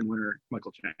 French Open winner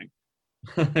Michael Chang.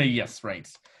 Yes,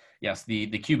 right. Yes, the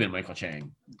Cuban Michael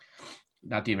Chang,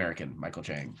 not the American Michael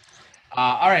Chang.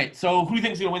 All right, so who do you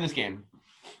think is going to win this game?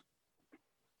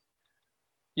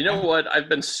 You know what? I've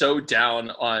been so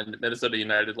down on Minnesota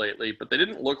United lately, but they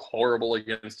didn't look horrible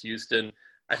against Houston.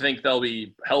 I think they'll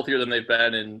be healthier than they've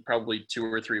been in probably 2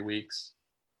 or 3 weeks.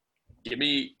 Give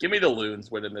me the Loons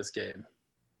winning this game.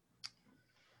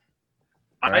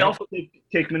 Right. I also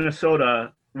take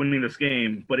Minnesota winning this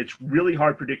game, but it's really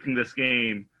hard predicting this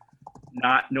game,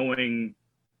 not knowing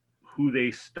who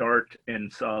they start and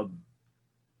sub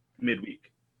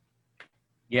midweek.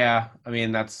 Yeah, I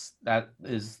mean that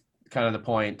is kind of the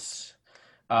point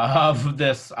of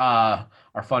this our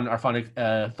fun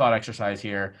thought exercise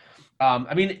here.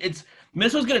 I mean,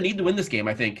 Minnesota's going to need to win this game.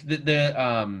 I think there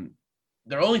are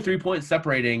only 3 points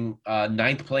separating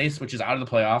ninth place, which is out of the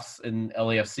playoffs in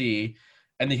LAFC,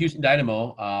 and the Houston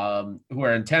Dynamo, who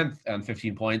are in 10th on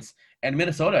 15 points, and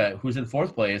Minnesota, who's in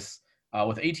 4th place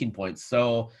with 18 points.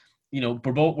 So,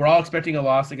 we're all expecting a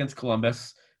loss against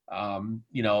Columbus.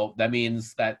 That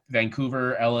means that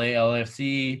Vancouver,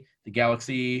 LAFC, the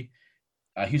Galaxy,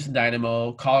 Houston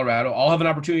Dynamo, Colorado, all have an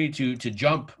opportunity to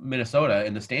jump Minnesota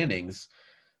in the standings.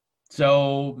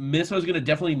 So Minnesota's going to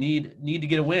definitely need to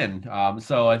get a win.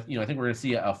 So I think we're going to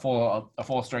see a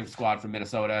full strength squad from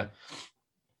Minnesota.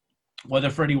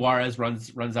 Whether Freddy Juarez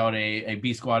runs out a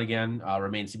B squad again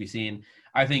remains to be seen.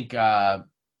 I think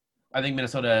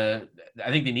Minnesota. I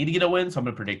think they need to get a win. So I'm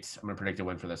going to predict a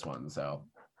win for this one. So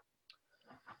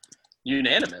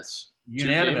unanimous. 2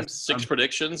 games, 6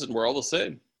 predictions, and we're all the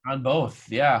same. On both,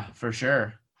 yeah, for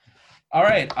sure. All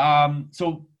right.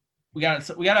 So we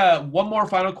got one more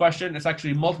final question. It's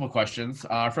actually multiple questions.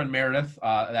 Our friend Meredith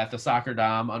at the Soccer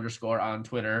Dom _ on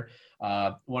Twitter,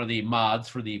 one of the mods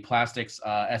for the Plastics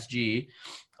SG,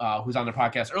 who's on the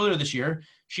podcast earlier this year.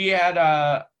 She had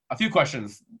a few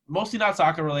questions, mostly not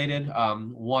soccer related.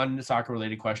 One soccer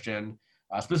related question,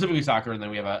 specifically soccer, and then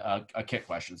we have a kit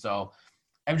question. So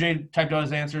MJ typed out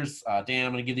his answers. Dan,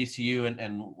 I'm going to give these to you,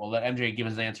 and we'll let MJ give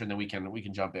his answer, and then we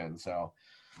can jump in. So,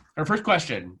 our first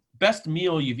question: best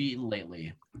meal you've eaten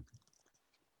lately?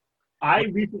 I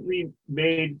recently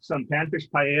made some panfish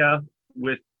paella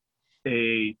with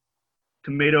a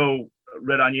tomato,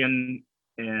 red onion,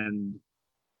 and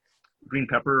green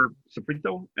pepper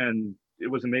sofrito, and it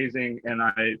was amazing. And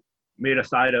I made a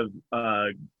side of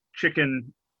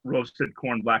chicken, roasted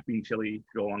corn, black bean chili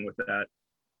to go along with that.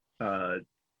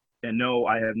 And no,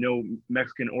 I have no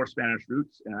Mexican or Spanish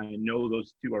roots, and I know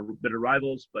those two are bitter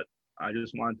rivals, but I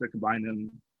just wanted to combine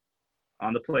them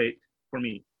on the plate for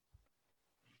me.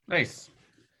 Nice.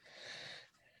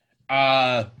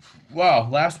 Well,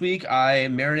 last week I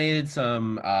marinated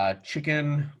some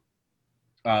chicken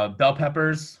bell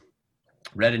peppers,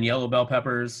 red and yellow bell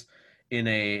peppers, in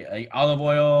a olive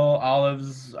oil,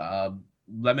 olives,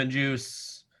 lemon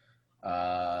juice,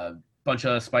 bunch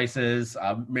of spices,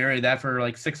 marinated that for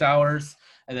like 6 hours,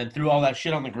 and then threw all that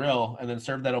shit on the grill and then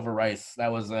served that over rice.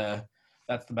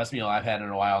 That's the best meal I've had in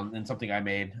a while, and something I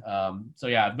made. So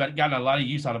yeah, I've gotten a lot of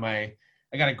use out of I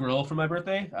got a grill for my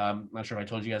birthday. I'm not sure if I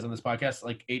told you guys on this podcast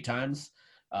like 8 times,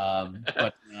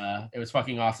 but it was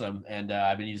fucking awesome, and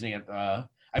I've been using it.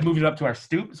 I moved it up to our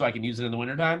stoop so I can use it in the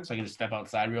wintertime, so I can just step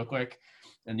outside real quick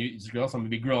and use the grill. So I'm gonna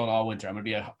be grilling all winter. I'm gonna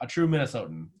be a true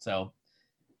Minnesotan. So,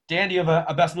 Dan, do you have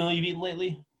a best meal you've eaten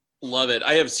lately? Love it.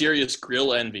 I have serious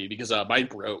grill envy because mine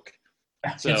broke.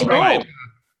 So Right.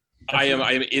 I am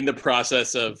in the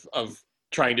process of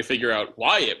trying to figure out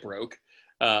why it broke.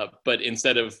 But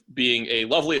instead of being a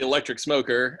lovely electric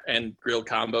smoker and grill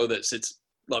combo that sits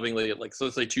lovingly at like, so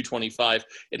let's say 225,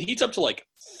 it heats up to like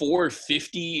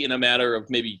 450 in a matter of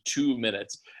maybe 2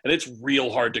 minutes. And it's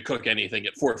real hard to cook anything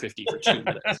at 450 for 2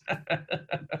 minutes.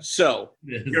 So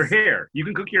your hair, you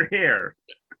can cook your hair.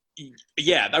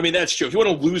 Yeah, I mean, that's true. If you want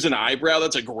to lose an eyebrow,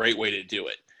 that's a great way to do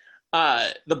it.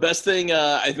 The best thing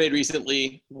I've made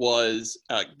recently was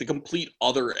the complete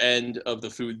other end of the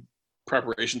food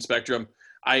preparation spectrum.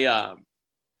 I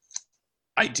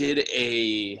did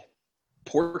a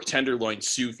pork tenderloin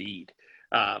sous vide.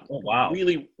 Oh, wow.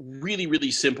 Really, really,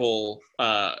 really simple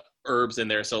herbs in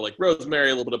there. So like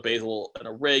rosemary, a little bit of basil and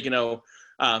oregano.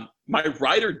 My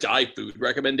ride or die food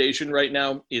recommendation right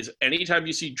now is anytime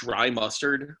you see dry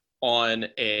mustard on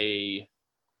a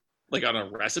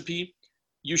recipe,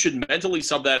 you should mentally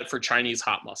sub that for Chinese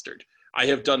hot mustard. I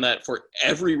have done that for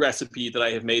every recipe that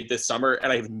I have made this summer,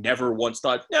 and I have never once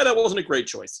thought, yeah, that wasn't a great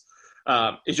choice.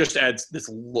 It just adds this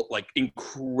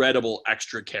incredible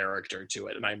extra character to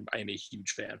it, and I am a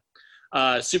huge fan.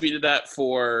 So we did that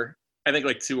for, I think,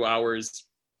 like 2 hours,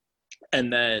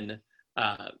 and then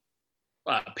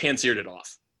pan-seared it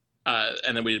off.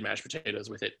 And then we did mashed potatoes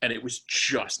with it, and it was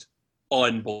just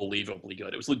unbelievably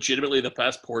good. It was legitimately the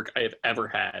best pork I have ever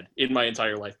had in my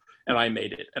entire life, and I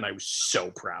made it, and I was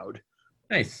so proud.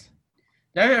 Nice.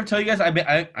 Did I ever tell you guys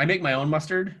I make my own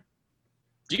mustard?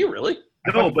 Do you really?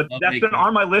 No, but that's been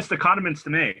on my list of condiments to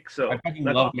make. So I fucking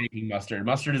love making mustard.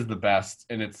 Mustard is the best,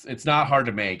 and it's not hard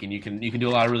to make, and you can do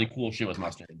a lot of really cool shit with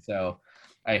mustard. So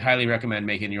I highly recommend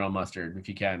making your own mustard if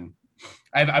you can.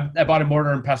 I bought a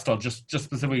mortar and pestle just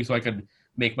specifically so I could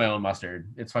make my own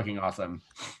mustard. It's fucking awesome.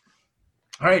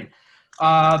 All right.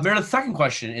 Meredith's second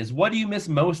question is, what do you miss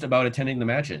most about attending the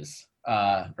matches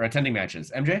or attending matches?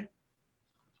 MJ?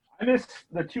 I miss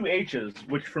the 2 H's,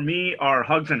 which for me are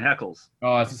hugs and heckles.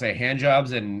 Oh, I was going to say hand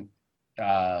jobs and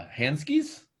hand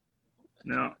skis?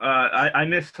 No, I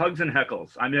miss hugs and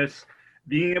heckles. I miss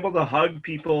being able to hug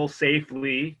people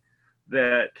safely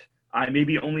that I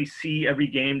maybe only see every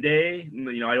game day.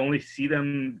 You know, I only see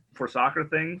them for soccer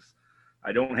things.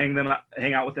 I don't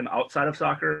hang out with them outside of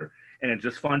soccer, and it's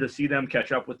just fun to see them,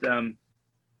 catch up with them,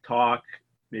 talk,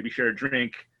 maybe share a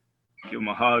drink, give them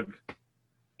a hug.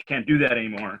 Can't do that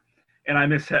anymore. And I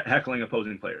miss heckling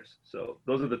opposing players. So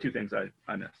those are the 2 things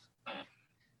I miss.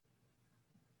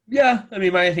 Yeah, I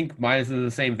mean, I think mine is in the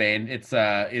same vein. It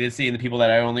is seeing the people that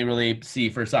I only really see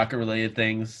for soccer related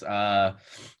things,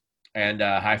 and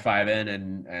high-fiving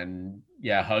and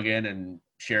yeah, hugging and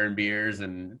sharing beers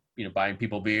and, you know, buying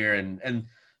people beer and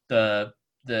the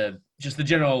just the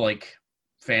general like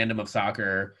fandom of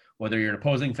soccer, whether you're an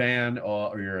opposing fan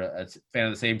or you're a fan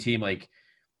of the same team, like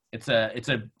it's a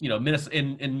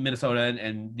in Minnesota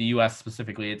and the U.S.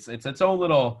 specifically, it's its own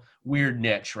little weird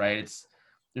niche, right?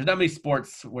 There's not many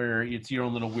sports where it's your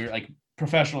own little weird, like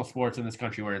professional sports in this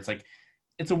country where it's like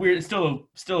it's still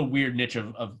a weird niche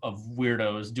of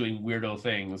weirdos doing weirdo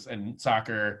things, and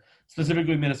soccer,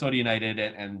 specifically Minnesota United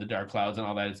and the Dark Clouds and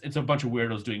all that. It's a bunch of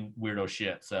weirdos doing weirdo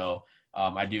shit. So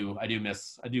I do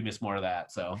miss more of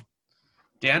that. So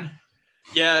Dan.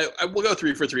 Yeah, we'll go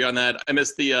 3 for 3 on that. I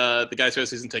missed the guys who have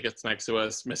season tickets next to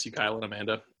us. Miss you, Kyle and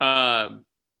Amanda.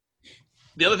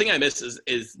 The other thing I miss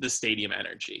is the stadium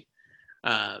energy.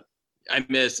 I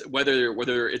miss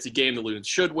whether it's a game the Loons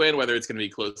should win, whether it's going to be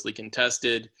closely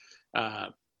contested.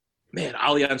 Man,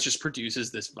 Allianz just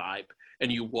produces this vibe,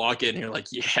 and you walk in and you're like,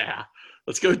 yeah,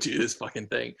 let's go do this fucking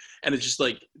thing. And it's just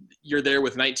like you're there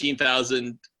with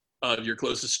 19,000 of your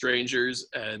closest strangers,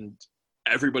 and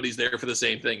everybody's there for the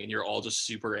same thing, and you're all just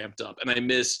super amped up. And I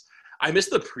miss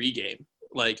the pregame,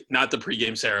 like not the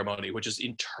pregame ceremony, which is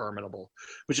interminable,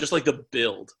 but just like the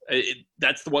build.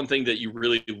 That's the one thing that you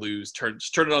really lose. Turn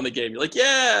it on the game. You're like,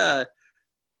 yeah,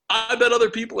 I bet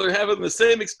other people are having the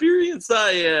same experience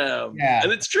I am. Yeah.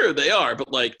 And it's true, they are,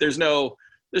 but like there's no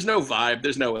vibe,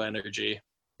 there's no energy.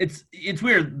 It's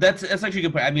weird. That's actually a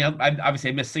good point. I mean, I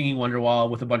obviously miss singing Wonderwall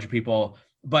with a bunch of people.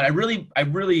 But I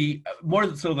really,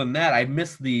 more so than that, I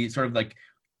miss the sort of like,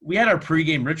 we had our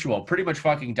pregame ritual pretty much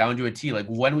fucking down to a T. Like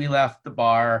when we left the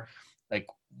bar, like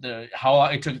how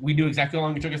long it took, we knew exactly how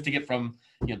long it took us to get from,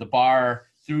 the bar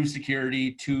through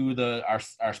security to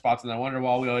our spots in the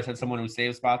Wonderwall. We always had someone who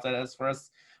saved spots at us for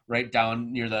us, right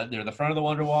down near the front of the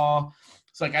Wonderwall.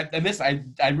 So like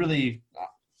I really,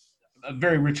 a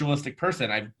very ritualistic person.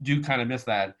 I do kind of miss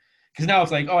that. Because now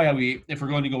it's like, oh yeah, if we're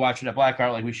going to go watch it at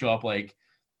Blackheart, like we show up like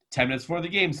 10 minutes before the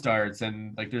game starts,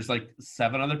 and like there's like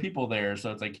 7 other people there,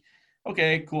 so it's like,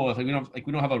 okay, cool. It's like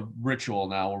we don't have a ritual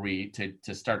now where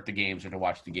to start the games or to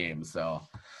watch the games. So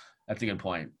that's a good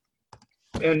point.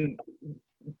 And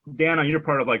Dan, on your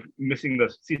part of like missing the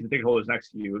season ticket holders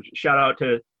next to you, shout out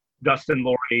to Dustin,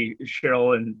 Lori,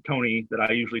 Cheryl, and Tony that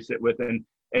I usually sit with, and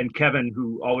Kevin,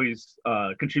 who always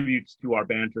contributes to our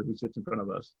banter, who sits in front of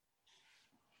us.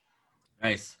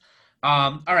 Nice.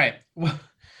 All right.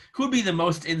 Who would be the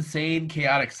most insane,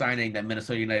 chaotic signing that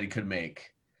Minnesota United could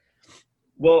make?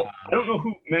 Well, I don't know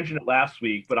who mentioned it last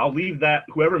week, but I'll leave that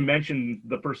whoever mentioned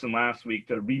the person last week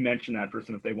to re-mention that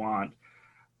person if they want.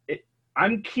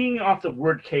 I'm keying off the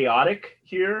word chaotic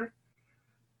here,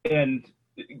 and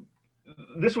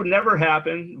this would never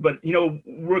happen. But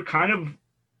we're kind of,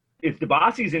 if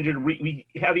Dibassi's injured, we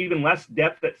have even less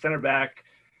depth at center back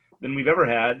than we've ever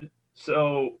had.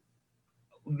 So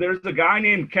there's a guy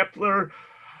named Kepler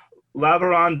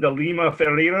Lavaron de Lima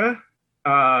Ferreira,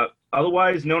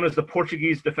 otherwise known as the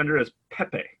Portuguese defender as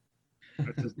Pepe.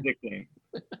 That's his nickname.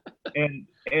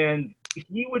 And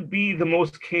he would be the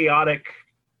most chaotic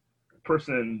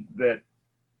person that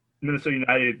Minnesota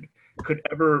United could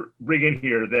ever bring in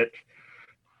here. That,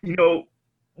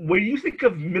 when you think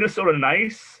of Minnesota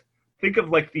nice, think of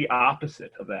like the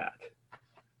opposite of that.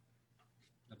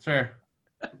 That's fair.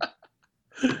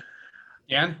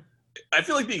 Dan? I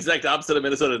feel like the exact opposite of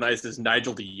Minnesota nice is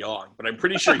Nigel de Jong, but I'm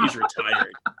pretty sure he's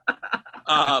retired.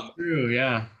 True,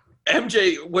 yeah.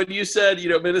 MJ, when you said,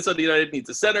 Minnesota United needs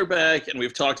a center back, and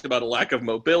we've talked about a lack of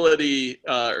mobility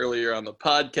earlier on the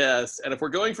podcast, and if we're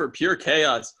going for pure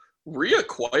chaos,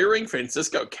 reacquiring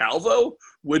Francisco Calvo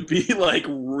would be like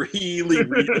really,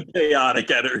 really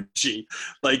chaotic energy.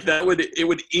 Like it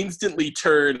would instantly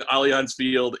turn Allianz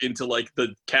Field into like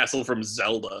the castle from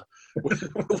Zelda.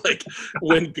 Like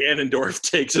when Ganondorf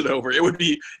takes it over, it would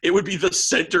be the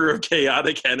center of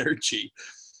chaotic energy.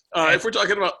 If we're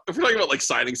talking about like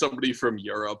signing somebody from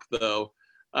Europe, though,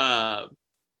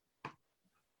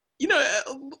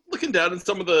 looking down in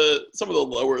some of the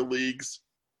lower leagues,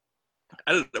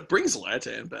 I don't know, bring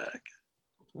Zlatan back.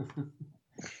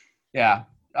 Yeah,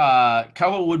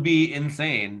 Calvo would be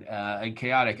insane and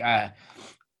chaotic. I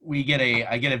get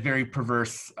a very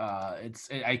perverse.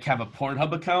 I have a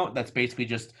Pornhub account that's basically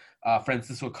just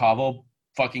Francisco Calvo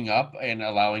fucking up and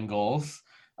allowing goals.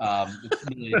 I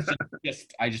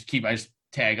just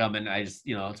tag them, and I just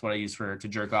it's what I use to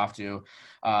jerk off to.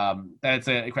 That's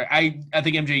I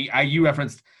think MJ, you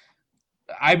referenced.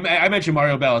 I mentioned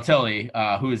Mario Balotelli,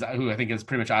 who I think is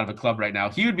pretty much out of a club right now.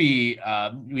 He would be.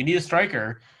 We need a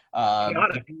striker.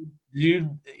 You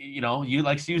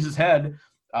likes to use his head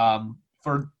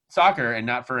for soccer and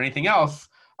not for anything else,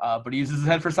 but he uses his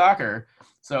head for soccer.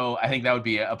 So I think that would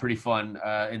be a pretty fun,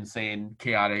 insane,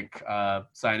 chaotic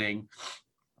signing.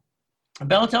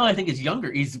 Balotelli, I think, is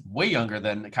younger. He's way younger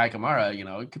than Kai Kamara.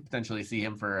 You could potentially see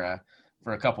him for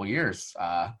a couple years.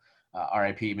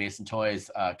 RIP Mason Toy's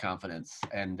confidence,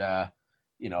 and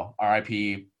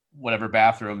RIP whatever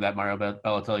bathroom that Mario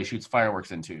Balotelli shoots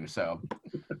fireworks into. So,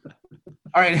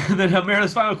 all right, and then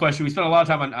Meredith's final question. We spent a lot of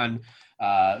time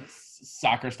on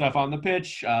soccer stuff on the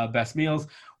pitch, best meals.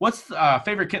 What's the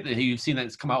favorite kit that you've seen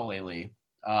that's come out lately?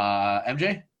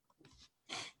 MJ?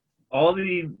 All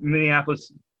the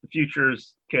Minneapolis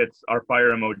Futures kits are fire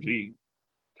emoji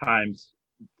times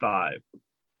 5.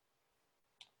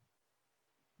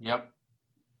 Yep.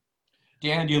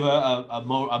 Dan, do you have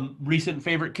a recent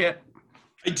favorite kit?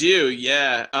 I do,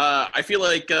 yeah. I feel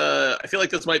like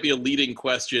this might be a leading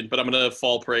question, but I'm gonna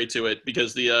fall prey to it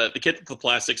because the kit that the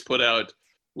Plastics put out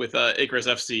with Icarus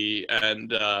FC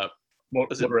and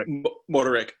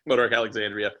Motoric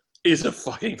Alexandria is a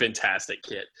fucking fantastic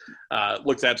kit.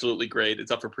 Looks absolutely great. It's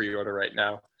up for pre-order right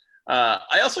now.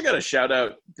 I also got to shout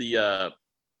out the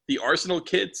Arsenal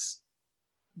kits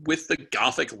with the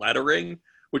Gothic lettering,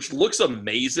 which looks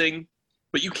amazing.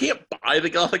 But you can't buy the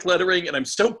Gothic lettering, and I'm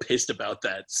so pissed about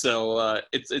that. So I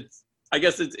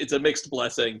guess it's a mixed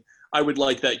blessing. I would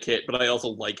like that kit, but I also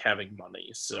like having money.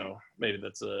 So maybe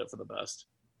that's for the best.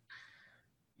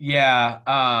 Yeah.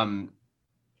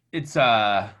 It's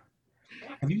have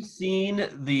you seen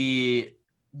the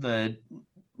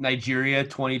Nigeria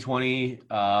 2020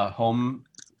 home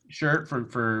shirt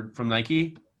from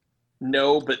Nike?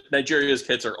 No, but Nigeria's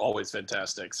kits are always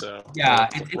fantastic. So yeah,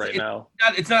 now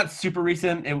it's not super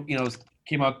recent. It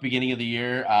came out at the beginning of the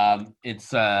year.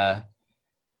 It's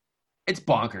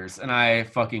bonkers, and I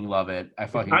fucking love it.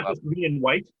 It's not just green and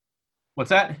white.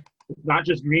 What's that? It's not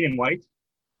just green and white.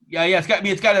 Yeah. It's got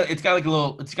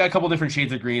a couple different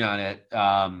shades of green on it.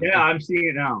 I'm seeing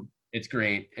it now. It's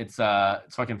great. It's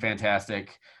fucking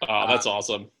fantastic. Oh, that's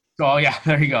awesome. So yeah,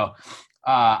 there you go.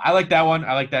 I like that one.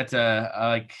 I like that.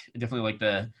 I definitely like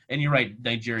and you're right,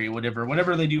 Nigeria,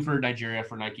 whatever they do for Nigeria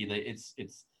for Nike, it's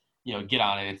get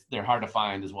on it. They're hard to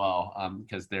find as well,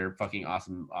 because they're fucking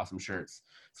awesome shirts.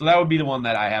 So that would be the one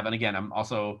that I have. And again, I'm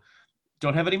also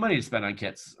don't have any money to spend on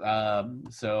kits.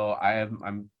 So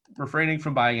I'm refraining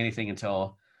from buying anything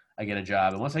until I get a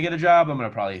job. And once I get a job, I'm gonna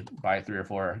probably buy 3 or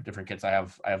 4 different kits I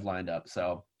have lined up.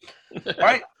 So all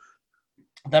right.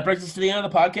 That brings us to the end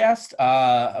of the podcast.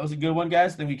 That was a good one,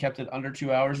 guys. I think we kept it under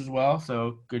 2 hours as well,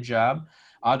 so good job.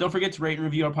 Don't forget to rate and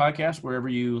review our podcast wherever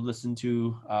you listen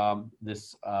to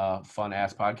this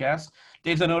fun-ass podcast.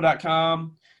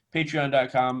 DavesIKnow.com,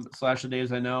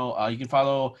 patreon.com/thedavesknow. You can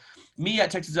follow me at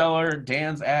Texas Eller,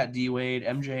 Dan's at DWade,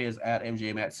 MJ is at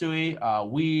MJ Matsui.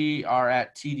 We are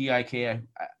at TDIKMN.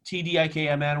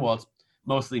 Well, it's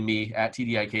mostly me at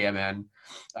TDIKMN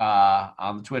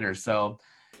on the Twitter. So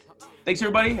thanks,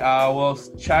 everybody. We'll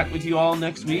chat with you all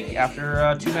next week after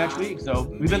 2-match week. So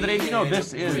we've been the Dave You Know.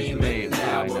 This is the Dave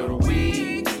I Know.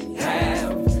 We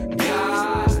have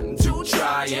got to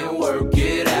try and work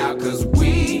it out, 'cause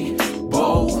we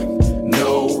both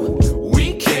know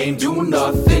we can't do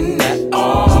nothing at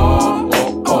all.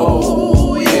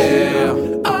 Oh, yeah.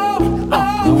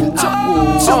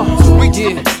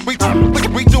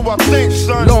 We do our thing,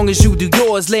 son. Long as you do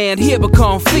yours, land here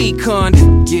become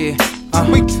fecund. Yeah.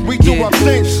 We do our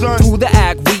thing, son. Through the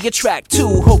act, we attract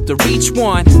 2, hope to reach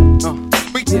 1.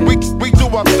 We do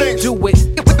our thing. Do it.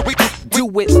 Do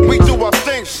it. We do our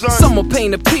thing, son. Some will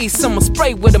paint a piece, some will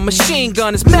spray with a machine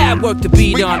gun. It's mad work to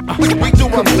be done. We do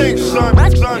our thing, son. I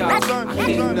can't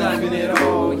do nothing at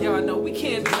all. Y'all know we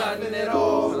can't do nothing at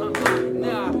all.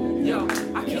 Nah, yo,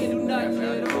 I can't do nothing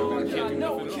at all. Y'all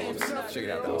know we can't do nothing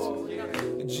at all.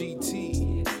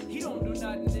 GT. He don't do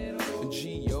nothing at all.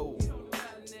 G.O.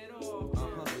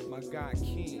 My guy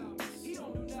King. He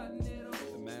don't do nothing at all.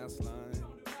 The mass line.